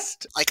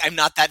best. Like, I'm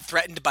not that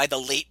threatened by the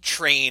late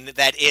train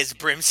that is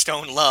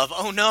Brimstone Love.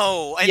 Oh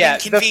no,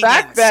 the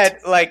fact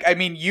that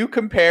you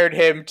compared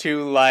him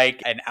to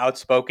like an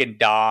outspoken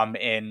dom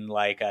in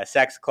like a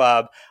sex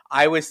club.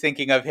 I was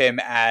thinking of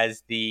him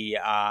as the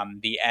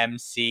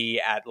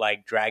MC at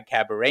like drag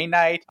cabaret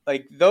night.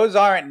 Like, those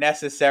aren't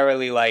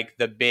necessarily like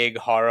the big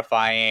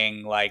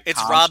horrifying like.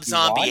 It's Rob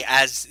Zombie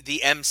as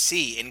the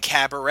MC in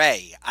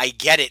Cabaret. I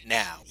get it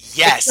now.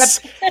 Yes.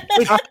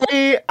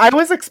 I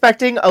was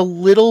expecting a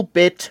little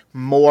bit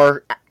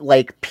more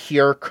like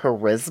pure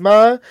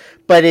charisma,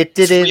 but it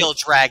didn't. It's real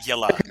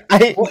Dragula.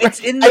 It's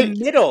in the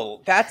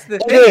middle. That's the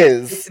thing. It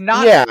is. It's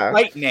not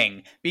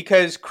frightening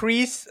because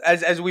Kreese,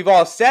 as we've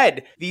all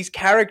said, these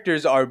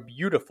characters are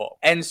beautiful.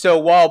 And so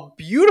while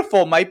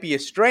beautiful might be a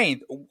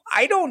strength,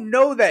 I don't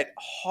know that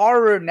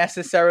horror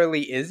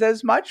necessarily is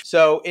as much.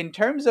 So in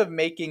terms of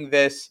making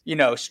this,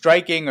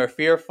 striking or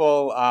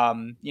fearful,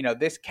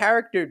 this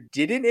character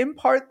didn't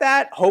impart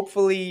that.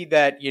 Hopefully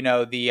that,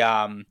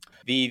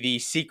 the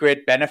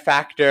secret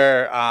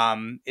benefactor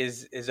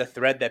is a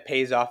thread that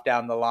pays off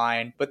down the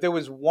line. But there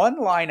was one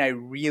line I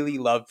really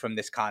loved from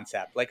this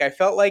concept. Like, I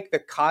felt like the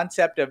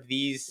concept of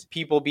these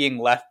people being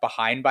left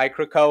behind by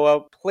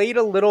Krakoa played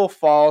a little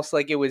false.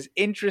 Like, it was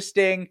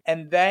interesting.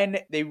 And then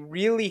they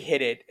really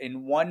hit it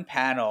in one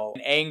panel.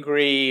 An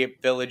angry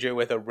villager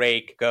with a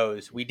rake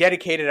goes, "We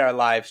dedicated our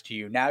lives to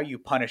you. Now you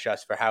punish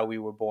us for how we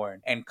were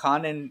born." And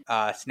Conan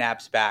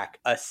snaps back,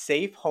 "A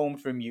safe home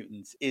for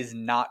mutants is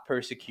not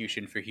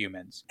persecution for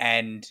humans."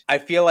 And I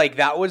feel like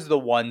that was the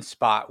one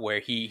spot where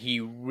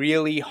he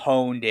really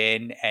honed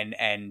in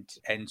and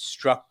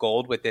struck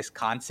gold with this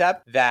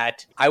concept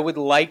that I would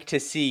like to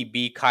see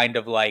be kind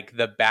of like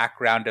the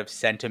background of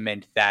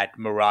sentiment that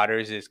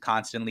Marauders is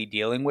constantly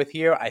dealing with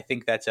here. I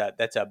think that's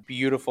a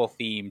beautiful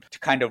theme to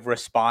kind of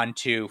respond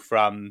to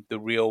from the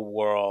real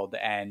world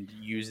and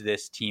use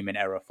this team in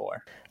Era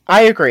 4.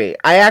 I agree.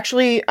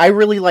 I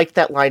really like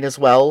that line as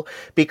well,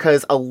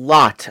 because a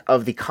lot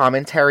of the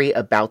commentary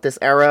about this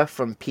era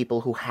from people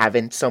people who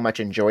haven't so much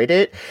enjoyed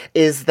it,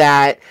 is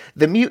that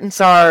the mutants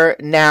are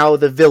now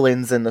the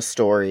villains in the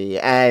story,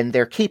 and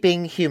they're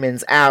keeping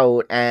humans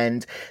out,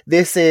 and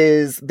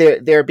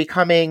they're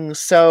becoming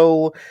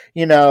so,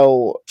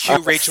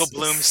 Cue Rachel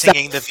Bloom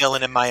singing the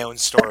villain in my own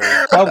story.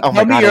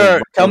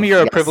 Tell me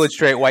you're a privileged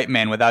straight white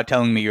man without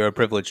telling me you're a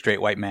privileged straight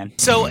white man.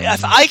 So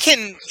if I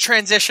can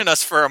transition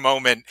us for a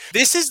moment,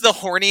 this is the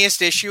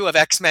horniest issue of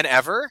X-Men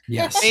ever.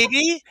 Yes.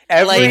 Maybe?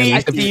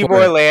 Every Steve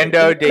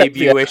Orlando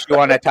debut issue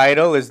on a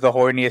title is the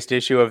horniest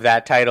issue of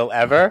that title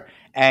ever.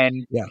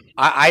 And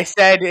I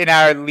said in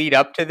our lead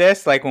up to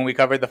this, like when we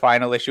covered the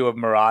final issue of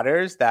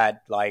Marauders,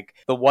 that like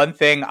the one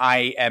thing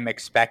I am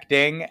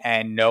expecting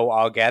and know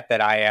I'll get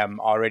that I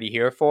am already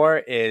here for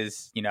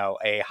is,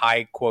 a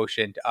high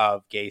quotient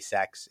of gay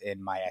sex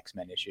in my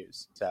X-Men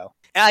issues. So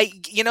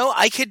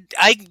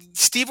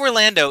Steve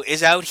Orlando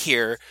is out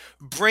here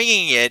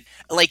bringing it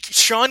like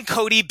Sean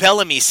Cody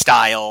Bellamy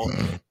style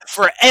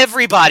for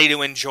everybody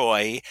to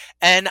enjoy.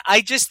 And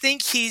I just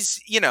think he's,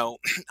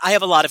 I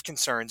have a lot of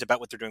concerns about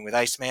what they're doing with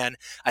Iceman.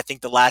 I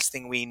think the last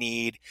thing we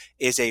need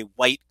is a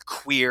white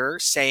queer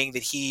saying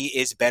that he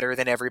is better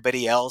than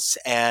everybody else.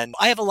 And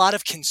I have a lot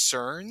of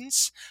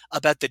concerns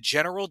about the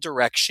general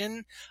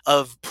direction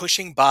of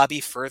pushing Bobby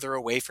further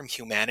away from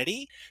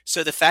humanity.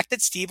 So the fact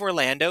that Steve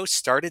Orlando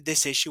started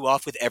this issue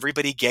off with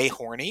everybody gay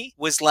horny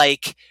was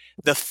like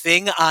the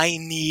thing I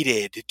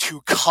needed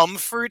to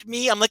comfort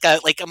me. I'm like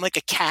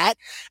a cat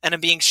and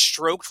I'm being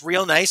stroked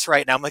real nice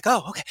right now. I'm like,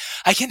 oh, okay,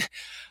 I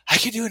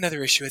can do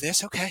another issue of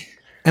this. Okay.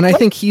 And I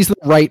think he's the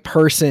right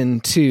person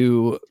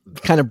to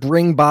kind of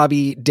bring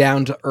Bobby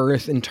down to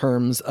earth in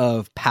terms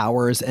of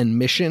powers and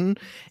mission,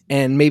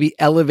 and maybe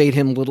elevate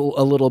him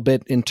a little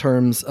bit in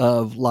terms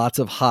of lots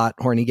of hot,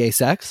 horny gay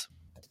sex.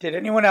 Did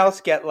anyone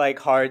else get like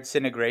hard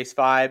Cine Grace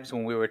vibes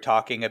when we were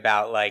talking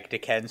about like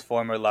Deken's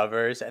former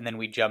lovers, and then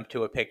we jumped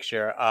to a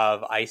picture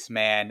of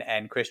Iceman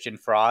and Christian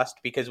Frost?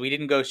 Because we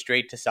didn't go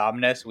straight to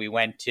Somnus. We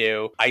went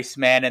to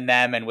Iceman and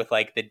them, and with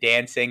like the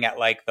dancing at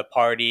like the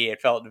party,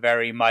 it felt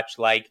very much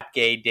like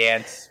gay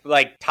dance,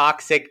 like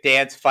toxic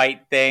dance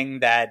fight thing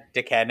that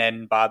Deken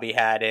and Bobby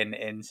had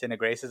in Cine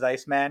Grace's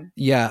Iceman.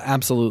 Yeah,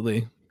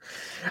 absolutely.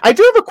 I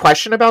do have a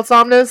question about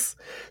Somnus.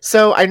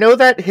 So I know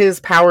that his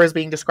power is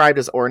being described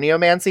as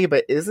orneomancy,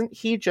 but isn't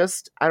he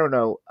just, I don't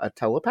know, a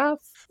telepath?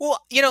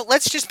 Well,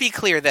 let's just be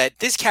clear that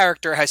this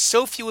character has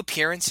so few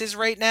appearances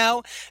right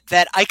now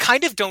that I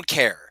kind of don't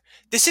care.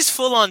 This is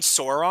full on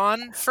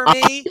Sauron for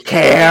me.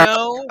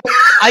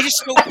 I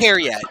just don't care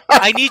yet.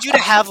 I need you to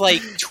have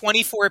like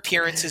 24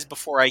 appearances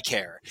before I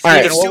care.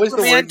 Right. If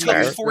Superman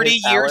took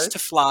 40 years to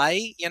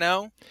fly,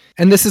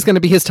 And this is going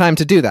to be his time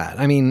to do that.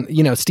 I mean,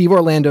 Steve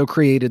Orlando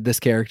created this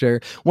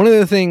character. One of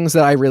the things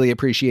that I really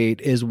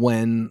appreciate is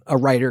when a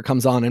writer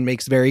comes on and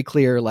makes very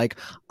clear, like,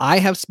 I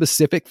have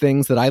specific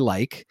things that I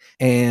like,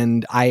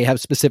 and I have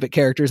specific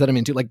characters that I'm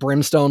into, like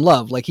Brimstone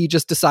Love. Like, he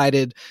just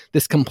decided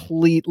this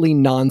completely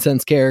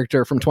nonsense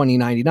character from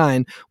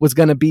 2099 was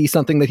going to be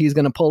something that he's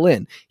going to pull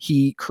in.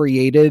 He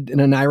created an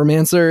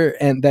Oneiromancer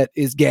and that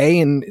is gay,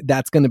 and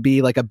that's going to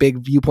be like a big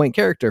viewpoint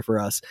character for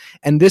us.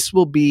 And this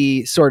will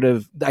be sort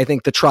of, I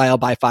think, the trial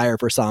by fire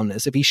for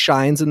Somnus. If he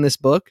shines in this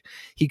book,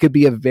 he could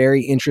be a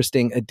very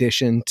interesting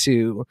addition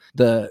to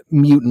the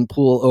mutant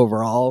pool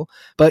overall.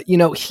 But,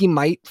 he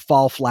might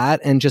fall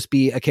flat and just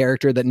be a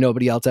character that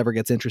nobody else ever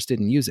gets interested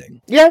in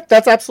using. Yeah,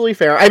 that's absolutely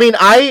fair. I mean,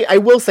 I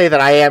will say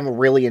that I am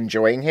really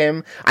enjoying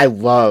him. I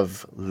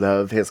love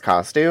his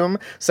costume,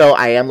 so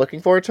I am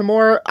looking forward to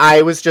more.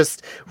 I was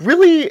just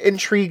really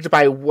intrigued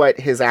by what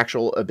his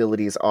actual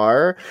abilities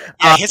are.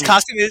 Yeah, his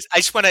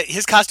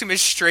costume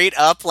is straight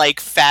up like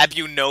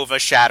Fabunova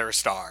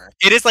Shatterstar.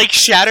 It is like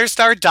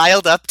Shatterstar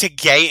dialed up to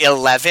gay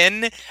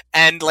 11,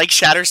 and like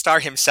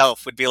Shatterstar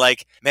himself would be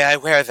like, may I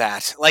wear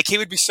that? Like, he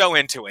would be so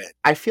into it.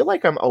 I feel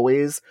like I'm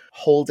always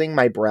holding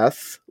my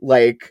breath,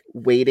 like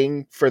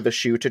waiting for the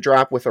shoe to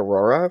drop with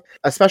Aurora,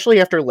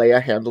 especially after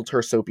Leia handled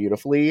her so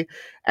beautifully.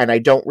 And I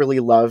don't really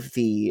love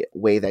the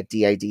way that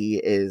DID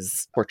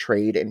is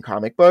portrayed in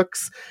comic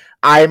books.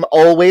 I'm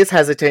always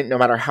hesitant, no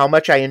matter how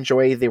much I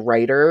enjoy the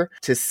writer,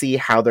 to see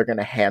how they're going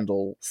to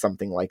handle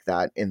something like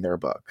that in their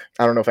book.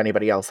 I don't know if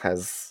anybody else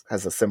has a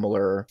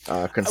similar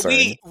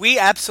concern. We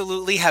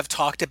absolutely have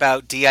talked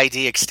about DID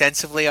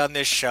extensively on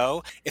this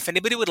show. If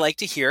anybody would like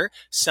to hear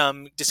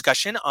some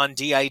discussion on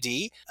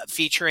DID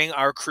featuring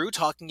our crew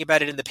talking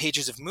about it in the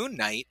pages of Moon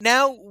Knight,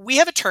 now we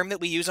have a term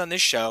that we use on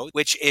this show,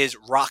 which is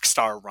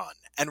Rockstar Run.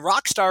 And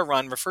Rockstar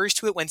Run refers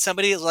to it when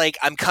somebody is like,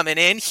 I'm coming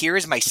in, here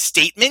is my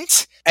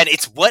statement, and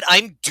it's what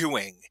I'm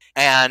doing.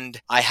 And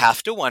I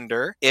have to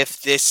wonder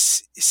if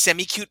this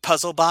semi-cute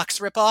puzzle box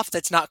ripoff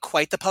that's not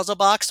quite the puzzle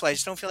box, so I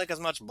just don't feel like as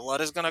much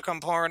blood is going to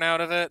come pouring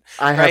out of it.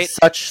 I have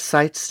such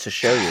sights to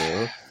show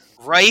you.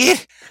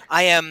 Right?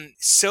 I'm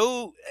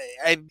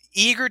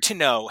eager to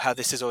know how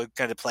this is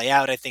going to play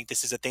out. I think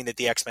this is a thing that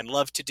the X-Men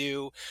love to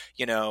do,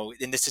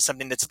 and this is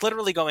something that's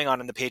literally going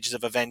on in the pages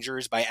of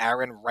Avengers by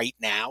Aaron right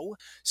now.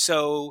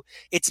 So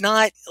it's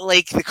not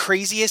like the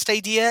craziest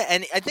idea.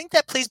 And I think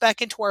that plays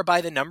back into our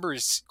by the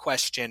numbers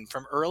question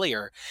from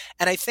earlier.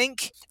 And I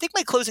think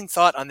my closing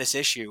thought on this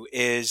issue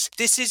is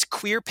this is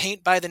queer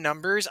paint by the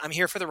numbers. I'm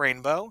here for the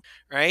rainbow,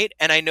 right?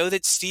 And I know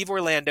that Steve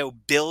Orlando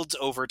builds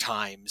over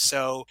time.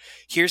 So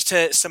here's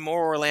to some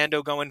more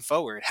Orlando going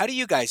forward. How do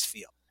you guys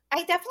feel?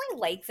 I definitely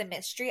like the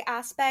mystery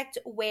aspect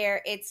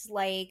where it's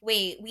like,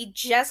 wait, we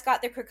just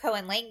got the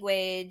Krakoan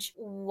language.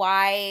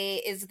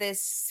 Why is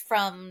this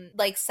from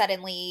like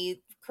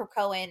suddenly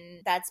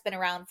Krakoan that's been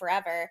around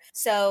forever?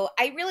 So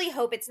I really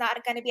hope it's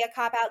not going to be a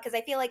cop out, because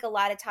I feel like a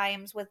lot of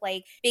times with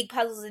like big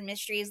puzzles and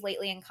mysteries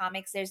lately in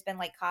comics, there's been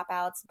like cop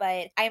outs,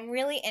 but I'm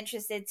really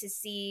interested to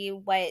see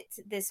what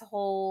this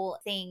whole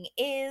thing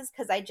is,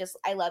 because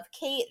I love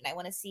Kate and I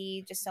want to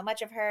see just so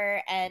much of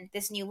her, and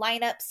this new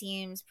lineup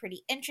seems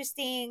pretty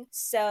interesting.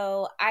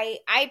 So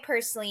I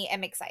personally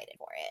am excited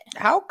for it.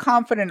 How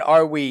confident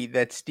are we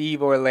that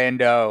Steve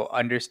Orlando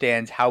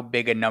understands how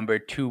big a number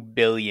 2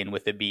 billion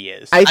with a B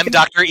is? I'm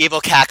Dr.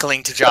 Evil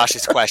cackling to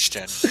Josh's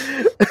question.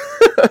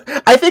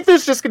 I think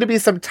there's just going to be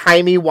some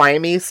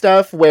timey-wimey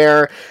stuff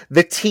where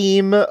the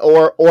team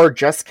or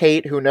just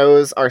Kate, who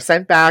knows, are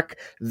sent back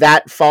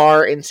that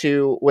far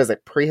into, was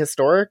it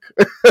prehistoric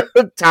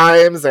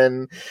times,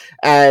 and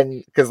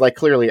because like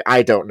clearly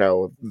I don't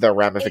know the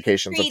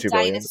ramifications of 2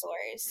 billion.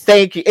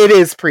 Thank you. It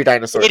is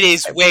pre-dinosaurs. It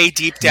is way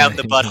deep down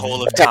the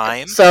butthole of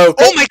time. So,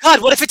 oh my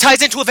god, what if it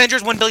ties into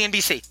Avengers 1 billion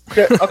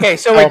BC? Okay,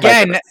 so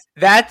again,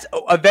 that's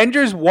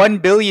Avengers 1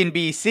 billion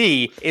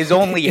BC is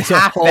only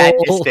half that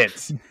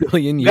distance.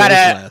 Billion years gotta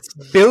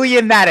less.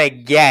 Billion that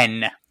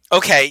again.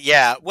 Okay,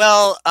 yeah.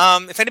 Well,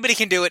 if anybody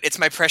can do it, it's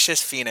my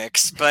precious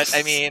Phoenix. But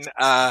I mean,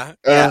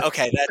 yeah,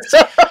 okay,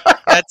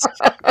 that's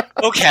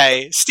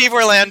okay. Steve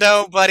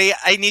Orlando, buddy,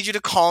 I need you to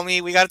call me.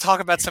 We got to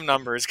talk about some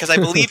numbers, because I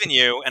believe in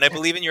you and I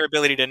believe in your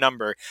ability to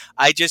number.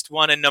 I just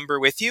want to number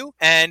with you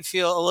and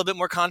feel a little bit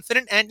more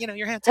confident. And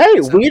your hands. Hey,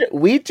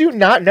 we do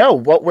not know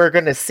what we're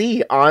going to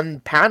see on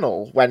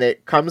panel when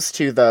it comes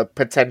to the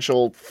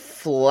potential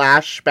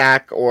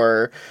flashback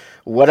or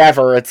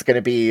whatever it's going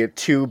to be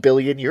 2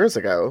 billion years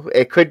ago.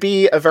 It could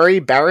be a very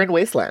barren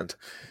wasteland.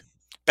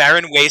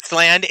 Barren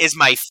Wasteland is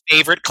my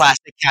favorite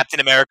classic Captain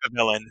America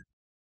villain.